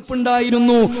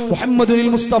ചീർപ്പുണ്ടായിരുന്നു. മുഹമ്മദുൽ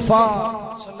മുസ്തഫ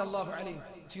സല്ലല്ലാഹു അലൈഹി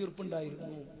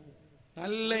ചീർപ്പുണ്ടായിരുന്നു,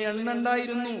 നല്ല എണ്ണ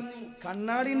ഉണ്ടായിരുന്നു,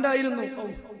 കണ്ണാടി ഉണ്ടായിരുന്നു.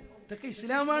 ഇതൊക്കെ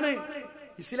ഇസ്ലാമാണ്,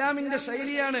 ഇസ്ലാമിന്റെ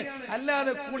ശൈലിയാണ്.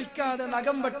 അല്ലാതെ കുളിക്കാതെ,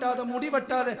 നഖം വെട്ടാതെ, മുടി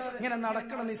വെട്ടാതെ ഇങ്ങനെ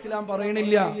നടക്കണം ഇസ്ലാം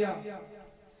പറയണില്ല.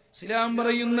 ഇസ്ലാം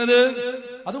പറയുന്നത്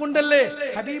അതുകൊണ്ടല്ലേ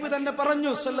ഹബീബ് തന്നെ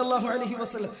പറഞ്ഞു സല്ലല്ലാഹു അലൈഹി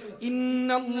വസല്ലം,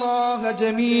 ഇന്നല്ലാഹ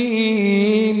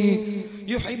ജമീൽ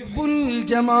യുഹിബ്ബുൽ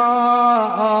ജമാൽ.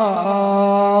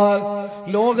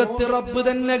 ലോകത്ത് റബ്ബ്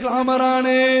തന്നെ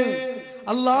ഗ്ലാമറാണ്,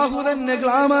 അല്ലാഹു തന്നെ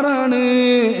ഗ്ലാമറാണ്.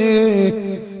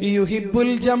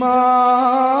 യുഹിബ്ബുൽ ജമാൽ,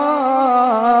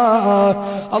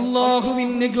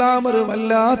 അല്ലാഹുവിന് ഗ്ലാമർ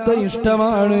വല്ലാത്ത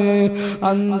ഇഷ്ടമാണ്.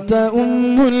 അന്ത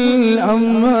ഉമ്മുൽ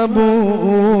അംബു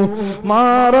മാ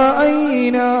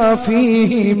റഅയ്നാ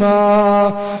ഫീഹിമാ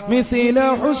മിസ്ല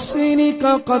ഹുസ്നിക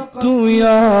ഖത്തു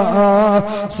യാ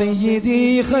സയ്യിദി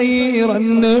ഖൈറൻ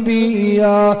നബി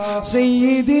യാ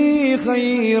സയ്യിദി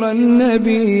ഖൈറൻ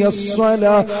നബി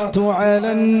അസ്സലാത്തു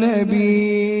അലൻ നബി.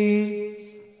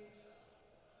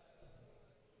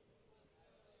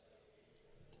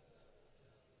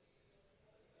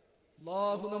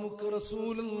 അല്ലാഹു നമുക്ക്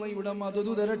റസൂലുള്ളാഹിയുടെ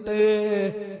മദദ് തരട്ടെ.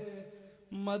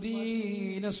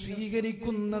 മദീന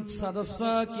സ്വീകരിക്കുന്ന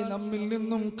സദസ്സാക്കി നമ്മിൽ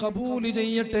നിന്നും കബൂൽ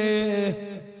ചെയ്യട്ടെ.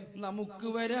 നമുക്ക്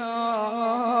വരാം,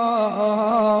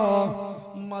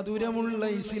 മധുരമുള്ള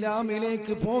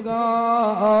ഇസ്ലാമിലേക്ക്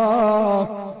പോകാം,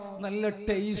 നല്ല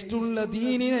ടേസ്റ്റുള്ള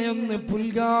ദീനിനെ ഒന്ന്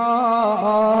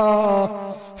പുൽകാം,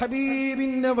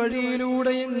 ഹബീബിന്റെ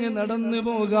വഴിയിലൂടെ എങ്ങ് നടന്നു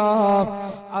പോകാം.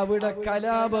 അവിടെ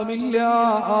കലാപമില്ല,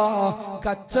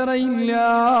 കച്ചറയില്ല,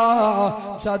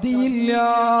 ചതിയില്ല,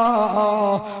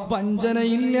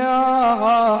 വഞ്ചനയില്ല.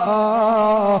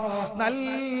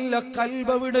 നല്ല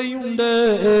കൽബവിടെയുണ്ട്,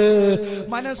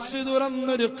 മനസ്സ്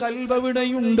തുറന്നൊരു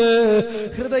കൽബവിടെയുണ്ട്,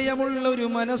 ഹൃദയമുള്ള ഒരു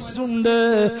മനസ്സുണ്ട്,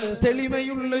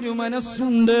 തെളിമയുള്ളൊരു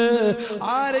മനസ്സുണ്ട്,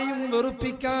 ആരെയും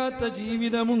വെറുപ്പിക്കാത്ത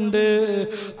ജീവിതമുണ്ട്.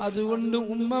 അതുകൊണ്ട്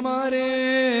ഉമ്മമാരെ,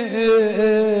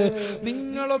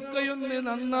 നിങ്ങളൊക്കെയൊന്ന്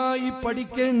നന്നായി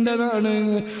പഠിക്കേണ്ടതാണ്.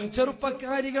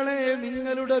 ചെറുപ്പക്കാരികളെ,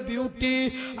 നിങ്ങളുടെ ബ്യൂട്ടി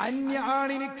അന്യ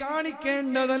ആണിന്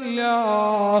കാണിക്കേണ്ടതല്ല,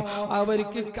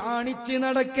 അവർക്ക് കാണിച്ച്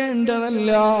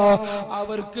നടക്കേണ്ടതല്ല,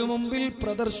 അവർക്ക് മുമ്പിൽ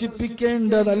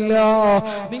പ്രദർശിപ്പിക്കേണ്ടതല്ല.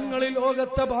 നിങ്ങൾ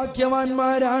ലോകത്തെ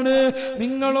ഭാഗ്യവാന്മാരാണ്.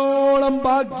 നിങ്ങളോളം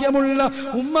ഭാഗ്യമുള്ള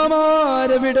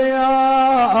ഉമ്മമാരെവിടെയാ?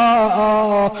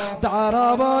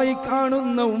 ധാരാവായി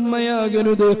കാണുന്ന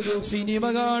ഉമ്മയാകരുത്, സിനിമ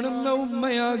കാണുന്ന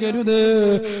ഉമ്മയാകരുത്,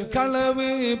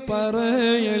 കളവ്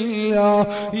പറയല്ല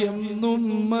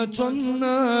എന്നുമ്മ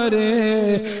ചൊന്നാരേ,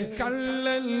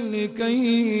 കള്ളന്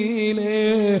കയ്യിലെ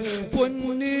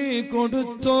പൊന്ന്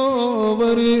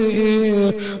കൊടുത്തോവര്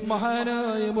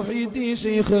മഹാനായ മുഹീദ്ദീൻ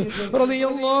ശൈഖ്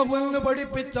റളിയല്ലാഹു അൻഹു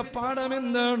പഠിപ്പിച്ച പാഠം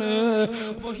എന്താണ്?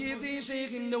 മുഹീദ്ദീൻ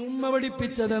ശൈഖിന്റെ ഉമ്മ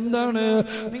പഠിപ്പിച്ചത് എന്താണ്?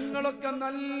 നിങ്ങളൊക്കെ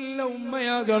നല്ല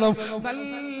ഉമ്മയാകണം,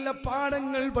 നല്ല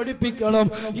പാഠങ്ങൾ പഠിപ്പിക്കണം.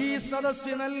 ഈ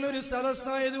സദസ്സ് നല്ലൊരു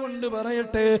സദസ്സായതുകൊണ്ട്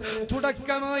പറയട്ടെ,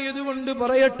 തുടക്കമായതുകൊണ്ട്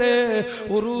പറയട്ടെ,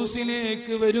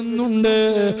 ഉറൂസിലേക്ക് വരുന്നുണ്ട്,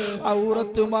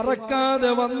 ഔറത്ത്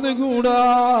മറക്കാതെ വന്നുകൂടാ,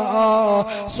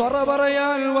 സ്വറ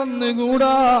പറയാൻ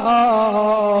വന്നുകൂടാ.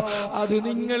 അത്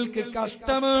നിങ്ങൾക്ക്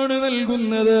കഷ്ടമാണ്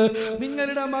നൽകുന്നത്.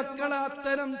 നിങ്ങളുടെ മക്കളെ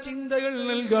അത്തരം ചിന്തകൾ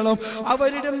നൽകണം.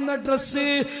 അവരിടുന്ന ഡ്രസ്സ്,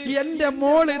 എന്റെ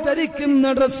മോള് ധരിക്കുന്ന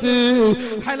ഡ്രസ്സ്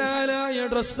ഹലാലായ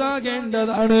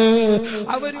ഡ്രസ്സാകേണ്ടതാണ്,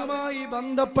 അവരുമായി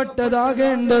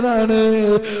ബന്ധപ്പെട്ടതാകേണ്ടതാണ്,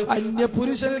 അന്യ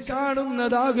പുരുഷൻ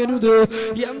കാണുന്നതാകരുത്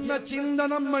എന്ന ചിന്ത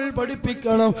നമ്മൾ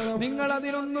പഠിപ്പിക്കണം. നിങ്ങൾ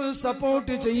അതിനൊന്നും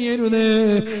സപ്പോർട്ട് ചെയ്യരുത്.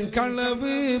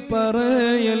 കളവ്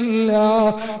പറയല്ല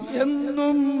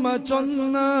എന്നും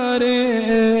ചൊന്നാരേ,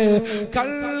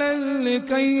 കള്ളന്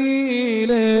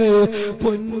കയ്യിലെ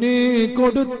പൊന്ന്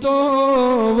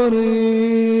കൊടുത്തോവർ.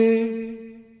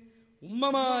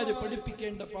 ഉമ്മമാര്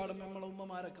പഠിപ്പിക്കേണ്ട പാഠം നമ്മളെ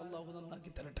ഉമ്മമാരൊക്കെ അല്ലാഹു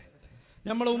നന്നാക്കി തരട്ടെ.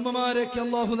 നമ്മളെ ഉമ്മമാരൊക്കെ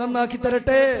അല്ലാഹു നന്നാക്കി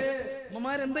തരട്ടെ.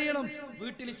 ഉമ്മമാരെന്ത് ചെയ്യണം?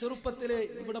 വീട്ടിൽ ചെറുപ്പത്തിലെ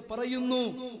ഇവിടെ പറയുന്നു,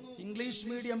 ഇംഗ്ലീഷ്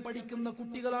മീഡിയം പഠിക്കുന്ന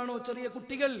കുട്ടികളാണോ ചെറിയ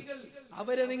കുട്ടികൾ,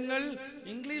 അവരെ നിങ്ങൾ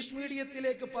ഇംഗ്ലീഷ്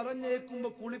മീഡിയത്തിലേക്ക് പറഞ്ഞേക്കുമ്പോ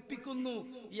കുളിപ്പിക്കുന്നു,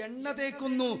 എണ്ണ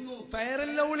തേക്കുന്നു, ഫെയർ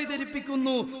ആൻഡ് ലവ്ലി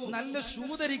ധരിപ്പിക്കുന്നു, നല്ല ഷൂ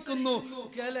ധരിക്കുന്നു,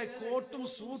 കോട്ടും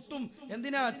സൂട്ടും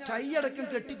എന്തിനാ ടൈ അടക്കം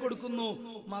കെട്ടിക്കൊടുക്കുന്നു.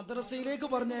 മദ്രസയിലേക്ക്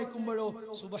പറഞ്ഞേക്കുമ്പോഴോ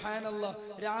സുബ്ഹാനല്ലാഹ്,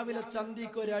 രാവിലെ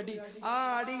ചന്തിക്ക് ഒരടി, ആ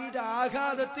അടിയുടെ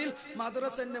ആഘാതത്തിൽ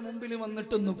മദ്രസന്റെ മുമ്പിൽ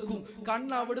വന്നിട്ട് നിൽക്കും.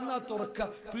 കണ്ണ് അവിടുന്ന് തുറക്ക,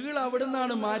 പീള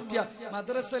അവിടുന്നാണ് മാറ്റുക.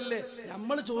 മദ്രസല്ലേ,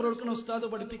 നമ്മൾ ചോറ് കൊടുക്കണ ഉസ്താദ്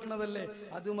പഠിപ്പിക്കണതല്ലേ,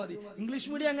 അത് മതി. ഇംഗ്ലീഷ്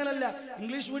മീഡിയം അങ്ങനല്ല.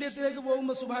 ഇംഗ്ലീഷ് മീഡിയത്തിലേക്ക്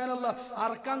പോകുമ്പോ സുബ്ഹാനല്ലാഹ്,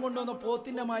 അറക്കാൻ കൊണ്ടുവന്ന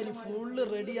പോത്തിന്റെ മാതിരി ഫുള്ള്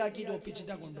റെഡിയാക്കിയിട്ട്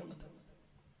ഒപ്പിച്ചിട്ടാ കൊണ്ടുവന്നത്.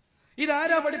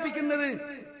 ഇതാരാ പഠിപ്പിക്കുന്നത്?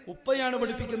 ഉപ്പയാണ്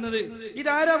പഠിപ്പിക്കുന്നത്.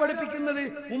 ഇതാരാ പഠിപ്പിക്കുന്നത്?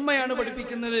 ഉമ്മയാണ്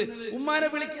പഠിപ്പിക്കുന്നത്. ഉമ്മാനെ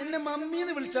എന്നെ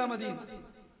മമ്മീന്ന് വിളിച്ചാ മതി,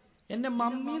 എന്നെ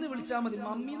മമ്മീന്ന് വിളിച്ചാ മതി.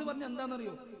 മമ്മി എന്ന് പറഞ്ഞാൽ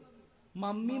എന്താണെന്നറിയോ?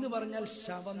 മമ്മി എന്ന് പറഞ്ഞാൽ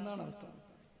ശവം എന്നാണ് അർത്ഥം.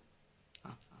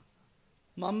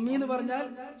 മമ്മി എന്ന് പറഞ്ഞാൽ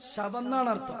ശവം എന്നാണ്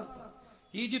അർത്ഥം.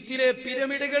 ഈജിപ്തിലെ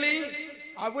പിരമിഡുകളിൽ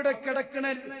അവിടെ കിടക്കുന്ന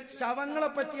ശവങ്ങളെ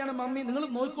പറ്റിയാണ് മമ്മി. നിങ്ങൾ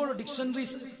നോക്കിക്കോളൂ,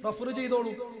 ഡിക്ഷണറീസ് റെഫർ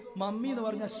ചെയ്തോളൂ. മമ്മി എന്ന്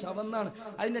പറഞ്ഞാൽ ശവം എന്നാണ്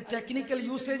അതിന്റെ ടെക്നിക്കൽ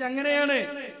യൂസേജ്. അങ്ങനെയാണ്.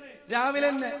 രാവിലെ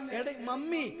തന്നെ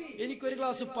മമ്മി എനിക്കൊരു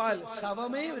ഗ്ലാസ് പാൽ,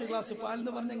 ശവമേ ഒരു ഗ്ലാസ് പാൽ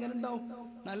എന്ന് പറഞ്ഞ എങ്ങനെ ഉണ്ടാവും?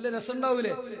 നല്ല രസം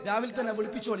ഉണ്ടാവൂലേ? രാവിലെ തന്നെ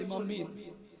വിളിപ്പിച്ചോളി മമ്മി.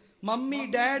 മമ്മി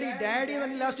ഡാഡി, ഡാഡി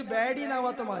തന്നെ ലാസ്റ്റ് ബാഡി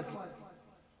എന്നാവാത്ത മാറ്റി.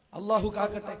 അള്ളാഹു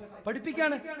കാക്കട്ടെ.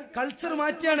 പഠിപ്പിക്കാണ്, കൾച്ചർ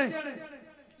മാറ്റാണ്.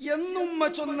 എന്നുമ്മ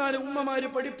ചൊന്നാലും ഉമ്മമാര്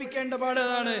പഠിപ്പിക്കേണ്ട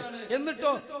പാടതാണ്.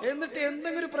 എന്നിട്ട്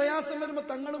എന്തെങ്കിലും പ്രയാസം വരുമ്പോ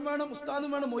തങ്ങളും വേണം, ഉസ്താദും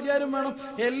വേണം, മൊലിയാരും വേണം,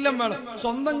 എല്ലാം വേണം.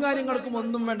 സ്വന്തം കാര്യങ്ങൾക്കും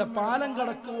ഒന്നും വേണ്ട. പാലം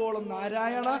കടക്കുവോളം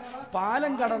നാരായണ,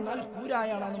 പാലം കടന്നാൽ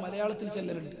കൂരായണ എന്ന് മലയാളത്തിൽ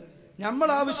ചെല്ലലുണ്ട്. നമ്മൾ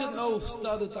ആവശ്യത്തിന്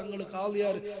ഉസ്താദ് തങ്ങള്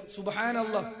കാളിയാർ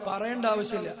സുബ്ഹാനല്ലാഹ് പറയേണ്ട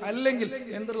ആവശ്യമില്ല. അല്ലെങ്കിൽ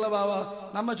എന്തുള്ള ബാവ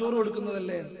നമ്മ ചോറ്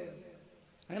കൊടുക്കുന്നതല്ലേ,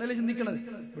 അങ്ങനെയല്ലേ ചിന്തിക്കണത്.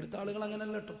 ഇവിടുത്തെ ആളുകൾ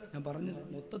അങ്ങനെയല്ല കേട്ടോ, ഞാൻ പറഞ്ഞത്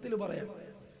മൊത്തത്തിൽ പറയാം.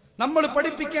 നമ്മൾ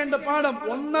പഠിപ്പിക്കേണ്ട പാഠം,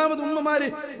 ഒന്നാമത് ഉമ്മമാര്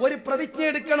ഒരു പ്രതിജ്ഞ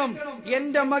എടുക്കണം.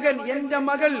 എന്റെ മകൻ, എന്റെ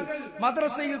മകൾ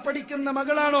മദ്രസയിൽ പഠിക്കുന്ന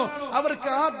മകളാണോ, അവർക്ക്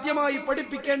ആദ്യമായി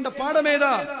പഠിപ്പിക്കേണ്ട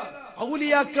പാഠമേതാ?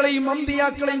 ഔലിയാക്കളെയും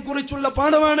അമ്പിയാക്കളെയും കുറിച്ചുള്ള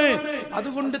പാഠമാണ്.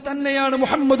 അതുകൊണ്ട് തന്നെയാണ്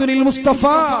മുഹമ്മദുൽ മുസ്തഫ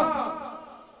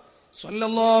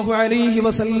സല്ലല്ലാഹു അലൈഹി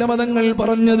വസല്ലമ തങ്ങൾ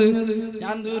പറഞ്ഞത്.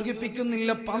 ഞാൻ ദീർഘിപ്പിക്കുന്നില്ല.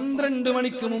 12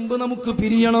 മണിക്ക് മുമ്പ് നമുക്ക്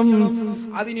പിരിയണം.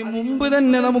 അതിന് മുമ്പ്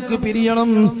തന്നെ നമുക്ക്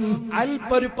പിരിയണം.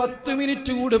 അല്പൊരു 10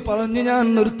 മിനിറ്റ് കൂടി പറഞ്ഞ് ഞാൻ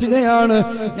നിർത്തുകയാണ്.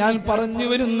 ഞാൻ പറഞ്ഞു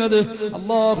വരുന്നത്,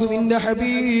 അല്ലാഹുവിന്റെ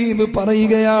ഹബീബ്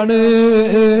പറയുകയാണ്,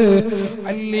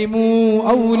 അല്ലിമൂ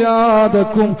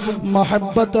ഔലാദക്കും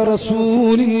മഹബ്ബത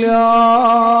റസൂലില്ലാഹ്.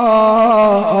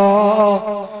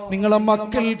 നിങ്ങളെ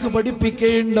മക്കൾക്ക്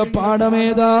പഠിപ്പിക്കേണ്ട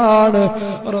പാഠമേതാണ്?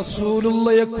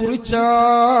 റസൂലുള്ളയെ കുറിച്ചാണ്.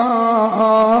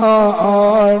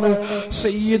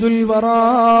 സയ്യിദുൽ വറാ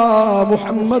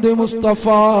മുഹമ്മദ് മുസ്തഫ.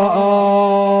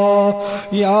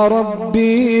 യാ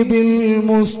റബ്ബി ബിൽ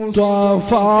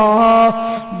മുസ്തഫ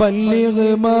ബല്ലിഗ്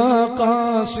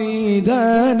മഖാസിദനാ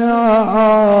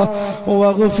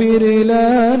വഗ്ഫിർ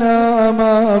ലനാ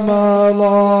മാ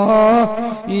മളാ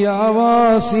യാ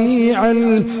വാസിഅൽ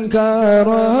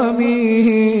കറം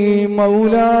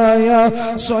മൗലായ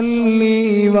സ്വല്ലി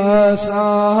വസാ.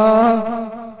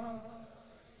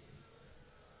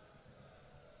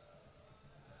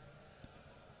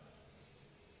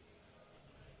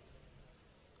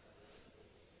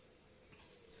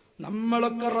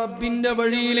 നമ്മളൊക്കെ റബ്ബിന്റെ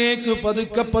വഴിയിലേക്ക്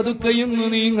പതുക്കെ പതുക്കെയൊന്ന്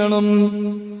നീങ്ങണം.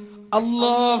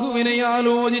 അള്ളാഹുവിനെ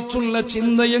ആലോചിച്ചുള്ള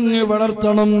ചിന്തയങ്ങ്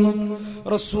വളർത്തണം.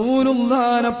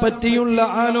 റസൂലുള്ളാഹിനെ പറ്റിയുള്ള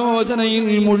ആലോചനയിൽ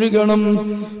മുഴുകണം.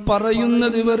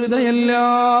 പറയുന്നത് വെറുതെയല്ല.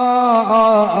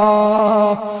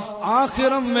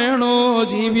 ആഖിറം വേണോ,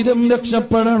 ജീവിതം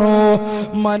രക്ഷപ്പെടണോ,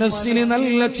 മനസ്സിൽ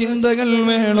നല്ല ചിന്തകൾ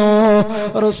വേണോ,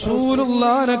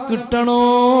 റസൂലുള്ളാഹിനെ കിട്ടണോ?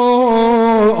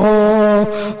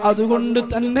 അതുകൊണ്ട്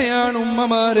തന്നെയാണ്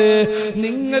ഉമ്മമാരെ,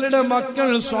 നിങ്ങളുടെ മക്കൾ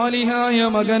സ്വാലിഹായ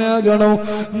മകനാകണം.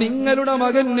 നിങ്ങളുടെ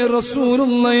മകന്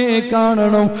റസൂലുള്ളാഹിയെ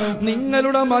കാണണം.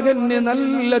 നിങ്ങളുടെ മകന്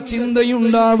നല്ല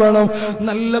ചിന്തയുണ്ടാവണം.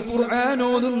 നല്ല ഖുർആൻ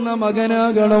ഓതുന്ന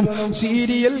മകനാകണം.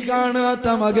 സീരിയൽ കാണാത്ത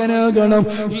മകനാകണം.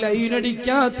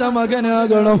 ലൈനടിക്കാത്ത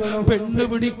മകനാകണം. പെണ്ണു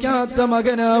പിടിക്കാത്ത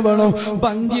മകനാവണം.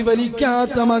 ഭംഗി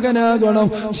വലിക്കാത്ത മകനാകണം.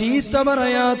 ചീത്ത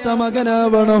പറയാത്ത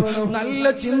മകനാവണം. നല്ല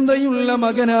ചിന്തയുള്ള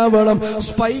മകനാവണം.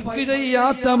 സ്പൈക്ക്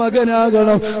ചെയ്യാത്ത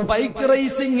മകനാകണം. Bike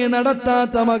racing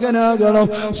നടത്താത്ത മകനാകണം.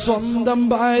 സ്വന്തം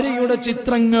ഭാര്യയുടെ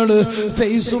ചിത്രങ്ങള്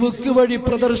ഫേസ്ബുക്ക് വഴി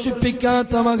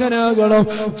പ്രദർശിപ്പിക്കാത്ത മകനാകണം.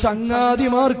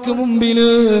 ചങ്ങാതിമാർക്ക് മുമ്പില്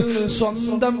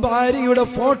സ്വന്തം ഭാര്യയുടെ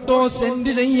ഫോട്ടോ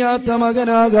സെൻഡ് ചെയ്യാത്ത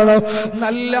മകനാകണം.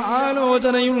 നല്ല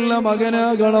ആലോചനയുള്ള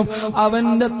മകനാകണം.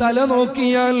 അവന്റെ തല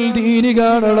നോക്കിയാൽ ദീന്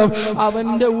കാണണം.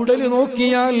 അവന്റെ ഉടല്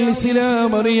നോക്കിയാൽ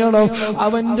ഇസ്ലാം അറിയണം.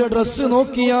 അവന്റെ ഡ്രസ്സ്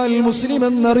നോക്കിയാൽ മുസ്ലിം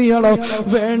എന്നറിയണം.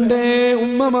 വേണ്ടേ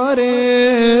ഉമ്മമാരെ,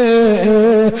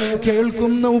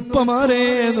 കേൾക്കുന്ന ഉപ്പമാരെ,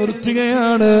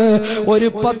 നിർത്തുകയാണ്. ഒരു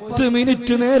 10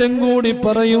 മിനിറ്റ് നേരം കൂടി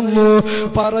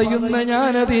പറയുന്ന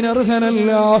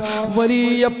ഞാനതിനർഹനല്ല.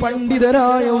 വലിയ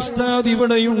പണ്ഡിതരായ ഉസ്താദ്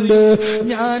ഇവിടെയുണ്ട്.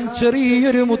 ഞാൻ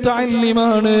ചെറിയൊരു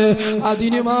മുതഅല്ലിമാണ്.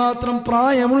 അതിന് മാത്രം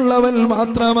പ്രായമുള്ളവൻ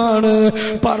മാത്രമാണ്.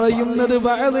 പറയുന്നത്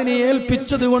വഅദിനെ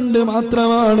ഏൽപ്പിച്ചത് കൊണ്ട്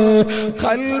മാത്രമാണ്.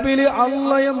 ഖൽബിൽ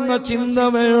അല്ലാഹ് എന്ന ചിന്ത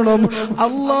വേണം.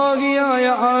 അല്ലാഹിയായ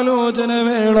ആലോചന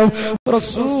വേണം.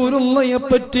 റസൂലുള്ളാഹിയെ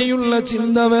പറ്റിയുള്ള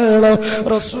ചിന്ത വേണം.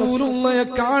 റസൂലുള്ളാഹിയെ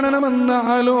കാണണമെന്ന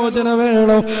ആലോചന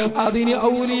വേണം. അതിന്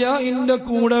ഔലിയാഇന്റെ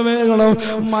കൂടെ വേണം.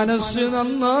 മനസ്സ്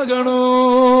നന്നാകണോ,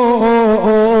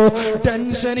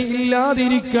 ടെൻഷൻ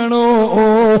ഇല്ലാതിരിക്കണോ,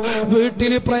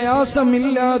 വീട്ടിൽ പ്രയാസം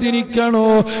ഇല്ലാതിരിക്കണോ.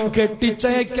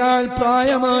 കെട്ടിച്ചയക്കാൻ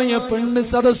പ്രായമായ പെണ്ണ്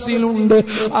സദസ്സിലുണ്ട്.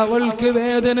 അവൾക്ക്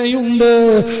വേദനയുണ്ട്.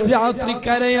 രാത്രി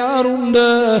കരയാറുണ്ട്.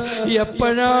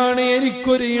 എപ്പോഴാണ്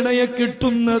എനിക്കൊരു ഇണയെ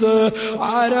കിട്ടുന്നത്?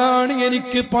 ആരാണ്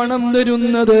എനിക്ക് പണം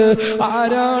തരുന്നത്?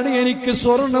 ആരാണ് എനിക്ക്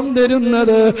സ്വർണം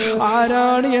തരുന്നത്?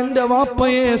 ആരാണ് എന്റെ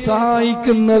വാപ്പയെ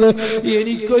സഹായിക്കുന്നത്?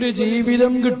 എനിക്കൊരു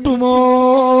ജീവിതം കിട്ടുമോ?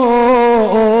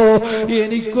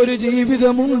 എനിക്കൊരു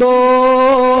ജീവിതമുണ്ടോ?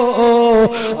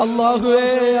 അല്ലാഹുവേ,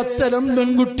 അത്തരം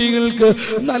പെൺകുട്ടികൾക്ക്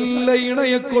നല്ല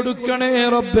ഇണയെ കൊടുക്കണേ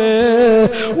റബ്ബേ.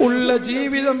 ഉള്ള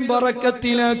ജീവിതം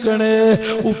ബറക്കത്തിലാക്കണേ.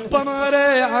 ഉപ്പമാരെ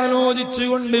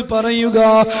ആലോചിച്ചുകൊണ്ട് പറയുക,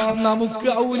 നമുക്ക്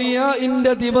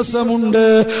ഔലിയാഇന്റെ ദിവസമുണ്ട്.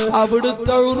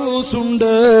 അവിടുത്തെ ഉറൂസ്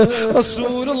ഉണ്ട്.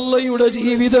 റസൂലുള്ളാഹിയുടെ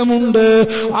ജീവിതമുണ്ട്.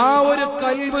 ആ ഒരു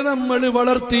ഖൽബ് നമ്മൾ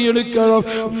വളർത്തിയെടുക്കണം.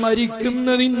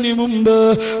 മരിക്കുന്നതിന് മുമ്പ്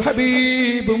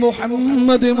ഹബീബ്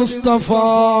മുഹമ്മദ് മുസ്തഫ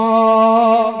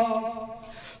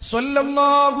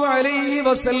സ്വല്ലല്ലാഹു അലൈഹി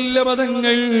വസല്ലമ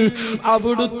തങ്ങൾ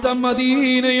അവിടുത്തെ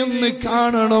മദീനയൊന്ന്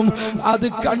കാണണം. അത്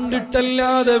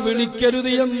കണ്ടിട്ടല്ലാതെ വിളിക്കരുത്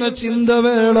എന്ന ചിന്ത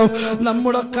വേണം.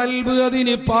 നമ്മുടെ ഖൽബ്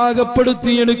അതിന്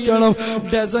പാകപ്പെടുത്തിയെടുക്കണം.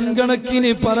 ഡസൻ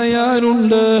കണക്കിന്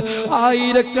പറയാനുണ്ട്,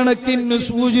 ആയിരക്കണക്കിന്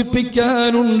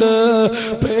സൂചിപ്പിക്കാനുണ്ട്.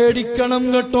 പേടിക്കണം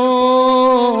കേട്ടോ.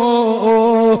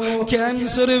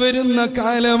 ക്യാൻസർ വരുന്ന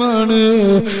കാലമാണ്.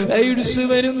 എയ്ഡ്സ്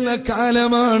വരുന്ന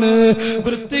കാലമാണ്.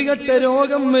 വൃത്തികെട്ട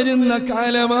രോഗം വരുന്ന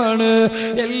കാലമാണ്.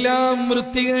 എല്ലാം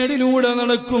വൃത്തികേടിലൂടെ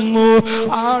നടക്കുന്നു.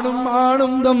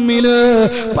 ആണും തമ്മില്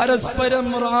പരസ്പരം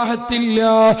റാഹത്തില്ല.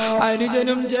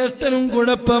 അനുജനും ജ്യേഷ്ഠനും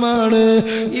കുഴപ്പമാണ്.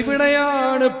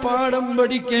 ഇവിടെയാണ് പാഠം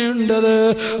പഠിക്കേണ്ടത്.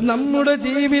 നമ്മുടെ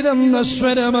ജീവിതം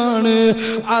നശ്വരമാണ്.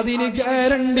 അതിന്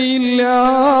ഗ്യാരണ്ടിയില്ല.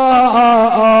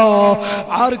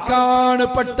 ആർക്കാണ്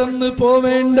പെട്ടെന്ന്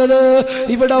പോവേണ്ടത്?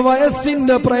 ഇവിടെ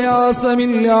വയസ്സിന്റെ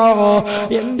പ്രയാസമില്ല.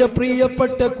 എന്റെ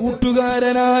പ്രിയപ്പെട്ട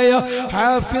കൂട്ടുകാരനായ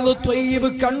ഹാഫിള് ത്വയ്യിബ്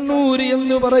കണ്ണൂര്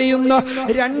എന്ന് പറയുന്ന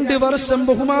 2 വർഷം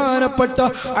ബഹുമാനപ്പെട്ട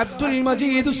അബ്ദുൽ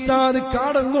മജീദ് ഉസ്താദ്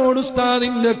കാടങ്ങോട്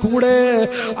ഉസ്താദിന്റെ കൂടെ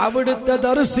അവിടുത്തെ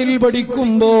ദർസിൽ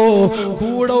പഠിക്കുമ്പോ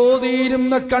കൂടെ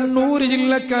ഓതിയിരുന്ന കണ്ണൂർ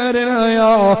ജില്ലക്കാരനായ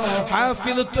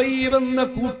ഹാഫിള് ത്വയ്യിബ് എന്ന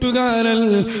കൂട്ടുകാരൻ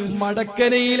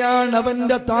മടക്കരയിലാണ്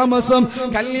അവന്റെ താമസം.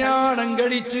 കല്യാണം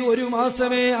കഴിച്ച് 1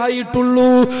 മാസമേ ആയിട്ടുള്ളൂ.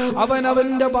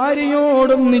 അവന്റെ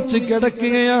ഭാര്യയോടൊന്നിച്ച്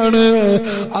കിടക്കുകയാണ്.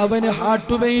 അവന്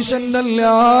ഹാർട്ട് പേഷ്യന്റ് അല്ല,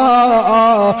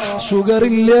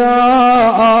 ഷുഗറില്ല,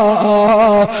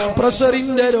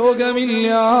 പ്രഷറിന്റെ രോഗമില്ല,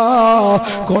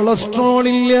 കൊളസ്ട്രോൾ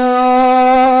ഇല്ല.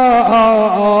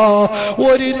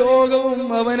 ഒരു രോഗവും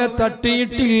അവനെ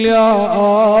തട്ടിയിട്ടില്ല.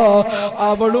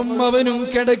 അവളും അവനും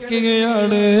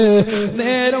കിടക്കുകയാണ്.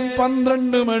 നേരം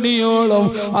 12 മണിയോളം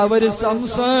അവര്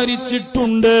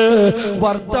സംസാരിച്ചിട്ടുണ്ട്,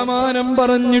 വർത്തമാനം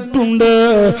പറഞ്ഞിട്ടുണ്ട്.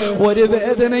 ഒരു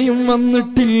വേദനയും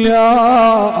വന്നിട്ടില്ല.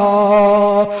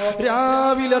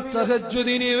 രാവിലെ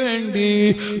തഹജ്ജുദിന് വേണ്ടി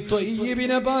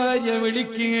ത്വയ്യിബിനെ ഭാര്യ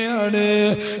വിളിക്കുകയാണ്,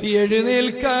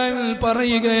 എഴുന്നേൽക്കാൻ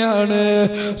പറയുകയാണ്.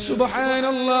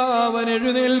 സുബ്ഹാനല്ലാഹ്, അവൻ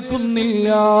എഴുന്നേൽക്കുന്നില്ല.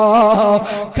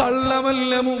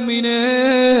 കള്ളമല്ല മുഅ്മിനേ,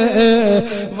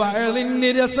 വഅലിന്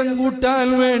രസം കൂട്ടാൻ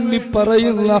വേണ്ടി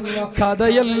പറയുന്ന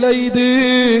കഥയല്ല ഇത്.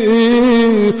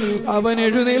 അവൻ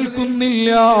എഴുന്നേൽക്കുന്നില്ല.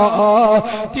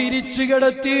 തിരിച്ചു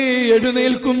കിടത്തി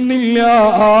എഴുന്നേൽക്കുന്നില്ല,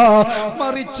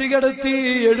 മറിച്ചു കിടത്തി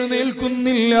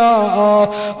എഴുന്നേൽക്കുന്നില്ല.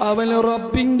 അവൻ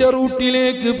റബ്ബിന്റെ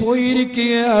റൂട്ടിലേക്ക്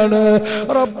പോയിരിക്കുകയാണ്,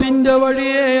 റബ്ബിന്റെ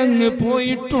വഴിയെ അങ്ങ്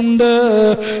പോയിട്ടുണ്ട്.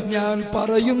 ഞാൻ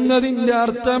പറയുന്നതിന്റെ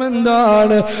അർത്ഥം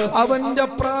എന്താണ്? അവന്റെ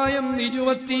പ്രായം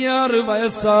 26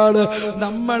 വയസ്സാണ്.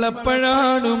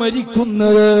 നമ്മളെപ്പോഴാണ്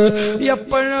മരിക്കുന്നത്?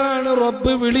 എപ്പോഴാണ്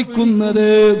റബ്ബ്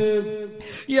വിളിക്കുന്നത്?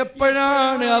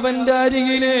 എപ്പോഴാണ് അവന്റെ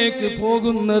അരികിലേക്ക്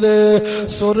പോകുന്നത്?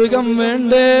 സ്വർഗം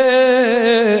വേണ്ടേ?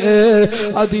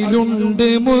 അതിലുണ്ട്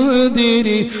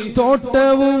മുന്തിരി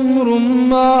തോട്ടവും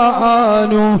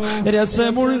റുമ്മാനും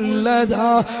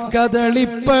രസമുള്ളതാ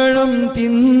കദളിപ്പഴം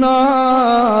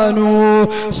തിന്നാനു.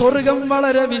 സ്വർഗം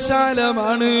വളരെ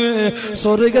വിശാലമാണ്.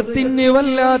 സ്വർഗത്തിന്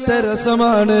വല്ലാത്ത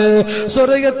രസമാണ്,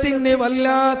 സ്വർഗത്തിന്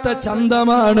വല്ലാത്ത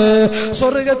ചന്തമാണ്,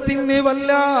 സ്വർഗത്തിന്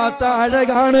വല്ലാത്ത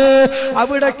അഴകാണ്.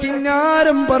 അവിടെ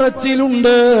കിന്നാരം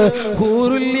പറച്ചിലുണ്ട്,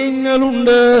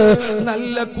 ഹൂറുല്യങ്ങളുണ്ട്,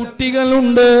 നല്ല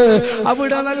കുട്ടികളുണ്ട്,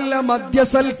 അവിടെ നല്ല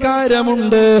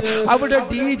മദ്യസൽക്കാരമുണ്ട്, അവിടെ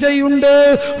DJ-യുണ്ട്,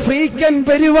 ഫ്രീക്കൻ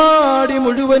പരിപാടി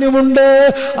മുഴുവനുമുണ്ട്.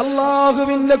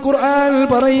 അല്ലാഹുവിന്റെ ഖുർആൻ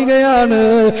പറയുകയാണ്,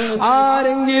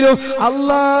 ആരെങ്കിലും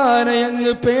അല്ലാഹനെ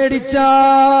അങ്ങ് പേടിച്ചാൽ,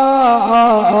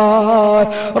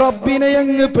 റബ്ബിനെ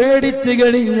അങ്ങ് പേടിച്ചു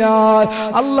കഴിഞ്ഞാൽ,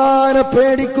 അല്ലാഹനെ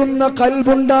പേടിക്കുന്ന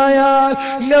ഖൽബുണ്ടായാൽ,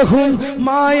 ലഹും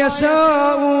മാ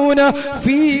യശാഊന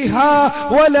ഫീഹാ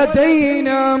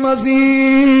വലദൈനാ മസീദ്.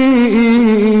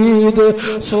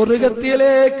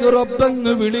 സ്വർഗത്തിലേക്ക്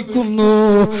റബ്ബങ്ങ് വിളിക്കുന്നു.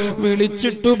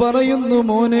 വിളിച്ചിട്ട് പറയുന്നു,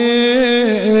 മോനെ,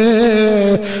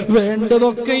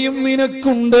 വേണ്ടതൊക്കെയും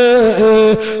നിനക്കുണ്ട്,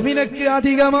 നിനക്ക്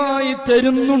അധികമായി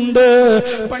തരുന്നുണ്ട്.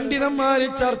 പണ്ഡിതന്മാര്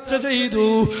ചർച്ച ചെയ്തു,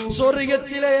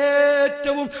 സ്വർഗത്തിലെ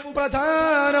ഏറ്റവും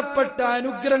പ്രധാനപ്പെട്ട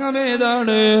അനുഗ്രഹം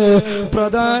ഏതാണ്?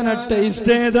 പ്രധാന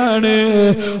ടേസ്റ്റ് ഏതാണ്?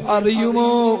 അറിയുമോ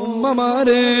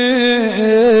ഉമ്മമാരെ?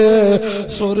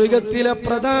 സ്വർഗത്തിലെ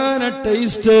പ്രധാന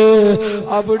ടേസ്റ്റ്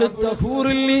അവിടുത്തെ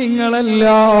ഹൂറില്യങ്ങളല്ല,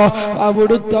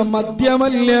 അവിടുത്തെ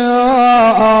മദ്യമല്ല,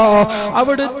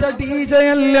 അവിടുത്തെ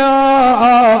DJ-യല്ല.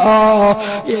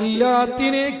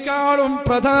 എല്ലാത്തിനേക്കാളും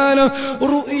പ്രധാനം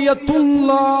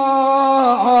റുഅയത്തുല്ലാഹ്,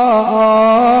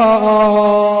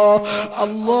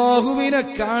 അല്ലാഹുവിനെ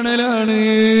കാണലാണ്.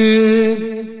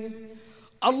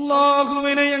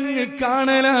 അല്ലാഹുവിനെ അങ്ങ്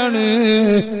കാണലാണ്.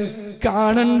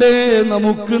 കാണണ്ടേ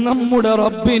നമുക്ക് നമ്മുടെ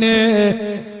റബ്ബിനെ?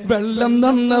 വെള്ളം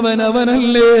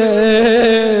തന്നവനവനല്ലേ,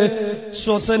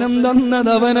 ശ്വസനം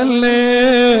തന്നതവനല്ലേ,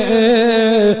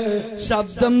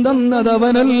 ശബ്ദം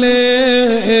തന്നതവനല്ലേ.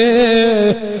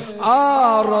 ആ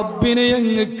റബ്ബിനെ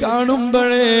അങ്ങ്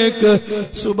കാണുമ്പോഴേക്ക്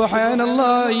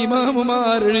സുബ്ഹാനല്ലാഹ്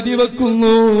ഇമാമുമാർ എഴുതി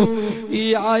വെക്കുന്നു. ഈ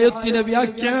ആയത്തിനെ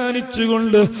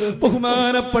വ്യാഖ്യാനിച്ചുകൊണ്ട്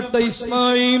ബഹുമാനപ്പെട്ട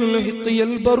ഇസ്മായിലുൽ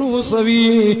ഹിഖ്യൽ ബറൂസവി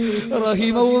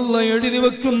റഹിമഹുല്ലാഹ് എഴുതി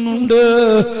വെക്കുന്നുണ്ട്.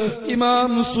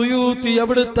 ഇമാം സുയൂത്തി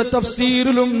അവിടുത്തെ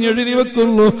തഫ്സീറിലും എഴുതി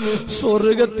വെക്കുന്നു,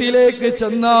 സ്വർഗത്തിലേക്ക്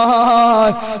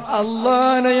ചെന്നാൽ,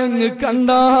 അല്ലാഹനെ അങ്ങ്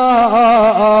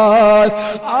കണ്ടാൽ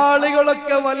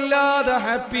ആളുകളൊക്കെ വല്ലാതെ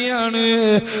ഹാപ്പിയാണ്,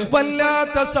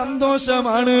 വല്ലാത്ത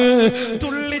സന്തോഷമാണ്,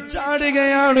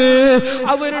 തുള്ളിച്ചാടുകയാണ്.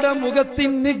 അവരുടെ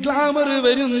മുഖത്തിന് ഗ്ലാമർ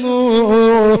വരുന്നു.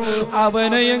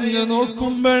 അവനെ അങ്ങ്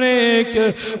നോക്കുമ്പോഴേക്ക്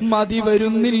മതി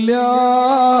വരുന്നില്ല.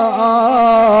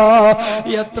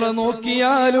 എത്ര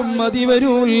നോക്കിയാലും മതി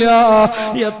വരൂല്ല,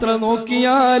 എത്ര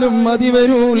നോക്കിയാലും മതി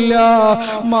വരൂല്ല.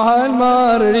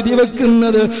 മഹാന്മാർ എഴുതി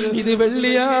വെക്കുന്നത് ഇത്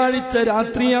വെള്ളിയാഴ്ച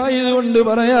രാത്രിയായതുകൊണ്ട്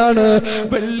പറയാണ്,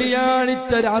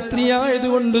 വെള്ളിയാഴ്ച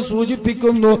രാത്രിയായതുകൊണ്ട്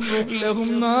സൂചിപ്പിക്കുന്നു. ലഹും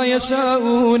മാ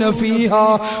യശാഊന ഫീഹാ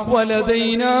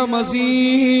വലദൈനാ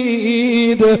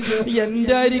മസീദ്.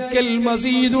 എന്റെ അരിക്കൽ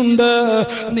മസീദുണ്ട്,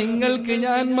 നിങ്ങൾക്ക്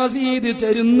ഞാൻ മസീദ്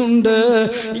തരുന്നുണ്ട്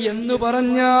എന്ന്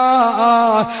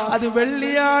പറഞ്ഞാൽ അത്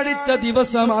വെള്ളിയാഴ്ച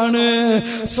ദിവസമാണ്.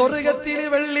 സ്വർഗത്തിൽ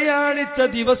വെള്ളിയാഴ്ച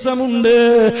ദിവസമുണ്ട്.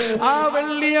 ആ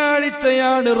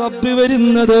വെള്ളിയാഴ്ചയാണ് റബ്ബ്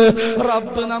വരുന്നത്.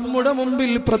 റബ്ബ് നമ്മുടെ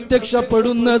മുമ്പിൽ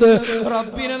പ്രത്യക്ഷപ്പെടുന്നത്,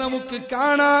 റബ്ബിനെ നമുക്ക്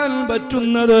കാണാൻ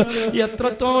പറ്റുന്നത്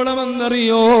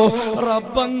എത്രത്തോളമെന്നറിയോ?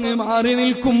 റബ്ബങ്ങ് മാറി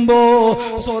നിൽക്കുമ്പോ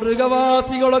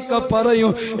സ്വർഗവാസികളൊക്കെ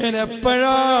പറയും,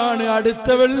 എപ്പോഴാണ് അടുത്ത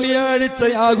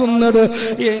വെള്ളിയാഴ്ചയാകുന്നത്?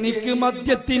 എനിക്ക്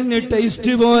മദ്യത്തിന്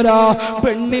ടേസ്റ്റ് പോരാ,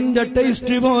 പെണ്ണിന്റെ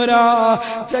ടേസ്റ്റ് പോരാ,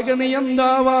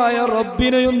 ജഗനിയന്താവായ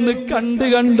റബ്ബിനെ ഒന്ന് കണ്ട്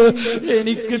കണ്ട്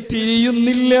എനിക്ക്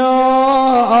തിരിയുന്നില്ല.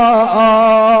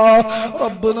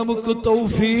 റബ്ബ് നമുക്ക്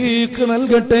തൗഫീഖ്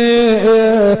നൽകട്ടെ,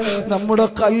 നമ്മുടെ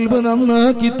ഖൽബ്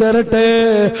നന്നാക്കി തരട്ടെ.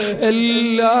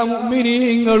 എല്ലാ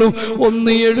മുഅ്മിനീങ്ങളും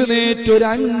ഒന്ന് എഴുന്നേറ്റ് ഒരു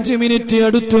 5 മിനിറ്റ്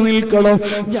അടുത്തു നിൽക്കണം.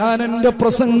 ഞാൻ എന്റെ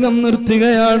പ്രസംഗം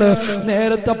നിർത്തുകയാണ്.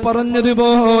 നേരത്തെ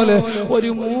പറഞ്ഞതുപോലെ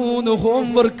ഒരു 3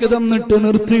 ഹോംവർക്ക് തന്നിട്ട്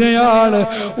നിർത്തുകയാണ്.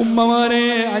 ഉമ്മമാരെ,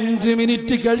 5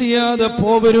 മിനിറ്റ് കഴിയാതെ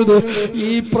പോവരുത്.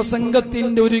 ഈ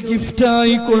പ്രസംഗത്തിന്റെ ഒരു ഗിഫ്റ്റ്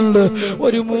ആയിക്കൊണ്ട്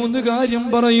ഒരു 3 കാര്യം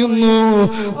പറയുന്നു.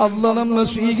 അല്ലാഹ് നമ്മെ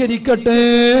സ്വീകരിക്കട്ടെ.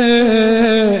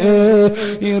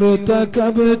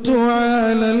 ഇർതകബ്തു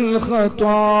അലൽ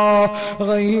ഖതാ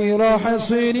ഗൈറ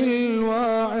ഹസ്രിൽ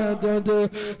വഅദദ്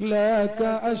ലക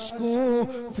അശ്കു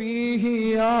ഫീഹി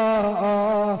യാ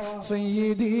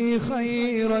സയ്യിദി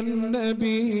ഖൈറൻ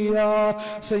നബി യാ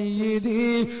സയ്യിദി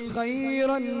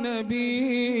ഖൈറൻ നബി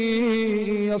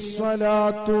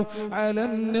അസ്സലാത്തു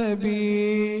അലൻ നബി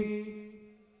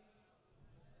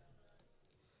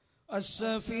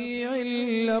الشفيع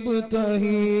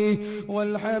الأبتهي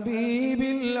والحبيب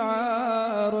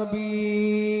العربي.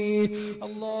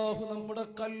 الله നമ്മുടെ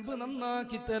ഖൽബ്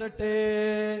നന്നാക്കി തരട്ടെ.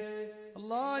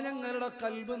 അല്ലാഹ് ഞങ്ങളുടെ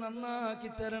ഖൽബ് നന്നാക്കി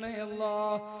തരണേ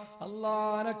അല്ലാഹ്.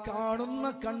 അല്ലാഹനെ കാണുന്ന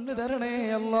കണ്ണ് തരണേ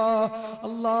അല്ലാഹ്.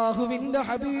 അല്ലാഹുവിന്റെ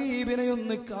ഹബീബിനെ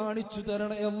ഒന്ന് കാണിച്ചു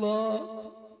തരണേ അല്ലാഹ്.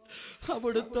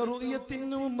 അവിടുത്തെ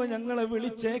റുയത്തിന് മുമ്പ് ഞങ്ങളെ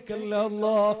വിളിച്ചേക്കല്ല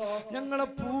അല്ലാഹ്. ഞങ്ങളെ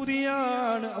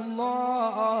പൂതിയാണ്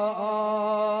അല്ലാഹ്.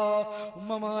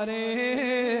 ഉമ്മമാരെ,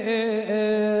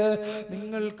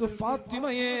 നിങ്ങൾക്ക്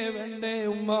ഫാത്തിമയെ വേണ്ടേ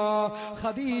ഉമ്മ?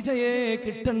 ഖദീജയെ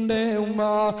കിട്ടണ്ടേ ഉമ്മ?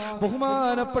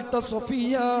 ബഹുമാനപ്പെട്ട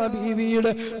സഫിയ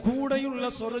ബീവിയുടെ കൂടെയുള്ള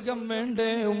സ്വർഗം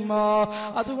വേണ്ടേ ഉമ്മ?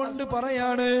 അതുകൊണ്ട്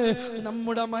പറയാണ്,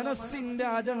 നമ്മുടെ മനസ്സിന്റെ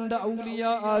അജണ്ട ഔലിയ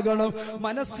ആകണം.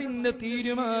 മനസ്സിന്റെ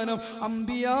തീരുമാനം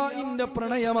അംബിയാഇന്റെ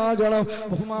പ്രണയമാകണം.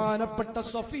 ബഹുമാനപ്പെട്ട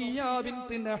സഫിയ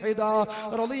ബിൻത് നഹിദ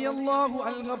റളിയല്ലാഹു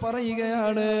അൻഹ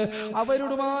പറയുകയാണ്,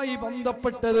 അവരുമായി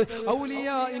ബന്ധപ്പെട്ടത്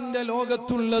ഔലിയാഇന്റെ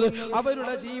ലോകത്തുള്ളത്,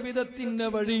 അവരുടെ ജീവിതത്തിന്റെ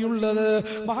വഴിയുള്ളത്.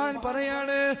 മഹാൻ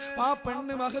പറയാണ്, ആ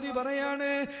പെണ്ണ് മഹദി പറയാണ്,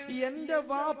 എന്റെ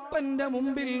വാപ്പന്റെ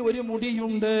മുമ്പിൽ ഒരു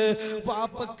മുടിയുണ്ട്,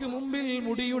 വാപ്പക്ക് മുമ്പിൽ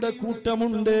മുടിയുടെ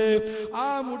കൂട്ടമുണ്ട്. ആ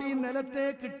മുടി നിലത്തെ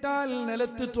കിട്ടാൽ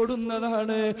നിലത്ത്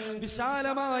തൊടുന്നതാണ്.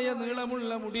 വിശാലമായ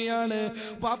നീളമുള്ള മുടിയാണ്.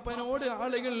 വാപ്പനോട്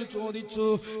ആളുകൾ ചോദിച്ചു,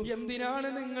 എന്തിനാണ്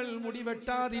നിങ്ങൾ മുടി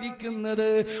വെട്ടാതിരിക്കുന്നത്?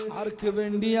 ആർക്ക്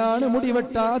വേണ്ടിയാണ് മുടി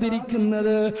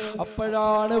വെട്ടാതിരിക്കുന്നത്?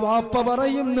 അപ്പോഴാണ് വാപ്പ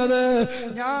പറയുന്നത്,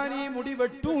 ഞാൻ ഈ മുടി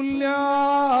വെട്ടൂല്ല.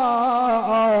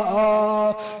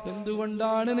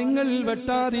 എന്തുകൊണ്ടാണ് നിങ്ങൾ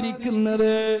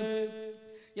വെട്ടാതിരിക്കുന്നത്?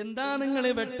 എന്താ നിങ്ങൾ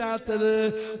വെട്ടാത്തത്?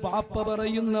 വാപ്പ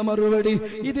പറയുന്ന മറുപടി,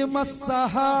 ഇത്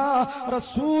മസ്സഹ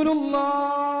റസൂലുള്ളാഹ്,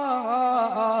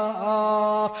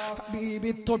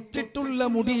 ഹബീബി തൊട്ടിട്ടുള്ള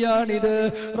മുടിയാണിത്,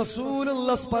 റസൂലുള്ള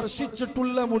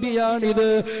സ്പർശിച്ചിട്ടുള്ള മുടിയാണിത്.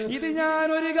 ഇത് ഞാൻ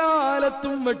ഒരു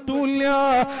കാലത്തും വെട്ടൂല്ല,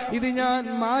 ഇത് ഞാൻ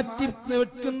മാറ്റി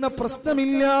വെക്കുന്ന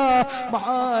പ്രശ്നമില്ല.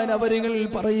 മഹാനവരുകൾ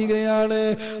പറയുകയാണ്,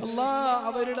 അല്ലാഹ്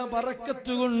അവരുടെ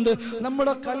ബറക്കത്ത് കൊണ്ട്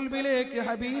നമ്മുടെ ഖൽബിലേക്ക്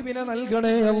ഹബീബിനെ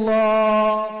നൽകണേ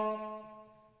അല്ലാഹ്.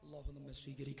 അല്ലാഹു നമ്മെ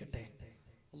സ്വീകരിക്കട്ടെ,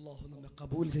 അല്ലാഹു നമ്മെ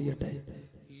ഖബൂൽ ചെയ്യട്ടെ.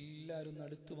 എല്ലാവരും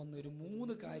അടുത്ത് വന്ന ഒരു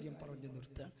 3 കാര്യം പറഞ്ഞു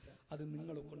നിർത്താൻ, അത്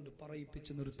നിങ്ങളെ കൊണ്ട്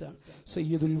പറയിപ്പിച്ച് നിർത്താൻ.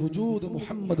 സയ്യിദുൽ വജൂദ്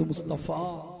മുഹമ്മദ് മുസ്തഫ,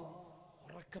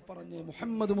 ഉറക്കെ പറഞ്ഞ്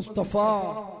മുഹമ്മദ് മുസ്തഫ,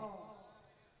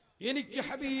 എനിക്ക്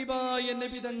ഹബീബായ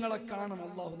നബി തങ്ങളെ കാണണം.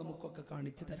 അല്ലാഹു നമുക്കൊക്കെ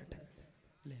കാണിച്ചു തരട്ടെ.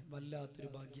 അല്ലേ,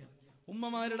 വല്ലാത്തൊരു ഭാഗ്യം.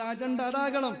 ഉമ്മമാരുടെ അജണ്ട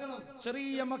അതാകണം.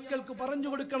 ചെറിയ മക്കൾക്ക് പറഞ്ഞു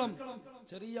കൊടുക്കണം.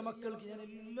 ചെറിയ മക്കൾക്ക് ഞാൻ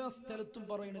എല്ലാ സ്ഥലത്തും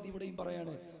പറയണത്, ഇവിടെയും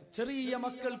പറയാണ്, ചെറിയ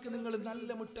മക്കൾക്ക് നിങ്ങൾ നല്ല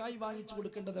മിഠായി വാങ്ങിച്ചു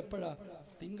കൊടുക്കേണ്ടത് എപ്പോഴാ?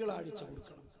 തിങ്കളാഴ്ച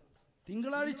കൊടുക്കണം.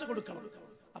 തിങ്കളാഴ്ച കൊടുക്കണം.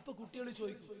 അപ്പൊ കുട്ടികൾ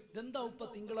ചോദിക്കും, ഇതെന്താ ഉപ്പ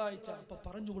തിങ്കളാഴ്ച? അപ്പൊ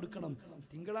പറഞ്ഞു കൊടുക്കണം,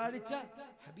 തിങ്കളാഴ്ച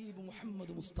ഹബീബ്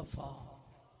മുഹമ്മദ് മുസ്തഫ,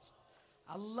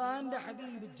 അള്ളാന്റെ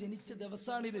ഹബീബ് ജനിച്ച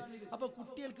ദിവസമാണിത്. അപ്പൊ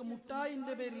കുട്ടികൾക്ക്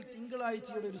മുട്ടായിന്റെ പേരിൽ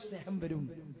തിങ്കളാഴ്ചയുടെ ഒരു സ്നേഹം വരും.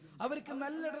 അവർക്ക്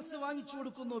നല്ല ഡ്രസ്സ് വാങ്ങിച്ചു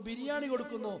കൊടുക്കുന്നു, ബിരിയാണി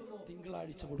കൊടുക്കുന്നു,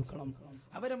 തിങ്കളാഴ്ച കൊടുക്കണം.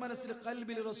 അവരെ മനസ്സിൽ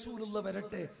ഖൽബിൽ റസൂലുള്ള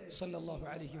വരട്ടെ സല്ലല്ലാഹു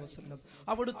അലൈഹി വസല്ലം,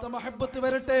 അവിടുത്തെ മഹബ്ബത്ത്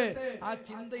വരട്ടെ. ആ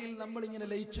ചിന്തയിൽ നമ്മൾ ഇങ്ങനെ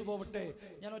ലയിച്ചു പോവട്ടെ.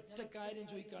 ഞാൻ ഒറ്റ കാര്യം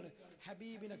ചോദിക്കാണ്,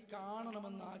 ഹബീബിനെ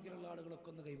കാണണമെന്ന് ആഗ്രഹമുള്ള ആളുകളൊക്കെ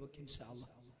ഒന്ന് കൈവയ്ക്ക് ഇൻഷാ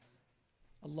അല്ലാഹ്.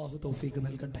 അള്ളാഹു തൗഫീഖ്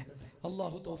നൽകട്ടെ,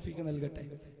 അള്ളാഹു തൗഫീഖ് നൽകട്ടെ.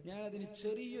 ഞാനതിന്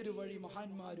ചെറിയൊരു വഴി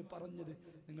മഹാന്മാര് പറഞ്ഞത്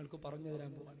നിങ്ങൾക്ക് പറഞ്ഞു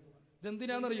തരാൻ പോവാണ്.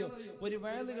 ഇതെന്തിനാണെന്നറിയോ? ഒരു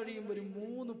വയല് കഴിയുമ്പോൾ ഒരു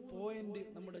 3 പോയിന്റ്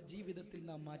നമ്മുടെ ജീവിതത്തിൽ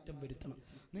നാം മാറ്റം വരുത്തണം.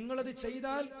 നിങ്ങളത്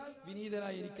ചെയ്താൽ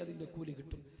വിനീതനായി എനിക്കതിന്റെ കൂലി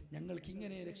കിട്ടും. ഞങ്ങൾക്ക്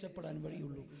ഇങ്ങനെ രക്ഷപ്പെടാൻ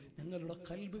വഴിയുള്ളൂ. ഞങ്ങളുടെ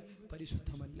ഖൽബ്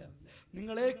പരിശുദ്ധമല്ല,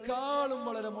 നിങ്ങളെക്കാളും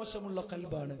വളരെ മോശമുള്ള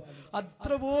ഖൽബാണ്.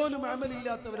 അത്ര പോലും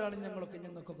അമലില്ലാത്തവരാണ് ഞങ്ങളൊക്കെ.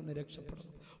 ഞങ്ങൾക്കൊക്കെ ഒന്ന്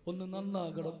രക്ഷപ്പെടണം, ഒന്ന്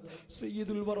നന്നാകണം.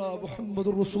 സയ്യിദുൽ വറ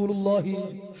മുഹമ്മദുർ റസൂലുള്ളാഹി,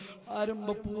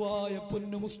 ആരംഭപ്പൂവായ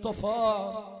പൊന്നു മുസ്തഫ,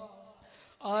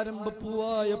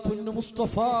 ആരംഭപ്പൂവായ പൊന്നു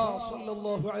മുസ്തഫ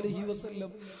സല്ലല്ലാഹു അലൈഹി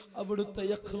വസല്ലം, അവിടുത്തെ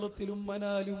യഖ്ലത്തിലും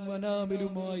മനാലും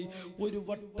മനാമിലുമായി ഒരു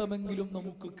വട്ടമെങ്കിലും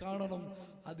നമുക്ക് കാണണം.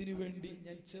 അതിനുവേണ്ടി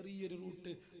ഞാൻ ചെറിയൊരു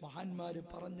റൂട്ട് മഹാന്മാര്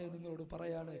പറഞ്ഞ് നിങ്ങളോട്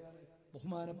പറയാണ്.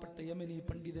 ബഹുമാനപ്പെട്ട യമനി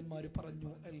പണ്ഡിതന്മാര്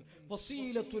പറഞ്ഞു, അൽ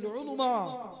വസീലത്തുൽ ഉളുമ,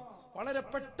 വളരെ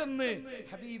പെട്ടെന്ന്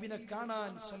ഹബീബിനെ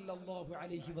കാണാൻ സല്ലല്ലാഹു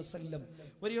അലൈഹി വസല്ലം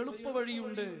ഒരു എളുപ്പ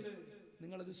വഴിയുണ്ട്.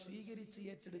 നിങ്ങളത് സ്വീകരിച്ച്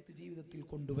ഏറ്റെടുത്ത് ജീവിതത്തിൽ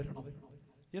കൊണ്ടുവരണം.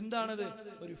 എന്താണത്?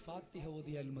 ഒരു ഫാത്തിഹ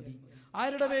ഓതിയാൽ മതി.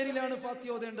 ആരുടെ പേരിലാണ്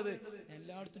ഫാത്തിഹ ഓതേണ്ടത്?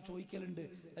 എല്ലായിടത്തും ചോദിക്കലുണ്ട്.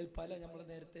 അത് പല നമ്മളെ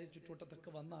നേരത്തെ ചുറ്റുവട്ടത്തൊക്കെ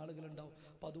വന്ന ആളുകളുണ്ടാവും.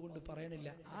 അപ്പൊ അതുകൊണ്ട് പറയണില്ല.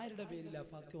 ആരുടെ പേരിലാണ്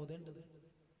ഫാത്തിഹ ഓതേണ്ടത്?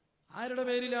 ആരുടെ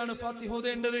പേരിലാണ് ഫാത്തിഹ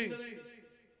ഓതേണ്ടത്?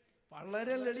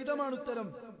 വളരെ ലളിതമാണ് ഉത്തരം.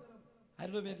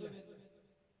 ആരുടെ പേരിലാണ്?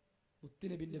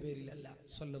 മുത്തുനബിന്റെ പേരിലല്ല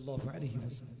സല്ലല്ലാഹു അലൈഹി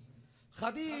വസല്ലം.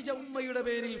 ഖദീജ ഉമ്മയുടെ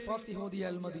പേരിൽ ഫാത്തിഹ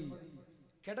ഓതിയാൽ മതി.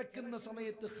 കിടക്കുന്ന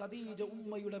സമയത്ത് ഖദീജ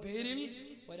ഉമ്മയുടെ പേരിൽ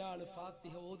ഒരാൾ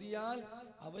ഫാത്തിഹ ഓതിയാൽ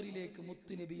അവരിലേക്ക്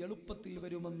മുത്തുനബി എളുപ്പത്തിൽ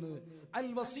വരുമെന്ന്. അൽ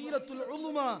വസീലത്തുൽ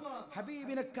ഉളുമ,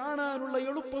 ഹബീബിനെ കാണാനുള്ള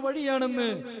എളുപ്പ വഴിയാണെന്ന്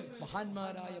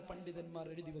മഹാന്മാരായ പണ്ഡിതന്മാർ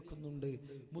എഴുതി വെക്കുന്നുണ്ട്.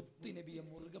 മുത്തുനബിയെ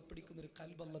മുറുകെ പിടിക്കുന്ന ഒരു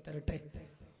ഖൽബ് അല്ലാഹു തരട്ടെ.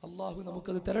 അള്ളാഹു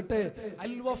നമുക്കത് തരട്ടെ.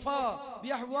 അൽ വഫാ ബി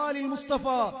അഹ്വാലിൽ മുസ്തഫ,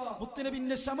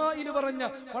 മുത്തുനബിന്റെ ശമാഇൽ പറഞ്ഞ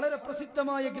വളരെ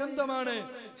പ്രസിദ്ധമായ ഗ്രന്ഥമാണ്.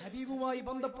 ഹബീബുമായി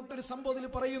ബന്ധപ്പെട്ട ഒരു സംഭവത്തിൽ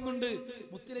പറയുന്നുണ്ട്.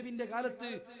 മുത്തുനബിന്റെ കാലത്ത്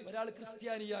ഒരാൾ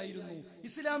ക്രിസ്ത്യാനിയായിരുന്നു,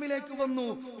 ഇസ്ലാമിലേക്ക് വന്നു,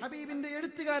 ഹബീബിന്റെ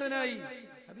എഴുത്തുകാരനായി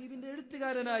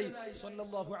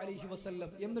സ്വല്ലല്ലാഹു അലൈഹി വസല്ലം.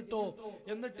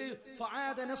 എന്നിട്ട്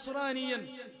ഫആദ നസ്റാനിയൻ,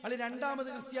 അയാൾ രണ്ടാമത്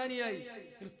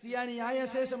ക്രിസ്ത്യാനിയായ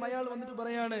ശേഷം അയാൾ വന്നിട്ട്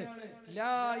പറയാണ്,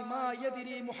 ലാ മാ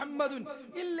യദ്രി മുഹമ്മദുൻ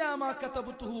ഇല്ലാ മാ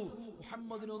കതബതുഹു,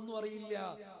 മുഹമ്മദിനൊന്നും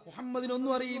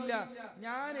അറിയില്ല,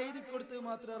 ഞാൻ എഴുതി കൊടുത്തത്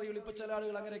മാത്രമേ അറിയുള്ളൂ. ഇപ്പൊ ചില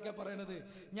ആളുകൾ അങ്ങനെയൊക്കെ പറയണത്,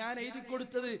 ഞാൻ എഴുതി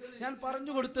കൊടുത്തത്, ഞാൻ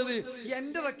പറഞ്ഞു കൊടുത്തത്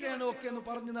എന്റെതൊക്കെയാണ് ഒക്കെ എന്ന്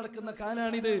പറഞ്ഞു നടക്കുന്ന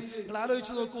കാലാണിത്. നിങ്ങൾ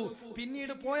ആലോചിച്ചു നോക്കൂ.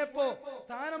 പിന്നീട് പോയപ്പോ,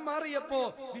 സ്ഥാനം മാറിയപ്പോ,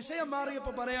 വിഷയം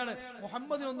മാറിയപ്പോ പറയാണ്,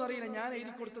 മുഹമ്മദിനൊന്നും അറിയില്ല, ഞാൻ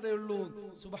എഴുതി കൊടുത്തതേ ഉള്ളൂ.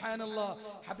 സുബ്ഹാനല്ലാഹ്.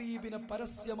 ഹബീബിനെ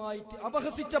പരസ്യമായിട്ട്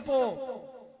അപഹസിച്ചപ്പോ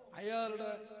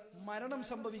അയാളുടെ മരണം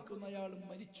സംഭവിക്കുന്ന അയാൾ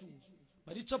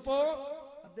മരിച്ചപ്പോ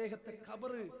അദ്ദേഹത്തെ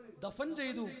ഖബർ ദഫൻ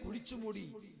ചെയ്തു, കുഴിച്ചുമൂടി.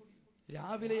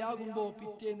 രാവിലെയാകുമ്പോ,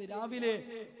 പിറ്റേന്ന് രാവിലെ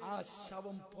ആ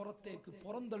ശവം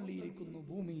പുറന്തള്ളിയിരിക്കുന്നു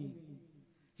ഭൂമി.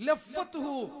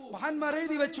 ലഫ്ഫത്തുഹു, മഹാന്മാർ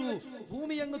എഴുതി വെച്ചു,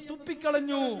 ഭൂമി അങ്ങ്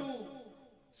തുപ്പിക്കളഞ്ഞു.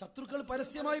 ശത്രുക്കൾ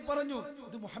പരസ്യമായി പറഞ്ഞു,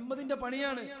 ഇത് മുഹമ്മദിന്റെ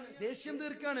പണിയാണ്, ദേഷ്യം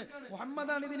തീർക്കാണ്,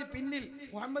 മുഹമ്മദാണ് ഇതിന് പിന്നിൽ,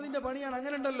 മുഹമ്മദിന്റെ പണിയാണ്.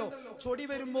 അങ്ങനെ ഉണ്ടല്ലോ, ചൊടി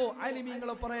വരുമ്പോ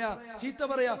ആലിമീങ്ങളെ പറയാ, ചീത്ത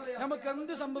പറയാ, നമുക്ക്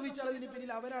എന്ത് സംഭവിച്ചാൽ അതിന്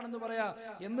പിന്നിൽ അവരാണെന്ന് പറയാ.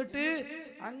 എന്നിട്ട്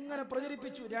അങ്ങനെ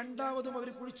പ്രചരിപ്പിച്ചു. രണ്ടാമതും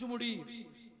അവർ കുഴിച്ചുമൂടി.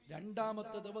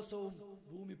 രണ്ടാമത്തെ ദിവസവും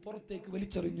ഭൂമി പുറത്തേക്ക്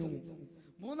വലിച്ചെറിഞ്ഞു.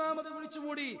 മൂന്നാമത്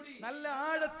കുഴിച്ചുമൂടി. നല്ല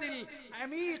ആഴത്തിൽ,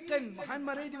 അമീഖൻ,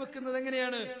 മഹാന്മാർ എഴുതി വെക്കുന്നത്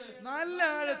എങ്ങനെയാണ്? നല്ല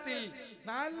ആഴത്തിൽ,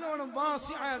 നല്ലോണം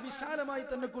വിശാലമായി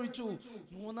തന്നെ കുഴിച്ചു.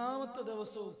 മൂന്നാമത്തെ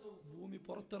ദിവസവും ഭൂമി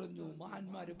പുറത്തെറിഞ്ഞു.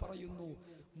 മഹാന്മാര് പറയുന്നു,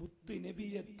 മുത്ത്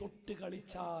നബിയെ തൊട്ട്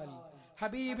കളിച്ചാൽ,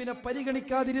 ഹബീബിനെ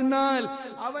പരിഗണിക്കാതിരുന്നാൽ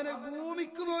അവനെ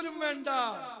ഭൂമിക്ക് പോലും വേണ്ട.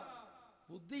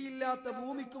 ബുദ്ധിയില്ലാത്ത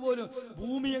ഭൂമിക്ക് പോലും,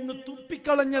 ഭൂമി അങ്ങ്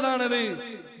തുപ്പിക്കളഞ്ഞതാണത്,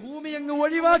 ഭൂമി അങ്ങ്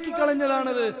ഒഴിവാക്കി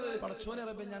കളഞ്ഞതാണത്. പടച്ചോനെ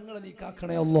റബ്ബേ, ഞങ്ങളെ നീ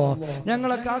കാക്കണേ അല്ലാ,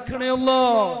 ഞങ്ങളെ കാക്കണേ അല്ലാ.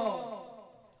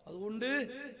 അതുകൊണ്ട്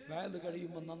വയല്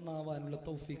കഴിയുമ്പോൾ നന്നാവാനുള്ള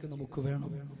തൗഫീക്ക് നമുക്ക് വേണം.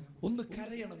 ഒന്ന്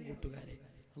കരയണം കൂട്ടുകാരെ,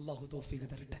 അള്ളാഹു തൗഫീക്ക്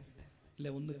തരട്ടെ.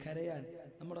 അല്ലെ, ഒന്ന് കരയാൻ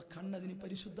നമ്മുടെ കണ്ണതിന്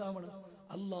പരിശുദ്ധാവണം.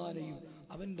 അല്ലാഹുവിനെയും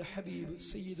അവന്റെ ഹബീബ്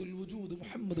സയ്യിദുൽ വജൂദ്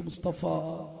മുഹമ്മദ് മുസ്തഫ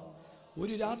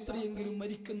ഒരു രാത്രിയെങ്കിലും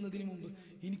മരിക്കുന്നതിന് മുമ്പ്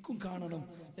എനിക്കും കാണണം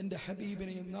എന്റെ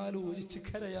ഹബീബിനെ എന്നാലോചിച്ച്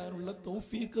കരയാനുള്ള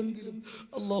തൗഫീഖെങ്കിലും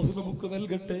അല്ലാഹു നമുക്ക്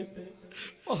നൽകട്ടെ.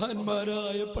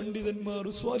 മഹാന്മാരായ പണ്ഡിതന്മാർ,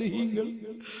 സ്വാലിഹീങ്ങൾ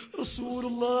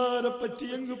റസൂലുള്ളാഹിനെ പറ്റി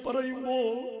അങ്ങ് പറയുമ്പോ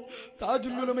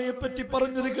താജുൽ ഉലമയെ പറ്റി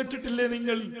പറഞ്ഞത് കേട്ടിട്ടില്ലേ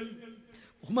നിങ്ങൾ?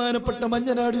 ബഹുമാനപ്പെട്ട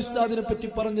മഞ്ഞനാടി ഉസ്താദിനെ പറ്റി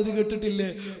പറഞ്ഞത് കേട്ടിട്ടില്ലേ?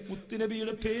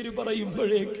 മുത്തുനബിയുടെ പേര്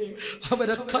പറയുമ്പോഴേക്ക്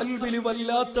അവരെ ഖൽബിൽ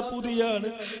വല്ലാത്ത പുതിയാണ്.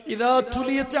 ഇദാ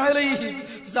തുലിയത് അലൈഹിം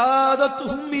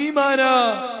സാദത്തുഹും ഈമാനാ,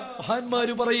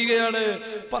 മഹാന്മാര് പറയുകയാണ്,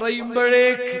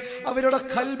 പറയുമ്പോഴേക്ക് അവരുടെ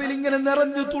ഖൽബിൽ ഇങ്ങനെ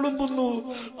നിറഞ്ഞു തുളുമ്പുന്നു,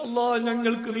 അല്ലാ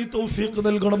ഞങ്ങൾക്ക് നീ തൗഫീഖ്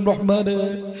നൽകണം റഹ്മാനെ,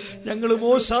 ഞങ്ങൾ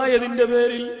മോശായതിന്റെ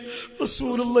പേരിൽ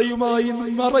റസൂലുള്ളാഹിയുമായി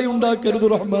മറയുണ്ടാക്കരുത്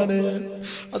റഹ്മാനെ.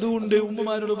 അതുകൊണ്ട്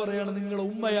ഉമ്മമാരോട് പറയാണ്, നിങ്ങളെ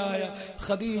ഉമ്മയായ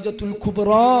ഖദീജത്തുൽ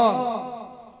കുബ്രാ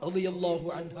റളിയല്ലാഹു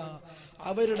അൻഹാ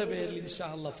അവരുടെ പേരിൽ ഇൻഷാ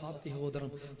അല്ലാഹ് ഫാത്തിഹ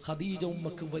ഓതണം. ഖദീജ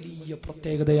ഉമ്മക്ക് വലിയ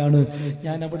പ്രത്യേകതയാണ്.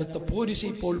 ഞാൻ അവിടുത്തെ പോരിശ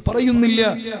ഇപ്പോൾ പറയുന്നില്ല.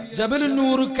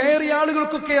 ജബലുന്നൂർ കയറിയ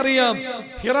ആളുകൾക്കൊക്കെ അറിയാം,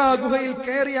 ഹിറാ ഗുഹയിൽ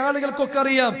കയറിയ ആളുകൾക്കൊക്കെ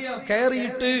അറിയാം.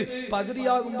 കയറിയിട്ട്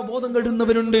പകുതിയാകുമ്പോ ബോധം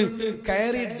കെടുന്നവരുണ്ട്.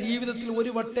 കയറിയിട്ട് ജീവിതത്തിൽ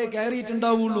ഒരു വട്ടേ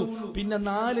കയറിയിട്ടുണ്ടാവുള്ളൂ. പിന്നെ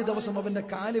 4 ദിവസം അവന്റെ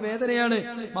കാല് വേദനയാണ്,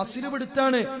 മസില്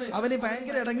പിടുത്താണ്, അവന്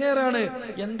ഭയങ്കര ഇടങ്ങേറാണ്.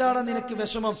 എന്താണ് നിനക്ക്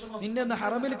വിഷമം? നിന്നെ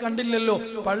ഹറമിൽ കണ്ടില്ലല്ലോ,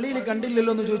 പള്ളിയിൽ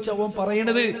കണ്ടില്ലല്ലോ എന്ന് ചോദിച്ചാൽ അവൻ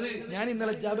പറയണത്, ഞാൻ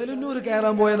ഇന്നലെ ജബലുന്നൂർ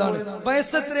കയറാൻ പോയതാണ്.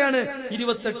 വയസ്സെത്രയാണ്?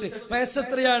 28.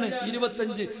 വയസ്സെത്രയാണ്?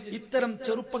 25. ഇത്തരം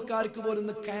ചെറുപ്പക്കാർക്ക് പോലും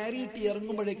കയറിയിട്ട്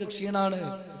ഇറങ്ങുമ്പോഴേക്ക് ക്ഷീണാണ്.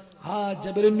 ആ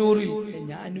ജബലുന്നൂറിൽ,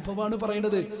 ഞാൻ അനുഭവമാണ്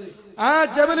പറയുന്നത്, ആ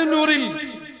ജബലുന്നൂറിൽ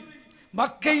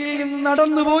മക്കയിൽ നിന്ന്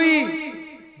നടന്നുപോയി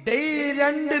ഡെയിലി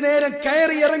 2 നേരം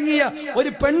കയറി ഇറങ്ങിയ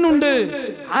ഒരു പെണ്ണുണ്ട്.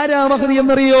 ആരാ മഹദി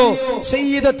എന്നറിയോ?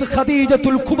 സയ്യിദത്ത്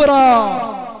ഖദീജത്തുൽ കുബ്രാ.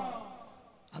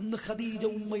 അന്ന് ഖദീജ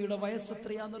ഉമ്മയുടെ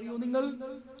വയസ്സെത്രയാണെന്നറിയോ നിങ്ങൾ?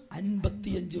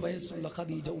 55 വയസ്സുള്ള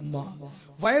ഖദീജ ഉമ്മ,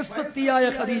 വയസ്സെത്തിയായ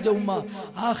ഖദീജ ഉമ്മ.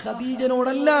 ആ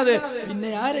ഖദീജനോടല്ലാതെ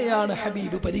പിന്നെ ആരെയാണ്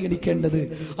ഹബീബ് പരിഗണിക്കേണ്ടത്?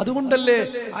 അതുകൊണ്ടല്ലേ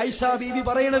ആയിഷ ബീബി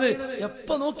പറയണത്,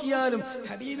 എപ്പോ നോക്കിയാലും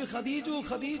ഹബീബ് ഖദീജു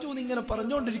ഖദീജു എന്നിങ്ങനെ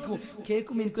പറഞ്ഞുകൊണ്ടിരിക്കും.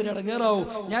 കേൾക്കും എനിക്കൊരു ഇടങ്ങേറാവും.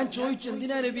 ഞാൻ ചോദിച്ചു,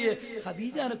 എന്തിനാ നബിയെ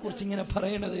ഖദീജാനെ കുറിച്ച് ഇങ്ങനെ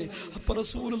പറയണത്? അപ്പൊ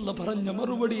റസൂലുള്ള പറഞ്ഞ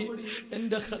മറുപടി,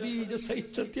 എന്റെ ഖദീജ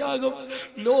സഹിച്ച ത്യാഗം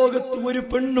ലോകത്ത് ഒരു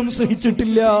പെണ്ണും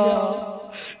സഹിച്ചിട്ടില്ല.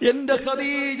 എന്റെ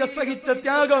ഖദീജ സഹിച്ച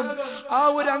ത്യാഗം ആ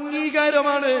ഒരു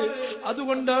അംഗീകാരമാണ്.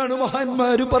 അതുകൊണ്ടാണ്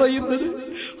മഹാന്മാര് പറയുന്നത്,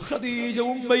 ഖദീജ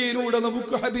ഉമ്മയിലൂടെ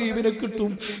നമുക്ക് ഹബീബിനെ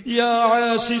കിട്ടും. യാ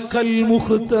ആശിഖൽ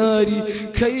മുഖ്താരി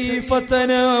കൈഫ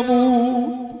തനാമു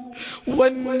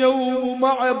വന്നൗമു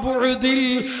മഅ ബുഅദിൽ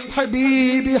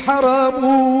ഹബീബി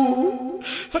ഹറാമു.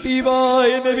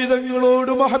 ഹബീബായ നബി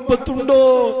തങ്ങളോട് മഹബത്തുണ്ടോ?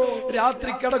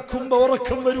 രാത്രി കിടക്കുമ്പോ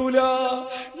ഉറക്കം വരൂല.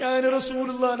 ഞാൻ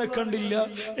റസൂലുള്ളാഹിനെ കണ്ടില്ല,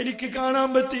 എനിക്ക് കാണാൻ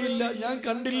പറ്റിയില്ല. ഞാൻ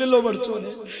കണ്ടില്ലല്ലോ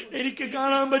പഠിച്ചോനെ, എനിക്ക്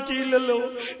കാണാൻ പറ്റിയില്ലല്ലോ.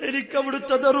 എനിക്ക്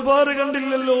അവിടുത്തെ ദർബാർ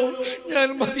കണ്ടില്ലല്ലോ. ഞാൻ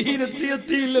മദീനത്ത്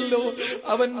എത്തിയില്ലല്ലോ.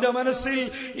 അവന്റെ മനസ്സിൽ,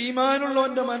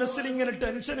 ഈമാനുള്ളവന്റെ മനസ്സിൽ ഇങ്ങനെ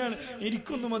ടെൻഷനാണ്.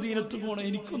 എനിക്കൊന്ന് മദീനത്ത് പോണം,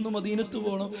 എനിക്കൊന്ന് മദീനത്ത്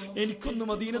പോണം, എനിക്കൊന്ന്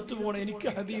മദീനത്ത് പോണം, എനിക്ക്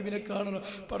ഹബീബിനെ കാണണം.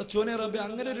 പഠിച്ചോനെ റബ്ബേ,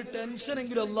 അങ്ങനെ ഒരു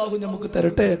ടെൻഷനെങ്കിലും അള്ളാഹു നമുക്ക്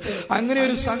തരട്ടെ, അങ്ങനെ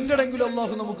ഒരു സങ്കടമെങ്കിലും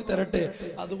അള്ളാഹു നമുക്ക് തരട്ടെ.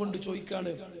 അതുകൊണ്ട്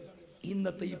ചോദിക്കാണ്,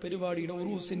 ഇന്നത്തെ ഈ പരിപാടിയുടെ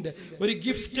ഉറൂസിന്റെ ഒരു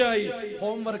ഗിഫ്റ്റായി,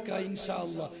 ഹോംവർക്കായി ഇൻഷാ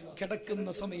അല്ലാഹ് കിടക്കുന്ന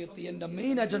സമയത്ത് എന്റെ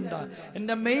മെയിൻ അജണ്ട,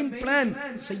 എന്റെ മെയിൻ പ്ലാൻ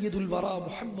സയ്യിദുൽ വറ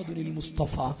മുഹമ്മദുൽ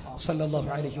മുസ്തഫ സല്ലല്ലാഹു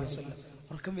അലൈഹി വസല്ലം.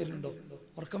 ഉറക്കം വരുന്നുണ്ടോ?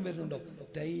 ഉറക്കം വരുന്നുണ്ടോ?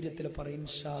 ധൈര്യത്തിൽ പറയും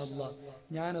ഇൻഷാ അല്ലാഹ്.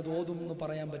 ഞാനത് ഓതുമെന്ന്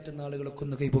പറയാൻ പറ്റുന്ന ആളുകളൊക്കെ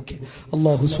ഒന്ന് കൈപൊക്കി.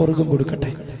 അള്ളാഹു സ്വർഗം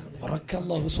കൊടുക്കട്ടെ, ഉറക്ക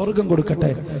അള്ളാഹു സ്വർഗം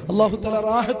കൊടുക്കട്ടെ, അള്ളാഹു തആല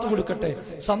റാഹത്ത് കൊടുക്കട്ടെ,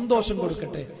 സന്തോഷം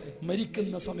കൊടുക്കട്ടെ.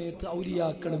 മരിക്കുന്ന സമയത്ത്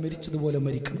ഔലിയാക്കൾ മരിച്ചതുപോലെ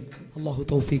മരിക്കണം. അള്ളാഹു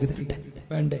തൗഫീഖ് തരട്ടെ.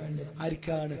 വേണ്ടേ?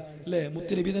 ആർക്കാണ് അല്ലേ?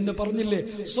 മുത്തുനബി തന്നെ പറഞ്ഞില്ലേ,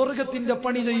 സ്വർഗത്തിന്റെ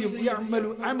പണി ചെയ്യും.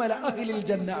 യഅമലു അമല അഹ്ലിൽ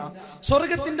ജന്ന.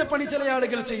 സ്വർഗത്തിന്റെ പണി ചില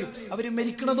ആളുകൾ ചെയ്യും, അവര്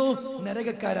മരിക്കണതോ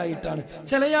നരകക്കാരായിട്ടാണ്.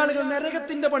 ചില ആളുകൾ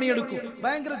നരകത്തിന്റെ പണിയെടുക്കും,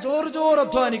 ഭയങ്കര ജോർ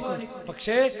അധ്വാനിക്കും,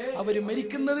 പക്ഷേ അവര്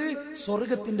മരിക്കുന്നത്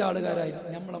സ്വർഗത്തിന്റെ ആളുകാരായി.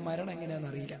 നമ്മളെ മരണം എങ്ങനെയാന്ന്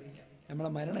അറിയില്ല,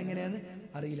 നമ്മളെ മരണം എങ്ങനെയാന്ന്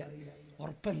അറിയില്ല.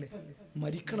 ഉറപ്പല്ലേ?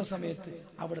 മരിക്കണ സമയത്ത്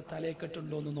അവിടെ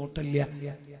തലയെക്കെട്ടുണ്ടോന്ന് നോട്ടല്ല,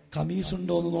 കമീസ്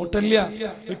ഉണ്ടോന്ന് നോട്ടല്ല,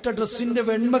 ഇട്ട ഡ്രസ്സിന്റെ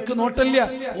വെണ്മക്ക് നോട്ടല്ല,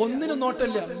 ഒന്നിനും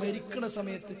നോട്ടല്ല. മരിക്കണ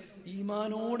സമയത്ത്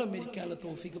ഈമാനോടെ മരിക്കാനുള്ള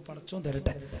തൗഫീഖ് പടച്ചോൻ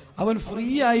തരട്ടെ, അവൻ ഫ്രീ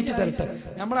ആയിട്ട് തരട്ടെ.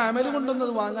 നമ്മളെ അമല്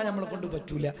കൊണ്ടൊന്നത് വാങ്ങാൻ നമ്മളെ കൊണ്ട്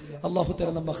പറ്റൂല. അള്ളാഹു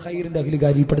തആല നമ്മ ഖൈറിന്റെ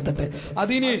അഖിലുകാരിപ്പെടുത്തട്ടെ.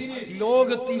 അതിന്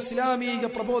ലോകത്ത് ഇസ്ലാമിക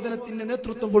പ്രബോധനത്തിന്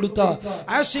നേതൃത്വം കൊടുത്ത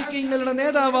ആശിഖീങ്ങളുടെ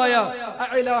നേതാവായ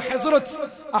അഅ്ലാ ഹസ്രത്ത്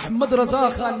അഹ്മദ് റസാ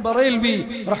ഖാൻ ബറേൽവി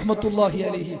റഹ്മത്തുള്ളാഹി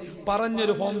അലൈഹി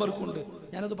പറഞ്ഞൊരു ഹോംവർക്ക് ഉണ്ട്.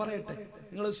 ഞാനത് പറയട്ടെ,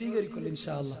 നിങ്ങൾ സ്വീകരിക്കുമല്ലോ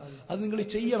ഇൻഷാ അല്ലാഹ്. അത് നിങ്ങൾ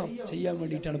ചെയ്യണം, ചെയ്യാൻ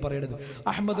വേണ്ടിയിട്ടാണ് പറയണത്.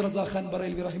 അഹ്മദ് റസാ ഖാൻ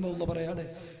ബറേൽവി റഹിമഹുല്ലാഹ് പറയാണ്,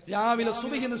 രാവിലെ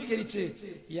സുബ്ഹി നിസ്കരിച്ച്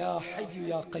യാ ഹയ്യു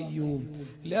യാ ഖയ്യൂം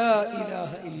ലാ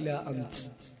ഇലാഹ ഇല്ലാ അൻത്,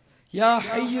 യാ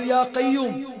ഹയ്യു യാ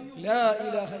ഖയ്യൂം ലാ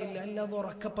ഇലാഹ ഇല്ലാ അല്ലാ എന്ന്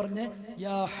ഉറക്കെ പറഞ്ഞ്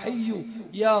യാ ഹയ്യു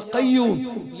യാ ഖയ്യൂം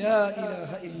ലാ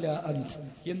ഇലാഹ ഇല്ലാ അൻത്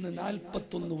എന്ന്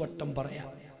 41 വട്ടം പറയാം.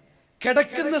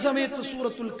 കിടക്കുന്ന സമയത്ത്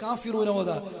സൂറത്തുൽ കാഫിറൂൻ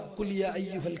ഓതാ, ഖുൽ യാ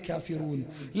അയ്യുഹൽ കാഫിറൂൻ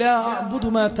ലാ അഅ്ബുദു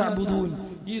മാ തഅ്ബുദൂൻ,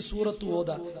 ഈ സൂറത്ത്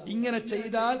ഓതാ. ഇങ്ങനെ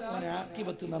ചെയ്താൽ അവൻ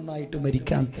ആഖിബത്ത് നന്നായിട്ട്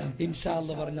മരിക്കാം ഇൻഷാ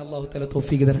അല്ലാഹ് പറഞ്ഞ അല്ലാഹു തആല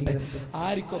തൗഫീഖ് തരട്ടെ.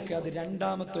 ആർക്കൊക്കെ അത്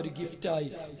രണ്ടാമത്തെ ഒരു ഗിഫ്റ്റായി,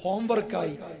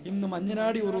 ഹോംവർക്കായി ഇന്ന്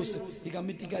മഞ്ഞനാടി ഉറൂസ് ഈ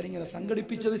കമ്മിറ്റിക്കാരിങ്ങനെ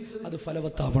സംഘടിപ്പിച്ചത് അത്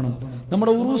ഫലവത്താവണം.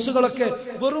 നമ്മുടെ ഉറൂസുകളൊക്കെ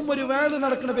വെറും ഒരു വേല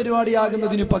നടക്കുന്ന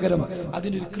പരിപാടിയാകുന്നതിന് പകരം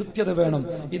അതിനൊരു കൃത്യത വേണം.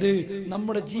 ഇത്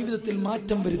നമ്മുടെ ജീവിതത്തിൽ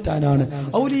മാറ്റം വരുത്താനാണ്,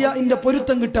 ഔലിയാഇന്റെ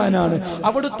പൊരുത്തം കിട്ടാനാണ്,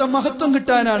 അവിടുത്തെ മഹത്വം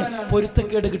കിട്ടാനാണ്,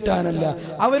 പൊരുത്തക്കേട് കിട്ടാനല്ല.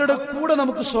 അവരുടെ കൂടെ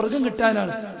നമുക്ക് സ്വർഗം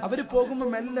കിട്ടാനാണ്. അവര് പോകുമ്പോ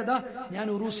മെല്ലതാ ഞാൻ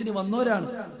ഉറൂസിന് വന്നവരാണ്.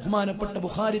 ബഹുമാനപ്പെട്ട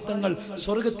ബുഖാരി തങ്ങൾ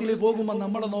സ്വർഗത്തിൽ പോകുമ്പോ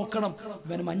നമ്മളെ നോക്കണം.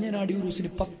 ഇവൻ മഞ്ഞനാടി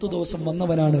ഉറൂസിന് 10 ദിവസം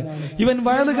വന്നവനാണ്, ഇവൻ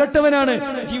വയത് കേട്ടവനാണ്,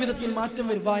 ജീവിതത്തിൽ മാറ്റം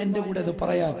വരും. വാ എന്റെ കൂടെ അത്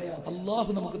പറയാൻ.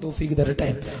 അള്ളാഹു നമുക്ക് തൗഫീഖ് തരട്ടെ,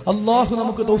 അള്ളാഹു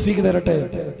നമുക്ക് തൗഫീഖ് തരട്ടെ.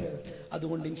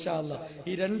 അതുകൊണ്ട് ഇൻഷാ അല്ലാഹ്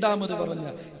ഈ രണ്ടാമത് പറഞ്ഞ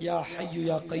യാ ഹയ്യു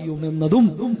യാ ഖയ്യൂം എന്നതും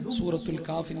സൂറത്തുൽ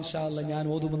കാഫ് ഇൻഷാ അല്ലാഹ് ഞാൻ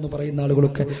ഓതുമെന്ന് പറയുന്ന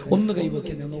ആളുകളൊക്കെ ഒന്ന്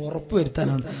കൈവയ്ക്കാൻ ഒന്ന് ഉറപ്പ്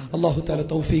വരുത്താനാണ്. അല്ലാഹു തആല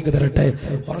തൗഫീഖ് തരട്ടെ,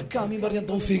 ഉറക്കെ ആമീൻ പറയാൻ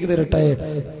തൗഫീഖ് തരട്ടെ.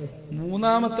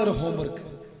 മൂന്നാമത്തെ ഒരു ഹോംവർക്ക്,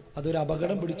 അതൊരു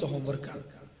അപകടം പിടിച്ച ഹോംവർക്കാണ്.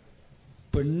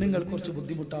 പെണ്ണുങ്ങൾ കുറച്ച്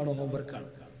ബുദ്ധിമുട്ടാണ് ഹോംവർക്കാണ്.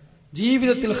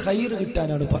 ജീവിതത്തിൽ ഖൈർ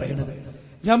കിട്ടാനാണ് പറയണത്.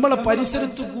 നമ്മളെ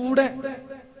പരിസരത്തു കൂടെ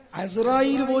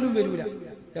അസ്രായീൽ പോലും വരൂല.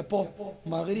 എപ്പോ?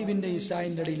 മഗ്രിബിന്റെ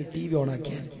ഇശാഇന്റെ ഇടയിൽ TV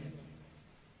ഓണാക്കിയാൽ.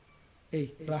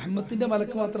 റഹ്മത്തിന്റെ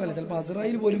മലക്ക് മാത്രമല്ല, ചിലപ്പോ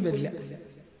അസ്രായീൽ പോലും വരില്ല.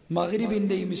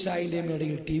 മഗ്രിബിന്റെയും ഇശാഇന്റെയും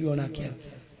ഇടയിൽ TV ഓണാക്കിയാൽ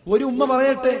ഒരു ഉമ്മ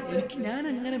പറയട്ടെ, ഞാൻ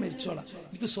അങ്ങനെ മരിച്ചോളാം,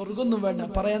 എനിക്ക് സ്വർഗമൊന്നും വേണ്ട.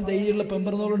 പറയാൻ ധൈര്യമുള്ള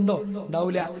പെമ്പറന്നോളുണ്ടോ?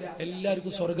 ഉണ്ടാവില്ല.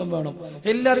 എല്ലാവർക്കും സ്വർഗം വേണം,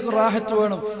 എല്ലാവർക്കും റാഹത്ത്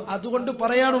വേണം. അതുകൊണ്ട്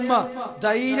പറയാണ് ഉമ്മ,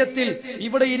 ധൈര്യത്തിൽ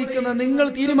ഇവിടെ ഇരിക്കുന്ന നിങ്ങൾ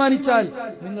തീരുമാനിച്ചാൽ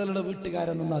നിങ്ങളുടെ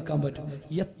വീട്ടുകാരെ നന്നാക്കാൻ പറ്റും.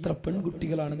 എത്ര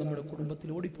പെൺകുട്ടികളാണ് നമ്മുടെ കുടുംബത്തിൽ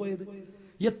ഓടിപ്പോയത്,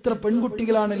 എത്ര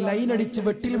പെൺകുട്ടികളാണ് ലൈനടിച്ച്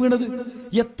വെട്ടിൽ വീണത്,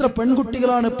 എത്ര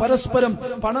പെൺകുട്ടികളാണ് പരസ്പരം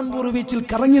പണംപൂർ ബീച്ചിൽ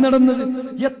കറങ്ങി നടന്നത്,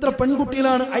 എത്ര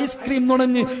പെൺകുട്ടികളാണ് ഐസ്ക്രീം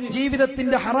നുണഞ്ഞ്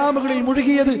ജീവിതത്തിന്റെ ഹറാമുകളിൽ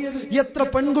മുഴുകിയത്, എത്ര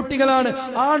പെൺകുട്ടികളാണ്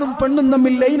ആണും പെണ്ണും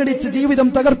തമ്മിൽ ലൈനടിച്ച് ജീവിതം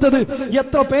തകർത്തത്,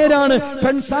 എത്ര പേരാണ്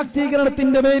പെൺ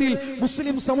ശാക്തീകരണത്തിന്റെ പേരിൽ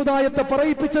മുസ്ലിം സമുദായത്തെ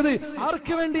പറയിപ്പിച്ചത്.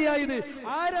 ആർക്ക് വേണ്ടിയായത്?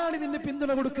 ആരാണ് ഇതിന്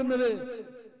പിന്തുണ കൊടുക്കുന്നത്?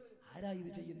 ആരാ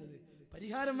ഇത് ചെയ്യുന്നത്?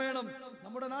 പരിഹാരം വേണം.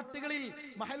 നമ്മുടെ നാട്ടുകളിൽ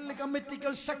മഹല്ല്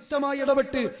കമ്മിറ്റികൾ ശക്തമായി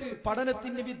ഇടപെട്ട്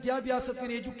പഠനത്തിന്,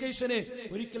 വിദ്യാഭ്യാസത്തിന്, എഡ്യൂക്കേഷന്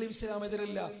ഒരിക്കലും ഇസ്ലാം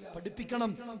എതിരല്ല.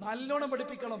 പഠിപ്പിക്കണം, നല്ലോണം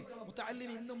പഠിപ്പിക്കണം.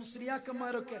 മുതഅല്ലിം ഇന്ന്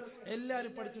മുസ്ലിയാക്കന്മാരൊക്കെ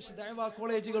എല്ലാവരും പഠിച്ചു, ദഅവാ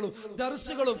കോളേജുകളും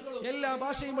ദർസുകളും എല്ലാ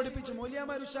ഭാഷയും പഠിപ്പിച്ചു,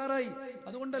 മൗലവിമാർ ഉഷാറായി.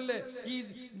 അതുകൊണ്ടല്ലേ ഈ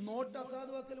നോട്ട്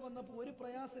അസാധുവാക്കൽ വന്നപ്പോൾ ഒരു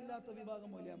പ്രയാസമില്ലാത്ത വിഭാഗം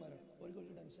മൗലവിമാരാണ്. ഒരു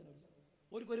ടെൻഷനും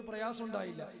ഒരു പ്രയാസം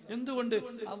ഉണ്ടായില്ല. എന്തുകൊണ്ട്?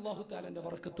 അല്ലാഹു തആലയുടെ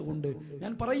ബർക്കത്ത് കൊണ്ട്.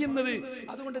 ഞാൻ പറയുന്നത്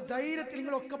അതുകൊണ്ട് ധൈര്യത്തിൽ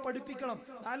നിങ്ങളൊക്കെ പഠിപ്പിക്കണം,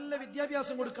 നല്ല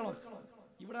വിദ്യാഭ്യാസം കൊടുക്കണം.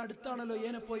 ഇവിടെ അടുത്താണല്ലോ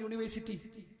ഏനപ്പോ യൂണിവേഴ്സിറ്റി.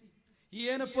 ഈ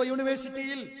ഏനപ്പോ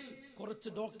യൂണിവേഴ്സിറ്റിയിൽ കുറച്ച്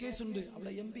ഡോക്ടേഴ്സ് ഉണ്ട്.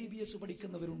 അവിടെ MBBS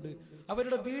പഠിക്കുന്നവരുണ്ട്,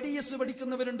 അവരുടെ BDS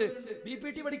പഠിക്കുന്നവരുണ്ട്,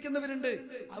 BPT പഠിക്കുന്നവരുണ്ട്.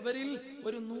 അവരിൽ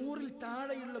ഒരു 100-ൽ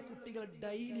താഴെയുള്ള കുട്ടികൾ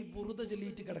ഡെയിലി ബുർദ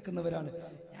ചൊല്ലിയിട്ട് കിടക്കുന്നവരാണ്.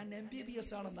 ഞാൻ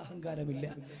MBBS ആണെന്ന് അഹങ്കാരമില്ല,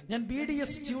 ഞാൻ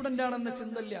BDS സ്റ്റുഡന്റ് ആണെന്ന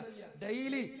ചിന്തയില്ല.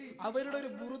 ഡെയിലി അവരുടെ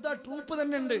ഒരു ബുർദ ട്രൂപ്പ്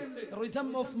തന്നെ ഉണ്ട്,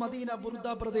 rhythm of Medina Burda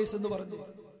Pradesh എന്ന് പറഞ്ഞു.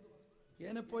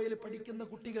 ഏനപ്പോയിൽ പഠിക്കുന്ന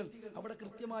കുട്ടികൾ അവിടെ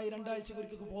കൃത്യമായി 2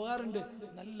 ആഴ്ചക്ക് പോകാറുണ്ട്.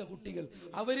 നല്ല കുട്ടികൾ.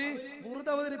 അവര് ബുർദ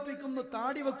അവതരിപ്പിക്കുന്ന,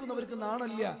 താടി വെക്കുന്നവർക്ക്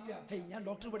നാണല്ല. ഞാൻ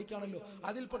ഡോക്ടർ പഠിക്കാണല്ലോ.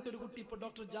 അതിൽപ്പെട്ടൊരു കുട്ടി ഇപ്പൊ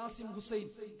ഡോക്ടർ ജാസിം ഹുസൈൻ,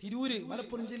 തിരൂര്,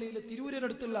 മലപ്പുറം ജില്ലയിലെ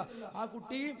തിരൂരിനടുത്തുള്ള ആ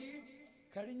കുട്ടി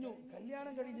കഴിഞ്ഞു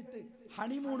കല്യാണം കഴിഞ്ഞിട്ട്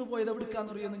ഹണിമൂണ് പോയത്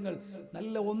എവിടുക്കാന്നറിയോ നിങ്ങൾ?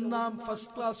 നല്ല 1ാം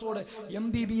ഫസ്റ്റ് ക്ലാസ്സോടെ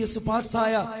MBBS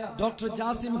പാസ്സായ ഡോക്ടർ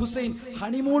ജാസിം ഹുസൈൻ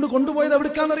ഹണിമൂണ് കൊണ്ടുപോയത്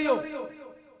എവിടുക്കാന്നറിയോ?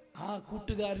 ആ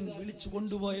കൂട്ടുകാരൻ വിളിച്ചു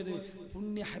കൊണ്ടുപോയത്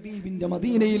പുണ്യ ഹബീബിന്റെ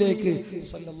മദീനയിലേക്ക്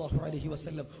സല്ലല്ലാഹു അലൈഹി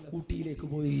വസല്ലം. ഊട്ടിയിലേക്ക്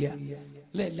പോയില്ല,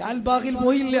 അല്ലെ, ലാൽബാഗിൽ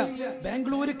പോയില്ല,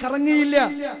 ബാംഗ്ലൂര് കറങ്ങിയില്ല,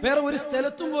 വേറെ ഒരു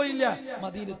സ്ഥലത്തും പോയില്ല,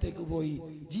 മദീനത്തേക്ക് പോയി.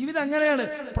 ജീവിതം അങ്ങനെയാണ്.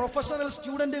 പ്രൊഫഷണൽ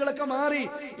സ്റ്റുഡന്റുകളൊക്കെ മാറി.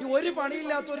 ഈ ഒരു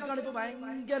പണിയില്ലാത്തവർക്കാണ് ഇപ്പൊ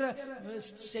ഭയങ്കര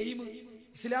ഷെയിം.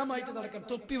 ഇസ്ലാമായിട്ട് നടക്കാൻ,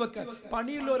 തൊപ്പി വെക്കാൻ,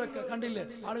 പണിയുള്ളവരൊക്കെ കണ്ടില്ലേ,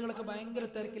 ആളുകളൊക്കെ ഭയങ്കര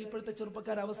തിരക്കിൽ. ഇപ്പോഴത്തെ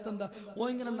ചെറുപ്പക്കാരുടെ അവസ്ഥ എന്താ?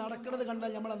 ഇങ്ങനെ നടക്കുന്നത്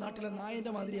കണ്ടാൽ നമ്മളെ നാട്ടിലെ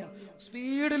നായന്റെ മാതിരിയാണ്.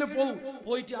 സ്പീഡിൽ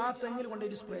പോയിട്ട് ആ തെങ്ങിൽ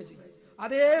കൊണ്ടുപോയി സ്പ്രേ ചെയ്യും.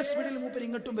 അതേ സ്പീഡിൽ മൂപ്പര്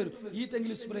ഇങ്ങോട്ടും വരും, ഈ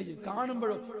തെങ്ങിൽ സ്പ്രേ ചെയ്യും.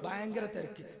 കാണുമ്പോഴോ ഭയങ്കര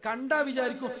തിരക്ക്. കണ്ടാ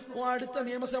വിചാരിക്കും അടുത്ത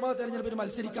നിയമസഭാ തെരഞ്ഞെടുപ്പിൽ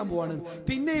മത്സരിക്കാൻ പോവാണ്.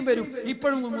 പിന്നെയും വരും,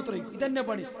 ഇപ്പോഴും മൂത്രയും. ഇതന്നെ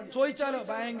പണി. ചോദിച്ചാലോ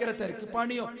ഭയങ്കര തിരക്ക്,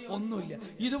 പണിയോ ഒന്നുമില്ല.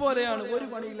 ഇതുപോലെയാണ് ഒരു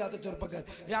പണിയില്ലാത്ത ചെറുപ്പക്കാർ.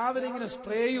 രാവിലെ ഇങ്ങനെ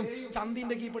സ്പ്രേയും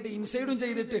ചന്തിന്റെ കീപ്പട്ടി ഇൻസൈഡും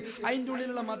ചെയ്തിട്ട് അതിൻ്റെ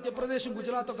ഉള്ളിലുള്ള മധ്യപ്രദേശും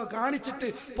ഗുജറാത്തൊക്കെ കാണിച്ചിട്ട്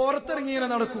പുറത്തിറങ്ങി ഇങ്ങനെ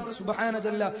നടക്കും. സുബ്ഹാന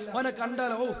ജല്ല. അവനെ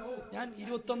കണ്ടാലോ ഞാൻ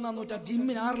 21-ാം നൂറ്റാണ്ട്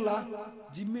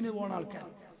ജിമ്മിന് പോണ ആൾക്കാർ.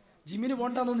 ജിമ്മിന്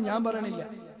പോണ്ടെന്നൊന്നും ഞാൻ പറയണില്ല.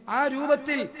 ആ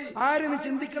രൂപത്തിൽ ആരെന്ന്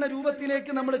ചിന്തിക്കുന്ന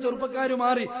രൂപത്തിലേക്ക് നമ്മുടെ ചെറുപ്പക്കാർ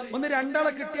മാറി. ഒന്ന്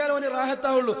രണ്ടാളെ കിട്ടിയാലോ ഓന്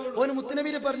റാഹത്താവുള്ളൂ. ഓന്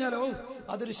മുത്തനബിനെ പറഞ്ഞാലോ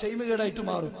അതൊരു ശൈമികേടായിട്ട്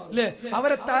മാറും അല്ലെ.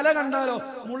 അവരെ തല കണ്ടാലോ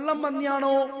മുള്ളം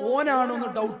പന്നിയാണോ ഓനാണോ എന്ന്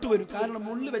ഡൗട്ട് വരും. കാരണം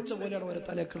മുള്ളു വെച്ച പോലെയാണ് ഓരോ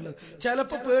തലയൊക്കെ ഉള്ളത്.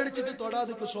 ചിലപ്പോ പേടിച്ചിട്ട്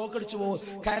തൊടാതെ ഷോക്ക് അടിച്ചു പോകും.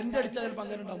 കരണ്ട് അടിച്ചാൽ ചിലപ്പോൾ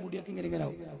അങ്ങനെ ഉണ്ടാവും. മുടിയൊക്കെ ഇങ്ങനെ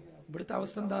ആവും. ഇവിടുത്തെ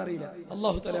അവസ്ഥ എന്താ അറിയില്ല.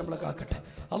 അള്ളാഹു തആല നമ്മളെ കാക്കട്ടെ,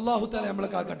 അള്ളാഹു തആല നമ്മളെ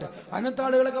കാക്കട്ടെ. അങ്ങനത്തെ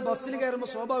ആളുകളൊക്കെ ബസ്സിൽ കയറുമ്പോൾ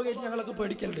സ്വാഭാവികമായിട്ട് ഞങ്ങളൊക്കെ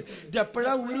പേടിക്കലുണ്ട്. ഇത്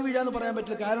എപ്പോഴാ ഊരി വീഴാന്ന് പറയാൻ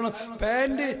പറ്റില്ല. കാരണം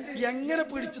പാന്റ് എങ്ങനെ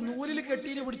പിടിച്ച് നൂലിൽ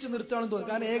കെട്ടിയിട്ട് പിടിച്ച് നിർത്താണെന്ന് തോന്നുന്നു.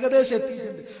 കാരണം ഏകദേശം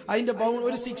എത്തിയിട്ടുണ്ട്. അതിന്റെ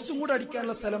ഒരു 6 കൂടെ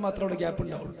അടിക്കാനുള്ള സ്ഥലം മാത്രമേ അവിടെ ഗ്യാപ്പ്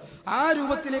ഉണ്ടാവുള്ളൂ. ആ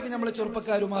രൂപത്തിലേക്ക് നമ്മളെ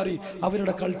ചെറുപ്പക്കാർ മാറി,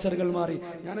 അവരുടെ കൾച്ചറുകൾ മാറി.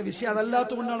 ഞാൻ വിഷയം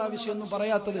അതല്ലാത്ത കൊണ്ടാണ് ആ വിഷയം ഒന്നും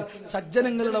പറയാത്തത്.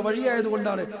 സജ്ജനങ്ങളുടെ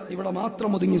വഴിയായതുകൊണ്ടാണ് ഇവിടെ മാത്രം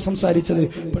ഒതുങ്ങി സംസാരിച്ചത്.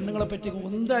 പെണ്ണുങ്ങളെ പറ്റി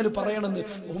എന്തായാലും പറയണമെന്ന്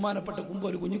ബഹുമാനപ്പെട്ട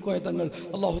കുമ്പൊരു കുഞ്ഞിക്കോയ തങ്ങൾ,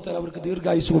 അല്ലാഹു തആല അവർക്ക്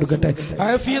ദീർഘായുസ് കൊടുക്കട്ടെ,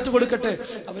 ആഫിയത്ത് കൊടുക്കട്ടെ.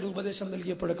 അവർ ഉപദേശം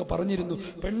നൽകിയപ്പോഴൊക്കെ പറഞ്ഞിരുന്നു,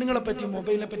 പെണ്ണുങ്ങളെ പറ്റി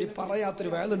മൊബൈലിനെ പറ്റി പറയാത്തൊരു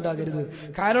വേലുണ്ടാകരുത്.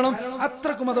 കാരണം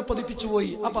അത്രക്കും അത് പതിപ്പിച്ചു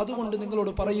പോയി. അപ്പൊ അതുകൊണ്ട്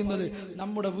നിങ്ങളോട് പറയുന്നത്,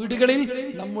 നമ്മുടെ വീടുകളിൽ,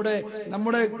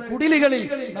 നമ്മുടെ കുടിലുകളിൽ,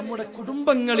 നമ്മുടെ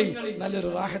കുടുംബങ്ങളിൽ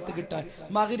നല്ലൊരു റാഹത്ത് കിട്ടാൻ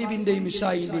മഗ്രിബിന്റെയും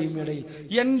ഇശായിന്റെയും ഇടയിൽ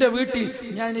എന്റെ വീട്ടിൽ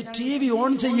ഞാൻ TV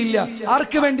ഓൺ ചെയ്യില്ല.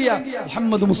 ആർക്ക് വേണ്ടിയാ?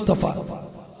 മുഹമ്മദ് മുസ്തഫ.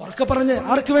 ഉറക്കെ പറഞ്ഞ്,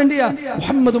 ആർക്ക് വേണ്ടിയാ?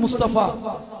 മുഹമ്മദ് മുസ്തഫ.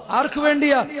 ആർക്ക്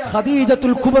വേണ്ടിയാ?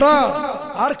 ഖദീജത്തുൽ കുബ്ര.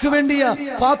 ആർക്ക് വേണ്ടിയാ?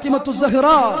 ഫാത്തിമത്തു സഹ്റ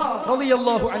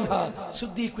റളിയല്ലാഹു അൻഹ,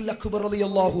 സിദ്ദീഖുൽ അക്ബർ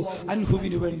റളിയല്ലാഹു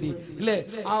അൻഹുവിനു വേണ്ടി അല്ലേ?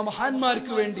 ആ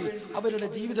മഹാന്മാർക്ക് വേണ്ടി, അവരുടെ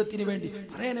ജീവിതത്തിന് വേണ്ടി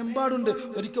പറയാൻ എമ്പാടുണ്ട്.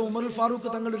 ഒരിക്കൽ ഉമറുൽ ഫാറൂഖ്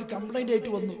തങ്ങൾ ഒരു കംപ്ലൈന്റ്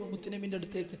ആയിട്ട് വന്നു മുത്തുനബിന്റെ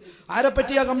അടുത്തേക്ക്. ആരെ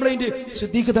പറ്റിയാ കംപ്ലൈന്റ്?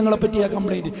 സിദ്ദീഖ് തങ്ങളെ പറ്റിയാ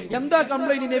കംപ്ലൈന്റ്. എന്താ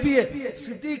കംപ്ലൈന്റ്? നബിയെ,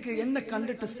 സിദ്ദീഖ് എന്നെ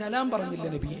കണ്ടിട്ട് സലാം പറഞ്ഞില്ല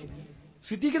നബിയെ.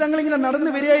 സിദ്ദീഖ് തങ്ങൾ ഇങ്ങനെ നടന്നു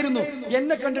വരികയായിരുന്നു,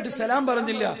 എന്നെ കണ്ടിട്ട് സലാം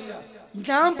പറഞ്ഞില്ല.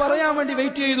 ഞാൻ പറയാൻ വേണ്ടി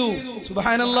വെയിറ്റ് ചെയ്തു.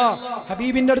 സുബ്ഹാനല്ലാഹ്,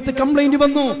 ഹബീബിന്റെ അടുത്ത് കംപ്ലൈന്റ്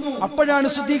വന്നു. അപ്പോഴാണ്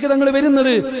സിദ്ദീഖ് തങ്ങൾ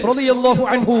വരുന്നത് റളിയല്ലാഹു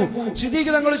അൻഹു.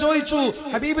 സിദ്ദീഖ് തങ്ങൾ ചോദിച്ചു,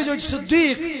 ഹബീബ് ചോദിച്ചു,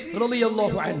 സിദ്ദീഖ്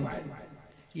റളിയല്ലാഹു അൻഹു,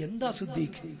 എന്താ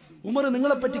സിദ്ദീഖ്, ഉമർ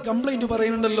നിങ്ങളെ പറ്റി കംപ്ലൈന്റ്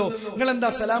പറയുന്നുണ്ടല്ലോ, നിങ്ങൾ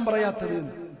എന്താ സലാം പറയാത്തത്?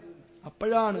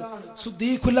 അപ്പോഴാണ്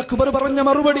സിദ്ദീഖുൽ അക്ബർ പറഞ്ഞ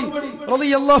മറുപടി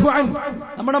റളിയല്ലാഹു അൻഹു,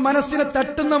 നമ്മുടെ മനസ്സിനെ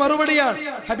തട്ടുന്ന മറുപടിയാണ്.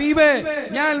 ഹബീബേ,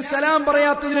 ഞാൻ സലാം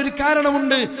പറയാത്തതിനൊരു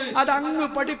കാരണമുണ്ട്. അത് അങ്ങ്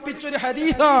പഠിപ്പിച്ചൊരു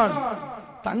ഹദീസാണ്.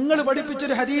 തങ്ങൾ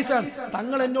പഠിപ്പിച്ചൊരു ഹദീസാണ്.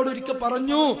 തങ്ങൾ എന്നോട് ഒരിക്കൽ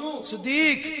പറഞ്ഞു,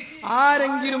 സിദ്ദീഖ്,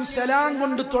 ആരെങ്കിലും സലാം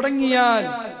കൊണ്ട് തുടങ്ങിയാൽ,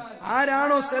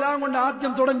 ആരാണോ സലാം കൊണ്ട്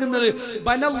ആദ്യം തുടങ്ങുന്നത്,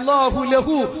 ബനല്ലാഹു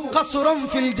ലഹു ഖസ്റൻ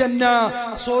ഫിൽ ജന്ന,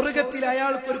 സ്വർഗ്ഗത്തിൽ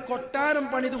അയാൾക്ക് ഒരു കൊട്ടാരം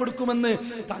പണിതു കൊടുക്കുമെന്ന്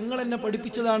തങ്ങൾ എന്നെ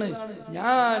പഠിപ്പിച്ചതാണ്.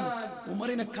 ഞാൻ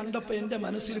ഉമറിനെ കണ്ടപ്പോ എന്റെ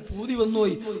മനസ്സിൽ പൂതി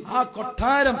വന്നുപോയി, ആ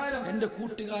കൊട്ടാരം എന്റെ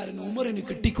കൂട്ടുകാരൻ ഉമറിന്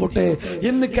കിട്ടിക്കോട്ടെ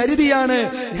എന്ന് കരുതിയാണ്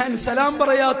ഞാൻ സലാം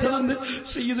പറയാത്തതെന്ന്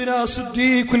സയ്യിദുനാ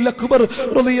സിദ്ദീഖുൽ അക്ബർ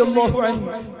റളിയല്ലാഹു അൻഹു.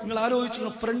 നിങ്ങൾ ആലോചിച്ചു,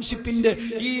 ഫ്രണ്ട്ഷിപ്പിന്റെ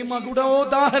ഈ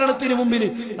മകുടോദാഹരണത്തിന് മുമ്പിൽ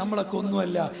നമ്മളൊക്കെ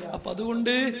ഒന്നുമല്ല. അപ്പൊ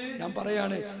അതുകൊണ്ട് ഞാൻ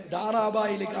പറയാണ്,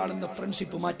 ധാരാബായിൽ കാണുന്ന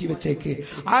ഫ്രണ്ട്ഷിപ്പ് മാറ്റി വെച്ചേക്ക്.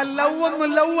 ആ ലവ് ഒന്നും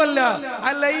ലവ് അല്ല,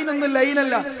 ആ ലൈൻ ഒന്നും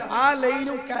ലൈനല്ല. ആ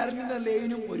ലൈനും കറണ്ടിന്റെ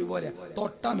ലൈനും ഒരുപോലെ,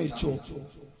 തൊട്ടാ മരിച്ചു.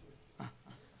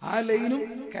 ആ ലൈനും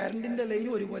കറണ്ടിന്റെ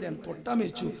ലൈനും ഒരുപോലെയാണ്, തൊട്ടാ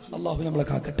മരിച്ചു. അള്ളാഹു നമ്മളെ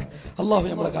കാക്കട്ടെ, അള്ളാഹു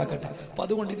നമ്മളെ കാക്കട്ടെ. അപ്പൊ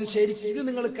അതുകൊണ്ട് ഇത് ശരിക്കും ഇത്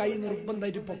നിങ്ങൾ കൈ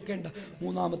നിർബന്ധമായിട്ട് പൊക്കേണ്ട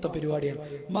 3ാമത്തെ പരിപാടിയാണ്.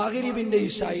 മഗ്രിബിന്റെ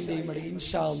ഇശായിന്റെയും ഇടയിൽ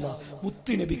ഇൻഷാ അല്ലാഹ്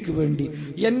മുത്തുനബിക്ക് വേണ്ടി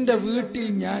എന്റെ വീട്ടിൽ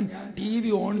ഞാൻ TV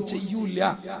ഓൺ ചെയ്യൂല.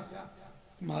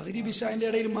 മഗ്രിബ് ഇശാന്റെ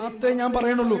ഇടയിൽ മാത്രമേ ഞാൻ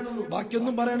പറയണുള്ളൂ,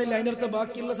 ബാക്കിയൊന്നും പറയണില്ല. അതിന്റെ അടുത്ത്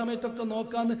ബാക്കിയുള്ള സമയത്തൊക്കെ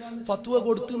നോക്കാന്ന് ഫത്വ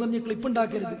കൊടുത്തു എന്ന് പറഞ്ഞ് ക്ലിപ്പ്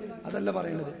ഉണ്ടാക്കരുത്, അതല്ല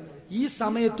പറയണത്. ഈ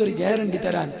സമയത്തൊരു ഗ്യാരണ്ടി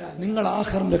തരാൻ, നിങ്ങൾ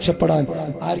ആഖിറം രക്ഷപ്പെടാൻ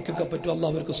ആർക്കൊക്കെ പറ്റും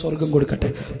അള്ളാഹു അവർക്ക് സ്വർഗം കൊടുക്കട്ടെ.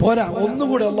 പോരാ,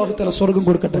 ഒന്നുകൂടെ അള്ളാഹു തആല സ്വർഗം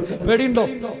കൊടുക്കട്ടെ. പേടിയുണ്ടോ?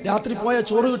 രാത്രി പോയാൽ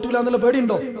ചോറ് കിട്ടൂല എന്നുള്ള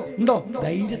പേടിയുണ്ടോ? ഉണ്ടോ?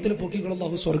 ധൈര്യത്തിൽ പൊക്കികൾ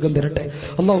അള്ളാഹു സ്വർഗം തരട്ടെ.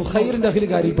 അള്ളാഹു ഖൈറിന്റെ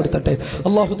അഹ്ലുകാരിൽ പെടുത്തട്ടെ.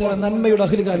 അള്ളാഹു തആല നന്മയുടെ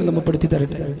അഹ്ലുകാരിൽ നമ്മൾ പെടുത്തി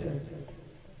തരട്ടെ.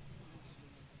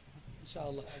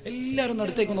 എല്ലാവരും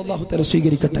അടുത്തേക്കൊന്ന് അള്ളാഹു തആല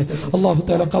സ്വീകരിക്കട്ടെ. അള്ളാഹു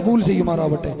തആല കബൂൽ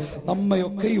ചെയ്യുമാറാവട്ടെ.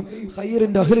 നമ്മയൊക്കെയും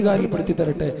ഖൈറിന്റെ അഹ്ലുകാരിൽ പെടുത്തി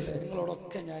തരട്ടെ.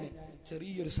 നിങ്ങളോടൊക്കെ ഞാൻ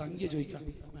ചെറിയൊരു സംഖ്യ ചോദിക്കണം.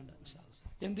 വേണ്ട,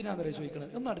 എന്തിനാണെന്നറിയാം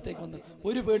ചോദിക്കണത്? ഒന്ന് അടുത്തേക്ക് വന്ന്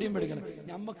ഒരു പേടിയും പേടിക്കണം.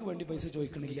 ഞമ്മക്ക് വേണ്ടി പൈസ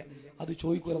ചോദിക്കണില്ല, അത്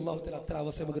ചോദിക്കുക. അള്ളാഹു തആല അത്ര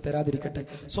അവസ്ഥ നമുക്ക് തരാതിരിക്കട്ടെ.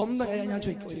 സ്വന്തം കാര്യം ഞാൻ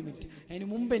ചോദിക്കും. 1 മിനിറ്റ്. അതിന്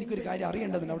മുമ്പ് എനിക്കൊരു കാര്യം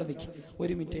അറിയേണ്ടതിന് അവിടെ നിൽക്കും.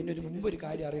 1 മിനിറ്റ്. അതിനൊരു മുമ്പ് ഒരു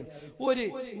കാര്യം അറിയണം. ഒരു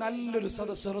നല്ലൊരു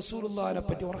സദസ്സ് റസൂലുള്ളാഹിനെ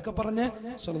പറ്റി ഉറക്കെ പറഞ്ഞ്,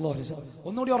 സ്വല്ലല്ലാഹു അലൈഹി വസല്ലം,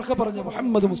 ഒന്നുകൂടി ഉറക്കെ പറഞ്ഞ്,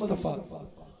 മുഹമ്മദ് മുസ്തഫ.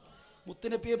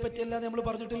 മുത്തുനബിയെ പറ്റിയല്ലാതെ നമ്മൾ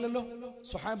പറഞ്ഞിട്ടില്ലല്ലോ,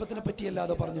 സ്വഹാബത്തിനെ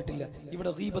പറ്റിയല്ലാതെ പറഞ്ഞിട്ടില്ല.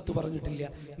 ഇവിടെ ഗീബത്ത് പറഞ്ഞിട്ടില്ല,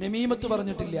 നമീമത്ത്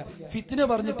പറഞ്ഞിട്ടില്ല, ഫിത്ന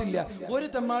പറഞ്ഞിട്ടില്ല, ഒരു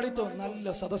തെമ്മാടിത്തോ. നല്ല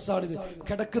സദസ്സാണിത്.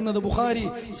 കിടക്കുന്നത് ബുഖാരി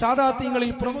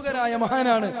സാദാത്യങ്ങളിൽ പ്രമുഖരായ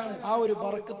മഹാനാണ്. ആ ഒരു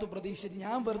ബറക്കത്ത് പ്രതീക്ഷിച്ച്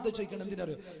ഞാൻ വെറുതെ ചോദിക്കണം,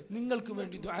 എന്തിനറിയോ? നിങ്ങൾക്ക്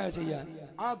വേണ്ടി ദുആ ചെയ്യാൻ.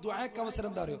 ആ ദുആക്ക്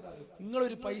അവസരം എന്താ അറിയോ?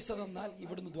 നിങ്ങളൊരു പൈസ തന്നാൽ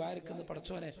ഇവിടുന്ന് ദുആരക്കുന്ന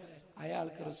പടച്ചോനെ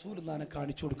അയാൾക്ക് റസൂലുള്ളാഹിനെ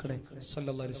കാണിച്ചു കൊടുക്കണേ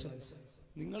സല്ലല്ലാഹു അലൈഹി വസല്ലം.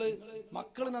 നിങ്ങൾ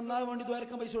മക്കൾ നന്നാകാൻ വേണ്ടി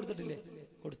ദ്വാരക്കാൻ പൈസ കൊടുത്തിട്ടില്ലേ?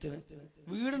 കൊടുത്തിന്.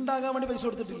 വീടുണ്ടാകാൻ വേണ്ടി പൈസ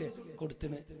കൊടുത്തിട്ടില്ലേ?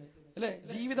 കൊടുത്തിന്. അല്ലെ?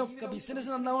 ജീവിതമൊക്കെ ബിസിനസ്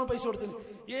നന്നാവാൻ പൈസ കൊടുത്തില്ല.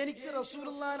 എനിക്ക്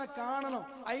റസൂലുള്ളാഹിനെ കാണണം,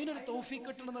 അതിനൊരു തൗഫീഖ്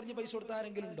കിട്ടണം എന്ന് പറഞ്ഞ് പൈസ കൊടുത്ത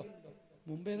ആരെങ്കിലും ഉണ്ടോ?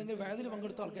 മുമ്പ് ഏതെങ്കിലും വേദിയിൽ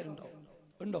പങ്കെടുത്ത ആൾക്കാരുണ്ടോ?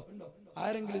 ഉണ്ടോ?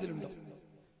 ആരെങ്കിലും ഇതിലുണ്ടോ?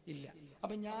 ഇല്ല.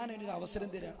 അപ്പൊ ഞാനൊരു അവസരം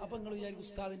തരാം. അപ്പൊ നിങ്ങൾ വിചാരിക്കും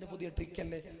ഉസ്താദിന്റെ പുതിയ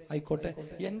ട്രിക്കല്ലേ? ആയിക്കോട്ടെ,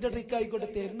 എന്റെ ട്രിക്ക് ആയിക്കോട്ടെ.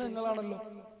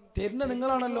 തരുന്ന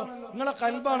നിങ്ങളാണല്ലോ, നിങ്ങളെ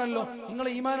കൽബാണല്ലോ, നിങ്ങളെ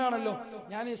ഈമാനാണല്ലോ.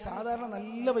 ഞാൻ സാധാരണ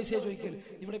നല്ല പൈസ ചോദിക്കല്.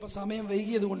 ഇവിടെ ഇപ്പൊ സമയം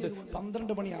വൈകിയത് കൊണ്ട്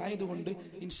 12 മണി ആയതുകൊണ്ട്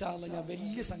ഇൻഷാ അല്ലാഹ് ഞാൻ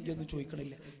വലിയ സംഖ്യ ഒന്നും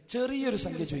ചോദിക്കണില്ല, ചെറിയൊരു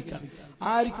സംഖ്യ ചോദിക്കാം.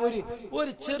 ആർക്കും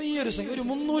ഒരു ചെറിയൊരു സംഖ്യ, ഒരു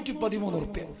 313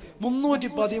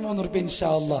 റുപ്യ ഇൻഷാ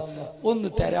അല്ലാഹ് ഒന്ന്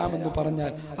തരാമെന്ന്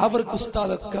പറഞ്ഞാൽ അവർക്ക്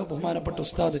ഉസ്താദൊക്കെ, ബഹുമാനപ്പെട്ട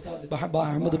ഉസ്താദ്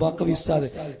അഹമ്മദ് ബാക്കവി ഉസ്താദ്,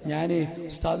 ഞാൻ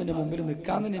ഉസ്താദിന്റെ മുമ്പിൽ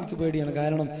നിൽക്കാൻ തന്നെ എനിക്ക് പേടിയാണ്.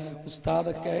 കാരണം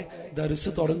ഉസ്താദൊക്കെ ദർസ്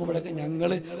തുടങ്ങുമ്പോഴൊക്കെ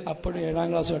ഞങ്ങള് അപ്പോഴും 7ാം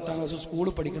ക്ലാസ് 8ാം ക്ലാസ്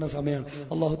സ്കൂളിൽ പഠിക്കുന്ന സമയമാണ്.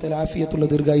 അല്ലാഹു തആല ആഫിയത്തുള്ള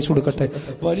ദീർഘായുസ് കൊടുക്കട്ടെ,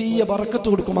 വലിയ ബറക്കത്ത്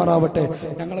കൊടുക്കുമാറാവട്ടെ.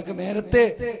 ഞങ്ങളൊക്കെ നേരത്തെ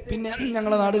പിന്നെ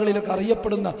ഞങ്ങളുടെ നാടുകളിലൊക്കെ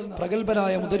അറിയപ്പെടുന്ന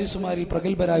പ്രഗത്ഭരായ മുദരിസുമാരിൽ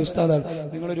പ്രഗത്ഭരായ ഉസ്താദാണ്.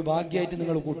 നിങ്ങളൊരു ഭാഗ്യമായിട്ട്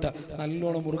നിങ്ങൾ കൂട്ടുക,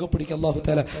 നല്ലോണം മുറുകെ പിടിക്കുക. അല്ലാഹു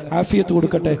തആല ആഫിയത്ത്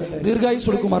കൊടുക്കട്ടെ, ദീർഘായുസ്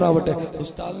കൊടുക്കുമാറാവട്ടെ.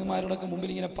 ഉസ്താദുമാരോടൊക്കെ മുമ്പിൽ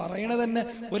ഇങ്ങനെ പറയണ തന്നെ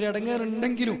ഒരു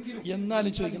ഇടങ്ങേറുണ്ടെങ്കിലും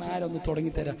എന്നാലും ചോദിക്കണം, ആരൊന്ന്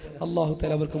തുടങ്ങിത്തരാം. അല്ലാഹു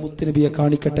തആല അവർക്ക് മുത്തുനബിയെ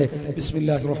കാണിക്കട്ടെ.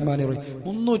 ബിസ്മില്ലാഹിർ റഹ്മാനിർ റഹീം.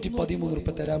 313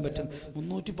 റുപ്യ തരാൻ പറ്റും.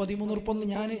 313 റുപ്യ ഒന്ന്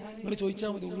ഞാൻ നിങ്ങൾ ചോദിച്ചാൽ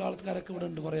മതി. ഉള്ള ആൾക്കാരൊക്കെ ഇവിടെ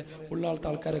ഉണ്ട്, പറയാം ഉള്ള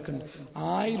ആൾക്കാരൊക്കെ ഉണ്ട്.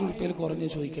 1000 റുപ്യയിൽ കുറഞ്ഞ്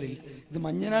ചോദിക്കലില്ല. ഇത്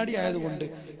മഞ്ഞനാടി ആയതുകൊണ്ട്,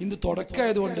 ഇന്ന്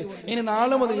തുടക്കമായതുകൊണ്ട്, ഇനി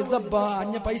നാളെ മുതൽ ഇതപ്പാ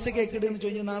അഞ്ഞ പൈസ കേക്കിട് എന്ന്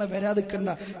ചോദിച്ചാൽ നാളെ വരാതിക്കണ്ട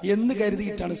എന്ന്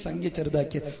കരുതിയിട്ടാണ് സംഖ്യ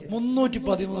ചെറുതാക്കിയത്.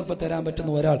 313 റുപ്യ തരാൻ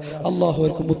പറ്റുന്ന ഒരാൾ അള്ളാഹു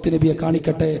അവർക്ക് മുത്തുനബിയെ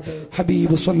കാണിക്കട്ടെ.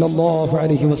 ഹബീബ് സല്ലല്ലാഹു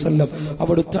അലൈഹി വസല്ലം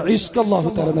അവിടുത്തെ ഇഷ്ക് അല്ലാഹു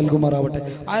തആല നൽകുമാറാവട്ടെ.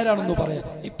 ആരാണെന്ന് പറയാം,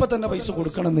 ഇപ്പൊ തന്നെ പൈസ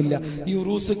കൊടുക്കണമെന്നില്ല. ഈ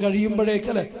ഉറൂസ്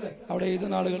കഴിയുമ്പോഴേക്കല്ലേ, അവിടെ ഏത്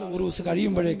നാളുകൾ ഉറൂസ്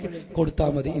കഴിയുമ്പോഴേക്ക് കൊടുത്താൽ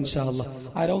മതി ഇൻഷാ അല്ലാഹ്.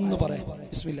 ആരാ ഒന്ന് പറയാം?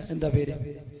 ബിസ്മില്ലാ. എന്താ പേര്?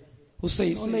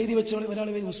 ഹുസൈൻ. ഒന്ന് എഴുതി വെച്ചോളൂ.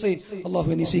 ഒരാളെ പേര് ഹുസൈൻ. അല്ലാഹു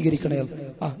നീ സ്വീകരിക്കണേ.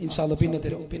 ഇൻഷാ അല്ലാഹ്. പിന്നെ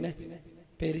തരും. പിന്നെ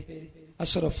പേര്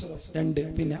അഷ്റഫ് 2.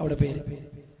 പിന്നെ അവിടെ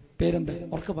പേരെന്താ?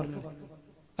 ഉറക്കെ പറഞ്ഞു.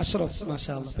 അഷ്റഫ്.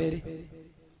 മാഷാ അല്ലാഹ്. പേര്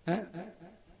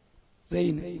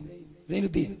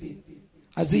സൈനുദ്ദീൻ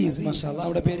അസീസ്. മാഷാ അല്ലാഹ്.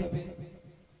 അവിടെ പേര്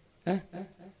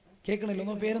കേൾക്കണല്ലോ.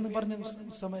 ഒന്ന് പേരൊന്ന് പറഞ്ഞ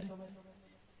സമരം.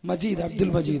 മജീദ്,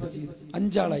 അബ്ദുൽ മജീദ്.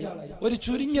 5 ആളായി. ഒരു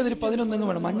ചുരുങ്ങിയതൊരു 11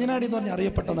 വേണം. മഞ്ഞനാടി എന്ന് പറഞ്ഞാൽ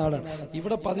അറിയപ്പെട്ട നാടാണ്.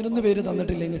 ഇവിടെ 11 പേര്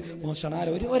തന്നിട്ടില്ലെങ്കിൽ മോശമാണ്.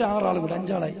 ഒരു 6 ആളും കൂടെ,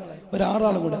 5 ആളായി, ഒരു 6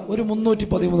 ആളും കൂടെ, ഒരു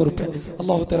 313 റുപ്യ.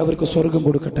 അല്ലാഹു തആല അവർക്ക് സ്വർഗം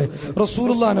കൊടുക്കട്ടെ,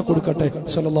 റസൂലുള്ളാഹിനെ കൊടുക്കട്ടെ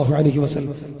സല്ലല്ലാഹു അലൈഹി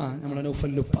വസല്ലം. നമ്മുടെ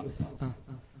നൗഫലുപ്പ.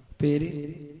 പേര്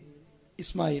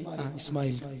ഇസ്മായിൽ.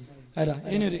 ഇസ്മായിൽ. ആരാ?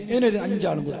 ഇനൊരു 5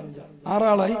 ആളും കൂടെ, 6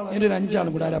 ആളായി. ഇനൊരു 5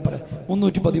 ആളും കൂടെ. ആരാ പറയാ?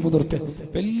 313 റുപ്യ.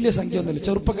 വലിയ സംഖ്യ ഒന്നുമില്ല.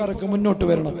 ചെറുപ്പക്കാരൊക്കെ മുന്നോട്ട്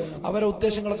വരണം. അവരെ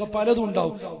ഉദ്ദേശങ്ങളൊക്കെ പലതും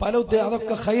ഉണ്ടാവും.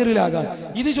 അതൊക്കെ ഖൈറിലാകാൻ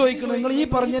ഇത് ചോദിക്കണം. നിങ്ങൾ ഈ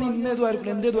പറഞ്ഞാൽ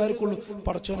ഇന്നേതുമായിരിക്കുള്ളൂ, എന്തേതുമായിരിക്കുള്ളൂ.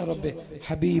 പടച്ചോനെ റബ്ബേ,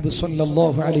 ഹബീബ്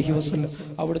സല്ലല്ലാഹു അലൈഹി വസല്ലം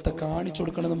അവിടുത്തെ കാണിച്ചു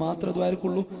കൊടുക്കണമെന്ന് മാത്രമേ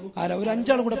ഇതുമായിരിക്കുള്ളൂ. ആരാ? ഒരു 5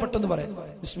 ആളും കൂടെ പെട്ടെന്ന് പറയാം.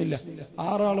 ബിസ്മില്ലാ.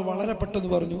 6 ആള് വളരെ പെട്ടെന്ന്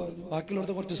പറഞ്ഞു.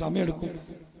 ബാക്കിയുള്ളവർക്ക് കുറച്ച് സമയം എടുക്കും.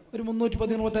 ഒരു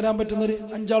 313 രൂപ തരാൻ പറ്റുന്ന ഒരു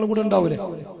 5 ആളും കൂടെ ഉണ്ടാവൂലേ?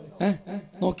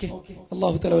 നോക്കി.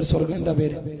 അല്ലാഹു തആല ഒരു സ്വർഗം. എന്താ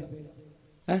പേര്?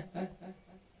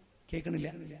 കേൾക്കണില്ല.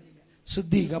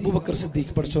 സിദ്ദീഖ്, അബൂബക്കർ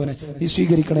സിദ്ദീഖ്. പഠിച്ചോനെ നീ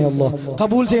സ്വീകരിക്കണേ അല്ലാഹ്,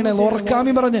 കബൂൽ ചെയ്യണേ അല്ലാഹ്.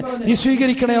 ഉറക്കാമി പറഞ്ഞ് നീ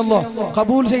സ്വീകരിക്കണേ അല്ലാഹ്,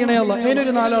 കബൂൽ ചെയ്യണേ അല്ലാഹ്.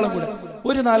 അതിനൊരു 4 ആളും കൂടെ,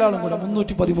 ഒരു 4 ആളും കൂടെ.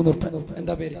 313 റുപ്യ.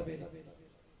 എന്താ പേര്?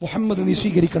 മുഹമ്മദ്. നീ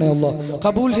സ്വീകരിക്കണേ അല്ലാഹ്,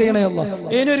 കബൂൽ ചെയ്യണേ അല്ലാഹ്.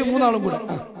 അതിനൊരു 3 ആളും കൂടെ.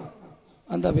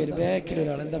 എന്താ പേര്?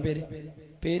 ബാക്കിലൊരാൾ. എന്താ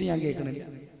പേര് ഞാൻ കേൾക്കണില്ല.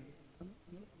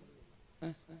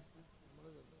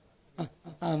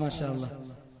 മാഷാ അല്ലാഹ്.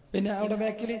 പിന്നെ അവിടെ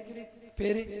ബാക്കില്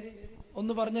പേര്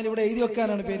ഒന്ന് പറഞ്ഞാൽ ഇവിടെ എഴുതി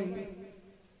വെക്കാനാണ് പേര്.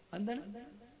 എന്താണ്?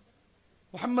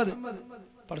 മുഹമ്മദ്.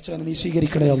 പടച്ചോനെ നീ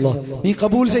സ്വീകരിക്കണേ അല്ലാഹ്, നീ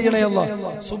കബൂൽ ചെയ്യണേ അല്ലാഹ്.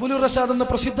 സുബുലുർ റഷാദ് എന്ന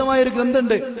പ്രസിദ്ധമായ ഒരു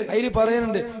ഗ്രന്ഥമുണ്ട്. അതിൽ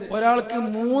പറയുന്നുണ്ട്, ഒരാൾക്ക്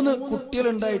 3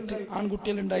 കുട്ടികളുണ്ടായിട്ട്,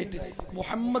 ആൺകുട്ടികളുണ്ടായിട്ട്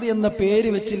മുഹമ്മദ് എന്ന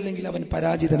പേര് വെച്ചില്ലെങ്കിൽ അവൻ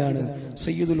പരാജിതനാണ്.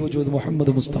 സയ്യിദുൽ വജൂദ്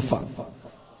മുഹമ്മദ് മുസ്തഫ.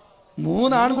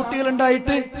 3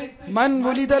 ആൺകുട്ടികളുണ്ടായിട്ട് മൻ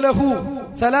വലിദ ലഹു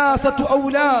സലാസതു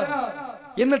ഔലാദ്,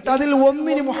 എന്നിട്ട് അതിൽ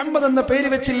ഒന്നിന് മുഹമ്മദ് എന്ന പേര്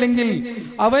വെച്ചില്ലെങ്കിൽ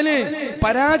അവന്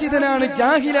പരാജിതനാണ്,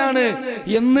 ജാഹിലാണ്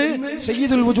എന്ന്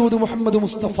സയ്യിദുൽ വജൂദ് മുഹമ്മദ്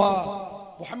മുസ്തഫ.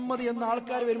 മുഹമ്മദ് എന്ന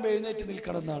ആൾക്കാർ വരുമ്പോൾ എഴുന്നേറ്റ്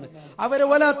നിൽക്കണം എന്നാണ്. അവരെ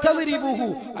വല തദ്രിബുഹു,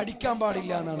 അടിക്കാൻ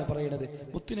പാടില്ല എന്നാണ് പറയുന്നത്.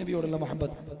 മുത്തുനബിയോടുള്ള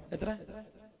മുഹമ്മദ്. എത്ര?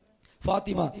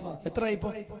 ഫാത്തിമ. എത്ര ഇപ്പോ?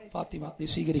 ഫാത്തിമ. നീ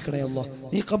സ്വീകരിക്കണേ അല്ലാഹ്,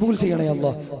 നീ കബൂൽ ചെയ്യണേ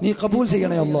അല്ലാഹ്, നീ കബൂൽ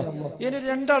ചെയ്യണേ അല്ലാഹ്. ഇനി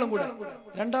 2 ആളും കൂടെ.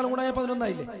 2 ആളും കൂടെ 11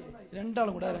 ആയില്ലേ? 2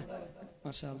 ആളും കൂടെ. ആരാ?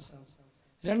 മാഷാ അല്ലാഹ്.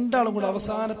 2 ആളും കൂടെ.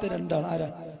 അവസാനത്തെ 2 ആൾ. ആരാ?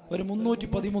 ഒരു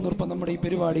 313 റുപ്യ നമ്മുടെ ഈ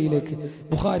പരിപാടിയിലേക്ക്,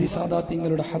 ബുഖാരി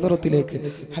സാദാത്യങ്ങളുടെ ഹദറത്തിലേക്ക്,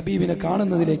 ഹബീബിനെ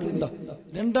കാണുന്നതിലേക്ക് എന്താ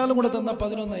 2 ആളും കൂടെ തന്ന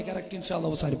 11 ആയി. കറക്റ്റ് ഇൻഷാ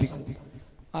അല്ലാഹ് അവസാനിപ്പിക്കും.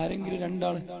 ആരെങ്കിലും 2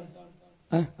 ആള്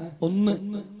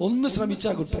ഒന്ന്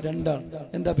ശ്രമിച്ചാ കിട്ടും. 2 ആൾ.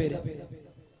 എന്താ പേര്?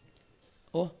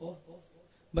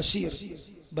 ബഷീർ.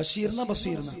 ബഷീർന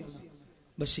ബഷീർന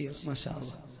ബഷീർ. മാഷാ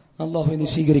അല്ലാഹ്. അല്ലാഹു നീ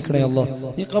സ്വീകരിക്കണേ അല്ലാ,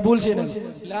 നീ കബൂൽ ചെയ്യണേ.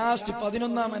 ലാസ്റ്റ്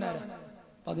 11-ാമനാരാ?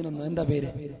 11. എന്താ പേര്?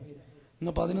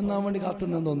 നിങ്ങൾ 11-ാം വേണ്ടി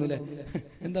കാത്തുനിന്ന് തോന്നില്ലേ?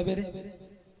 എന്താ പേര്?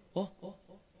 ഓ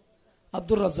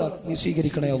അബ്ദുൾ റസാഖ്. നീ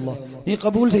സ്വീകരിക്കണേ അല്ലാ, നീ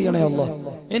കബൂൽ ചെയ്യണേ അല്ലാ.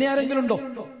 ഇനി ആരെങ്കിലും ഉണ്ടോ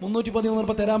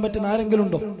 313 തരാൻ പറ്റുന്ന ആരെങ്കിലും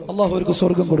ഉണ്ടോ? അള്ളാഹു അവർക്ക്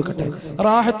സ്വർഗം കൊടുക്കട്ടെ,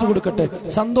 റാഹത്ത് കൊടുക്കട്ടെ,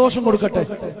 സന്തോഷം കൊടുക്കട്ടെ.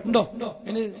 ഉണ്ടോ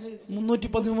ഇനി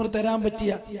 313 തരാൻ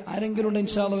പറ്റിയ ആരെങ്കിലും ഉണ്ടോ?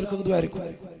 ഇൻഷാ അല്ലാഹ് അവർക്ക് ദുആയിരിക്കും.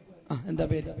 എന്താ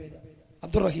പേര്?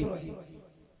 അബ്ദുൾ റഹീം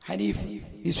ഹനീഫ്.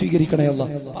 നീ സ്വീകരിക്കണേ അല്ലാ.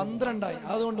 12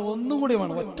 അതുകൊണ്ട് ഒന്നും കൂടി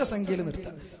വേണം, ഒറ്റ സംഖ്യയിൽ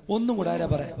നിർത്താം. ഒന്നും കൂടെ ആരാ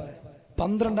പറയാ?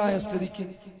 12 സ്ഥിതിക്ക്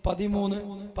 13,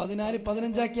 14,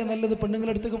 15 നല്ലത്.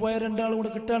 പെണ്ണുങ്ങളുടെ അടുത്തേക്ക് പോയ 2 ആളും കൂടെ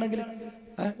കിട്ടുകയാണെങ്കിൽ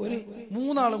ഒരു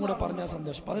 3 ആളും കൂടെ പറഞ്ഞാൽ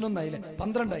സന്തോഷം. 11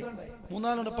 12 3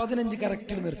 ആളുടെ 15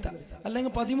 കറക്റ്റിൽ നിർത്താം.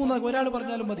 അല്ലെങ്കിൽ 13 ഒരാൾ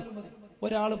പറഞ്ഞാലും മതി.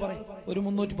 ഒരാൾ പറയും, ഒരു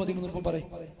 313 പറയും.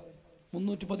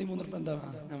 313 എന്താ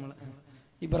നമ്മള്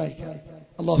ഇബ്രാഹിം.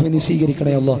 അല്ലാഹു നീ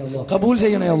സ്വീകരിക്കണേ അല്ലാ, കബൂൽ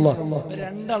ചെയ്യണേ അല്ലാ.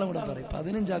 2 ആളും കൂടെ പറയും.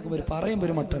 15 പറയുമ്പോ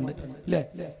ഒരു മട്ടുണ്ട് അല്ലേ?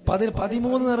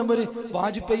 13 എന്ന് പറയുമ്പോ ഒരു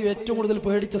വാജ്പേയി ഏറ്റവും കൂടുതൽ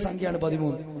പേടിച്ച സംഖ്യയാണ്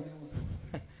 13.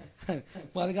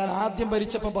 കാരണം ആദ്യം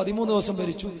ഭരിച്ചപ്പോ 13 ദിവസം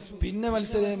ഭരിച്ചു, പിന്നെ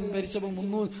മത്സരം ഭരിച്ചപ്പോ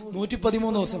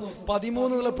 113 ദിവസം. 13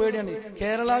 എന്നുള്ള പേടിയാണ്.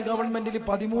 കേരള ഗവൺമെന്റിൽ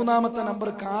 13-ാമത്തെ നമ്പർ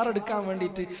കാർ എടുക്കാൻ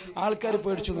വേണ്ടിയിട്ട് ആൾക്കാർ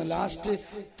പേടിച്ചു. ലാസ്റ്റ്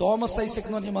തോമസ് ഐസക്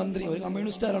എന്ന് പറഞ്ഞ മന്ത്രി, ഒരു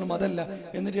കമ്മ്യൂണിസ്റ്റുകാരാണ്, അതല്ല,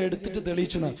 എന്നിട്ട് എടുത്തിട്ട്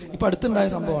തെളിയിച്ചു. ഇപ്പൊ അടുത്തുണ്ടായ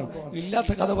സംഭവമാണ്,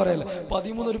 ഇല്ലാത്ത കഥ പറയല്ല.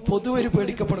 13 ഒരു പൊതുവെ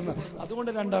പേടിക്കപ്പെടുന്ന.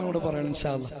 അതുകൊണ്ട് 2 ആളും കൂടെ പറയണം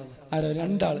ഇൻഷാ അല്ലാഹ്. ആരോ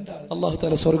 2 ആൾ. അല്ലാഹു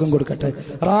തആല സ്വർഗം കൊടുക്കട്ടെ,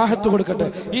 റാഹത്ത് കൊടുക്കട്ടെ.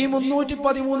 ഈ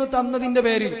 313 തന്നതിന്റെ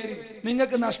പേരിൽ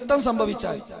നിങ്ങൾക്ക് നഷ്ടം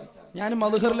സംഭവിച്ചാൽ, ഞാൻ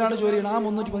മദ്ഹറിലാണ് ജോലി ചെയ്യുന്നത്, ആ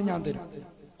 313 ഞാൻ തരും,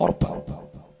 ഉറപ്പാണ്.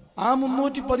 ആ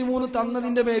 313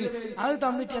 തന്നതിന്റെ പേരിൽ അത്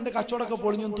തന്നിട്ട് എന്റെ കച്ചവടമൊക്കെ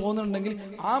പൊളിഞ്ഞു തോന്നുന്നുണ്ടെങ്കിൽ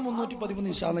ആ 313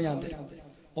 ഇൻഷാ അല്ലാഹ് ഞാൻ തരും,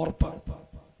 ഉറപ്പാണ്.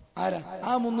 ആരാ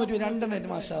ആ 302?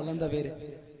 മാഷാ അല്ലാഹ്. എന്താ പേര്?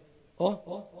 ഓ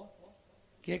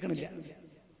കേൾക്കണില്ല.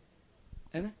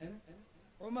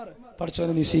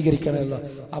 പഠിച്ചവനെ നീ സ്വീകരിക്കണമല്ല.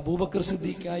 അബൂബക്കർ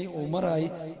സിദ്ദീഖായി, ഉമറായി,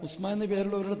 ഉസ്മാൻ എന്ന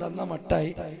പേരുള്ളവരോട് തന്ന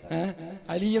മട്ടായി,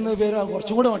 അലി എന്ന പേര്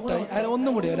കുറച്ചും കൂടെ മട്ടായി.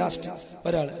 ഒന്നും കൂടി ലാസ്റ്റ്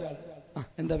ഒരാള്.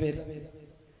 എന്താ പേര്?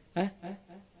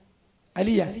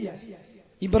 അലിയ,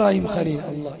 ഇബ്രാഹിം ഖലീൽ.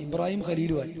 അല്ലാ, ഇബ്രാഹിം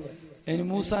ഖലീലുമായി. അതിന്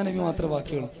മൂസാ നബി മാത്രമേ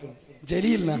ബാക്കിയുള്ളൂ.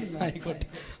 ജലീൽ ആയിക്കോട്ടെ.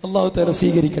 അല്ലാഹു തആല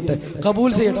സ്വീകരിക്കട്ടെ,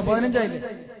 കബൂൽ ചെയ്യട്ടെ. 15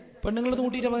 പെണ്ണുങ്ങളത്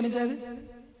കൂട്ടിയിട്ട് 15.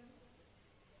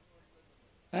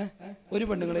 ഒരു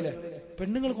പെണ്ണുങ്ങളില്ലേ?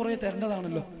 പെണ്ണുങ്ങൾ കുറെ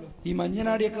തരേണ്ടതാണല്ലോ. ഈ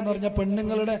മഞ്ഞനാടിയൊക്കെ എന്ന് പറഞ്ഞാൽ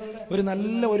പെണ്ണുങ്ങളുടെ ഒരു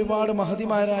നല്ല ഒരുപാട്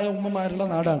മഹതിമാരായ ഉമ്മമാരുള്ള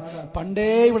നാടാണ്. പണ്ടേ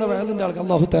ഇവിടെ വേദന്റെ ആൾക്ക്.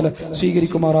 അല്ലാഹു തആല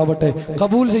സ്വീകരിക്കുമാറാവട്ടെ,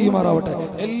 കബൂൽ ചെയ്യുമാറാവട്ടെ.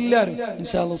 എല്ലാവരും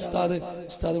ഇൻഷാ അല്ലാഹ്.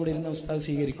 ഉസ്താദ് ഇവിടെ ഇരുന്ന ഉസ്താദ്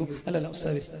സ്വീകരിക്കും. അല്ലല്ല,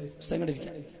 ഉസ്താദ്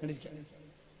കണ്ടിരിക്കാം.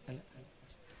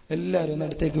 എല്ലാവരും ഒന്ന്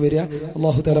അടുത്തേക്ക് വരിക.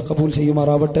 അല്ലാഹു തആല കബൂൽ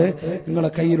ചെയ്യുമാറാവട്ടെ. നിങ്ങളെ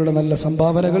കയ്യിലുള്ള നല്ല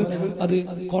സംഭാവനകൾ അത്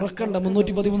കുറക്കണ്ട.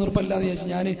 313 ഉറുപ്പിക അല്ലാതെ വിചാരിച്ചു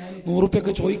ഞാൻ 100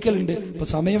 ഉറുപ്പിയൊക്കെ ചോദിക്കലുണ്ട്. ഇപ്പൊ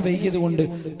സമയം വൈകിയത് കൊണ്ട്,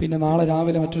 പിന്നെ നാളെ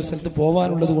രാവിലെ മറ്റൊരു സ്ഥലത്ത്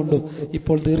പോകാനുള്ളത് കൊണ്ടും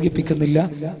ഇപ്പോൾ ദീർഘിപ്പിക്കുന്നില്ല.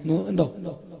 ഉണ്ടോ?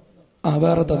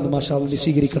 വേറെ തന്നു. മാഷാ അല്ലാഹ്. നീ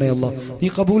സ്വീകരിക്കണേ അല്ലാ, നീ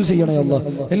കബൂൽ ചെയ്യണേ അല്ലാ.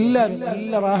 എല്ലാവരും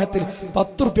നല്ല റാഹത്തിൽ.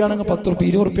 10 ഉറുപ്പിയാണെങ്കിൽ 10 ഉറുപ്പിക,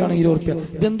 20 ഉറുപ്പിയാണെങ്കിൽ 20 ഉറുപ്പിക.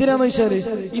 ഇതെന്തിനാന്ന് വെച്ചാൽ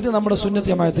ഇത് നമ്മുടെ സുന്നത്ത്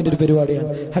ജമാഅത്തിന്റെ ഒരു പരിപാടിയാണ്.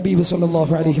 ഹബീബ്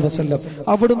സല്ലല്ലാഹു അലൈഹി വസല്ലം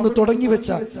അവിടുന്ന് തുടങ്ങി വെച്ച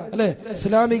അല്ലെ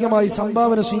ഇസ്ലാമികമായി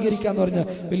സംഭാവന സ്വീകരിക്കാന്ന് പറഞ്ഞ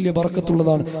വലിയ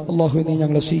ബറക്കത്തുള്ളതാണ്. അല്ലാഹു നീ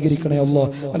ഞങ്ങളെ സ്വീകരിക്കണേ അല്ലാ.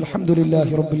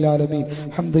 അൽഹംദുലില്ലാഹി റബ്ബിൽ ആലമീൻ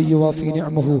ഹംദൻ യുവാഫി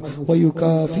നിഅമഹു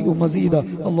വയുകാഫിഉ മസീദ.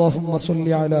 അല്ലാഹുമ്മ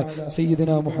സ്വല്ലി അലാ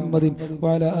സയ്യിദിനാ മുഹമ്മദിൻ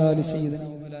വഅലാ ആലി സയ്യിദിനാ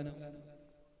മൗലാനാ.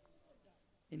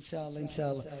 ഇൻഷാ അല്ലാഹ്, ഇൻഷാ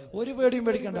അല്ലാഹ്. ഒരു പേടിയും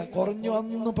പേടിക്കണ്ട. കുറഞ്ഞു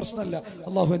ഒന്നും പ്രശ്നമല്ല.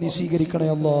 അല്ലാഹു നീ സ്വീകരിക്കണേ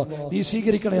അല്ലാ, നീ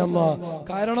സ്വീകരിക്കണേ അല്ലാ.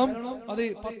 കാരണം അത്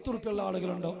 10 ഉറുപ്പിയുള്ള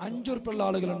ആളുകളുണ്ടാവും, 5 ഉറുപ്പിയുള്ള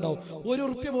ആളുകളുണ്ടാവും, 1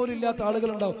 ഉറുപ്പ്യ പോലും ഇല്ലാത്ത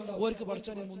ആളുകളുണ്ടാവും. ഓർക്ക്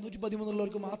പഠിച്ചാൽ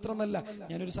 313 മാത്രമല്ല,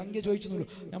 ഞാനൊരു സംഖ്യ ചോദിച്ചെന്നുള്ളൂ.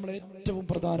 നമ്മളെ ഏറ്റവും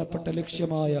പ്രധാനപ്പെട്ട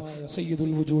ലക്ഷ്യമായ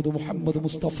സയ്യിദുൽ വജൂദ് മുഹമ്മദ്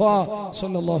മുസ്തഫ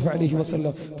സല്ലല്ലാഹു അലൈഹി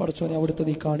വസല്ലം പഠിച്ചോനെ അവിടുത്തെ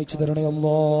നീ കാണിച്ചു തരണേ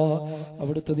അല്ലാ.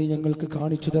 അവിടുത്തെ നീ ഞങ്ങൾക്ക്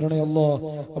കാണിച്ചു തരണേ അല്ലാ.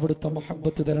 അവിടുത്തെ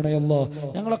മഹബ്ബത്ത് തരണേ അല്ലാ.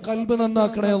 ഞങ്ങളെ ഖൽബ്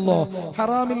നന്നാക്കണേ അല്ലാ.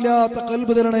 ഹറാമില്ലാത്ത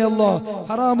ഖൽബ് തരണേ അല്ലാ.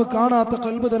 ഹറാം കാണാത്ത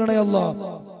ഖൽബ് തരണേ അല്ലാ.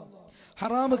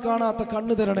 ഹറാമ് കാണാത്ത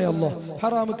കണ്ണ് തരണേ അല്ലാ.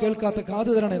 ഹറാമ് കേൾക്കാത്ത കാത്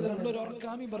തരണേ. ഒരു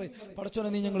ഉറക്കാമി പറയും, പടച്ചോനെ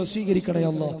നീ ഞങ്ങൾ സ്വീകരിക്കണേ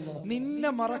അല്ലാ. നിന്നെ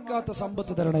മറക്കാത്ത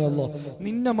സമ്പത്ത് തരണേ അല്ലാ.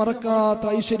 നിന്നെ മറക്കാത്ത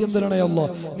ഐശ്വര്യം തരണേ അല്ലാ.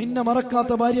 നിന്നെ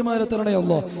മറക്കാത്ത ഭാര്യമാരെ തരണേ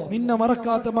അല്ലാ. നിന്നെ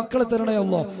മറക്കാത്ത മക്കളെ തരണേ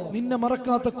അല്ലാ. നിന്നെ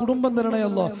മറക്കാത്ത കുടുംബം തരണേ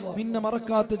അല്ലാ. നിന്നെ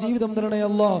മറക്കാത്ത ജീവിതം തരണേ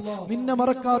അല്ലാ. നിന്നെ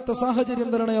മറക്കാത്ത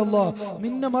സാഹചര്യം തരണേ അല്ലാ.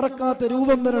 നിന്നെ മറക്കാത്ത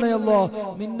രൂപം തരണേ അല്ലാ.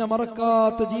 നിന്നെ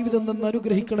മറക്കാത്ത ജീവിതം നിന്ന്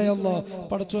അനുഗ്രഹിക്കണേ അല്ലാ.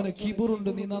 പടച്ചോനെ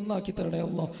കിബുറുണ്ട്, നീ നന്നാക്കി തരണേ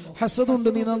അല്ലാ. ഹസദ് ഹസദുണ്ട്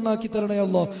നീ നന്നാക്കി തരണേ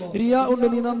അല്ലാ, റിയാ ഉണ്ട്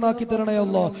നീ നന്നാക്കി തരണേ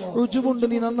അല്ലാ, ഉജുബുണ്ട്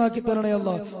നീ നന്നാക്കി തരണേ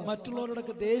അല്ലാ,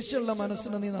 മറ്റുള്ളവരോടൊക്കെ ദേഷ്യമുള്ള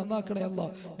മനസ്സിനെ നീ നന്നാക്കണേ അല്ലാ.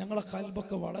 ഞങ്ങളെ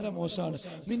കൽബൊക്കെ വളരെ മോശമാണ്.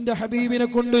 നിന്റെ ഹബീബിനെ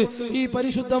കൊണ്ട് ഈ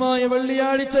പരിശുദ്ധമായ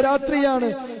വെള്ളിയാഴ്ച രാത്രിയാണ്,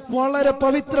 വളരെ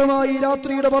പവിത്രമായ ഈ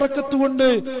രാത്രിയുടെ ബറക്കത്ത് കൊണ്ട്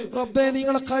റബ്ബേ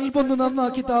നിങ്ങളെ കൽബൊന്ന്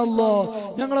നന്നാക്കി താ അല്ലാ,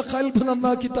 ഞങ്ങളെ കൽബ്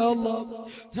നന്നാക്കി താ അല്ലാ,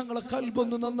 ഞങ്ങളെ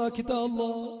കൽബൊന്ന് നന്നാക്കി താ അല്ലാ,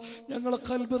 ഞങ്ങളെ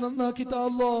കൽബ് നന്നാക്കി താ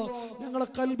അല്ലാ, ഞങ്ങളെ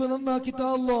കൽബ് നന്നാക്കി താ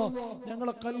അല്ലാ,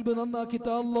 ഞങ്ങളെ കൽബ് നന്നാക്കി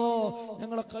താ അല്ലാ,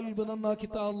 ഞങ്ങളെ കൽബ് നന്നാക്കി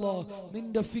താ അല്ലാ.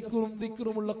 നിന്റെ ഫിക്റും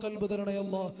ദിക്റുമുള്ള കൽബ് തരണേ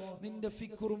അല്ലാ, നിന്റെ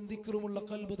ഫിക്റും ദിക്റുമുള്ള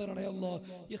കൽബ് തരണേ അല്ലാ,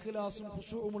 ഇഖ്ലാസും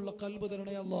ഖുശൂഉമുള്ള കൽബ്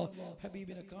തരണേ അല്ലാ.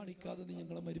 ഹബീബിനെ കാണിക്കാതെ നീ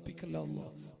ഞങ്ങളെ മരിപ്പിക്കല്ല അല്ലാ.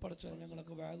 പടച്ചോനെ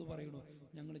ഞങ്ങളൊക്കെ വഅദ് പറയണു,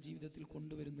 ഞങ്ങളുടെ ജീവിതത്തിൽ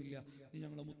കൊണ്ടുവരുന്നില്ല, നീ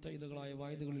ഞങ്ങളെ മുത്തൈദകളായ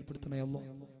വായതുകളിൽ പെടുത്തണേ അല്ലാ.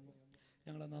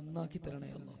 ഞങ്ങളെ നന്നാക്കി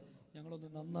തരണേ അല്ലാ, ഞങ്ങളൊന്ന്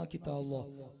നന്നാക്കി താ അല്ലാ,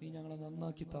 നീ ഞങ്ങളെ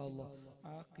നന്നാക്കി താ അല്ലാ.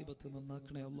 ആഖിബത്ത്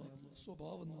നന്നാക്കണേ അല്ലാ,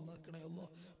 സ്വഭാവം നന്നാക്കണേ അല്ലാ,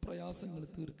 പ്രയാസങ്ങൾ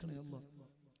തീർക്കണേ അല്ലാ,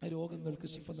 രോഗങ്ങൾക്ക്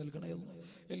ശിഫ നൽകണേ അല്ലാ,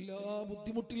 എല്ലാ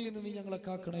ബുദ്ധിമുട്ടിൽ നിന്ന് നീ ഞങ്ങളെ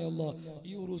കാക്കണേ അല്ലാ.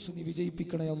 ഈ ഉറൂസ് നീ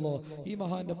വിജയിപ്പിക്കണേ അല്ലാ, ഈ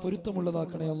മഹാന്റെ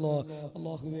പൊരുത്തമുള്ളതാക്കണേ അല്ലാ.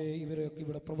 അല്ലാഹുവേ, ഇവരൊക്കെ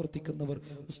ഇവിടെ പ്രവർത്തിക്കുന്നവർ,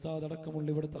 ഉസ്താദ് അടക്കമുള്ള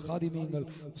ഇവിടുത്തെ ഖാദിമീങ്ങൾ,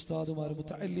 ഉസ്താദുമാർ,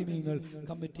 മുതഅല്ലിമീങ്ങൾ,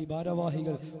 കമ്മിറ്റി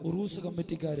ഭാരവാഹികൾ, ഉറൂസ്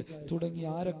കമ്മിറ്റിക്കാർ തുടങ്ങി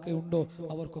ആരൊക്കെ ഉണ്ടോ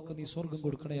അവർക്കൊക്കെ നീ സ്വർഗം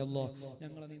കൊടുക്കണേ അല്ലാ.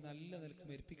 ഞങ്ങളെ നീ നല്ല നിലക്ക്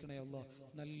മരിപ്പിക്കണേ അല്ലാ.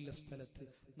 നല്ല സ്ഥലത്ത്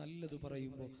നല്ലത്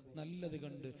പറയുമ്പോൾ നല്ലത്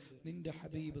കണ്ട് നിന്റെ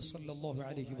ഹബീബ് സല്ലല്ലാഹു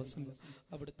അലൈഹി വസല്ലം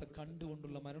അവിടുത്തെ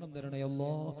കണ്ടുകൊണ്ടുള്ള മരണം തരണേ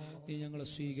അല്ലാ. നീ ഞങ്ങളെ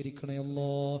സ്വീകരിക്കണേ അല്ലാ.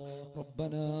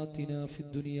 റബ്ബനാ ആതിനാ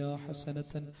ഫിദ്ദുനിയാ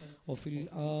ഹസനതൻ വഫിൽ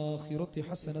ആഖിറതി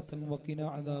ഹസനതൻ വഖിനാ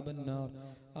അദാബന്നാർ.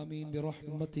 ആമീൻ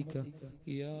ബിറഹ്മതിക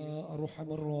യാ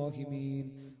അർഹമർ റഹീമീൻ.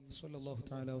 സല്ലല്ലാഹു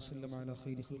തആല വസല്ലം അലാ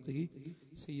ഖൈരി ഖൽഖിഹി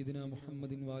സയ്യിദിനാ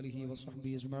മുഹമ്മദിൻ വാലിഹി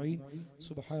വസഹ്ബിഹി അജ്മഈൻ.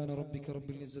 സുബ്ഹാന റബ്ബിക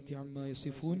റബ്ബിൽ ഇസ്സതി അമ്മാ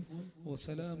യസിഫൂൻ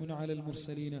വസലാമുൻ അലൽ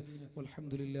മുർസലീൻ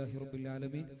വൽഹംദുലില്ലാഹി റബ്ബിൽ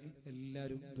ആലമീൻ.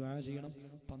 എല്ലാവരും ദുആ ചെയ്യണം.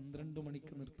 12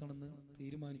 മണിക്ക് നിർത്തണമെന്ന്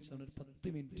തീരുമാനിച്ചതാണ്. ഒരു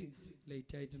 10 മിനിറ്റ്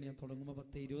ലേറ്റ് ആയിട്ടുണ്ട്. ഞാൻ തുടങ്ങുമ്പോൾ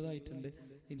 10:20 ആയിട്ടുണ്ട്.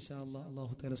 ഇൻഷാ അല്ലാഹ്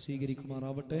അല്ലാഹു തആല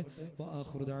സ്വീകരിക്കുമാറാവട്ടെ.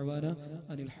 വആഖിറു ദഅവാനാ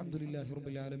അനിൽ ഹംദുലില്ലാഹി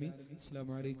റബ്ബിൽ ആലമീൻ.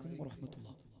 അസ്സലാമു അലൈക്കും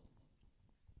വറഹ്മത്തുള്ളാഹി.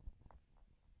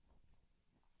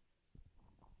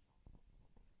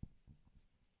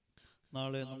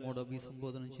 നാളെ നമ്മോട്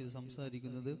അഭിസംബോധന ചെയ്ത്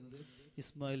സംസാരിക്കുന്നത്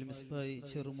ഇസ്മായിൽ മിസ്ബായി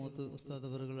ചെറുമൂത്ത് ഉസ്താദ്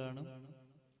അവറുകളാണ്.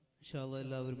 ഇൻഷാ അല്ലാഹ്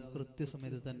എല്ലാവരും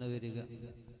കൃത്യസമയത്ത് തന്നെ വരിക.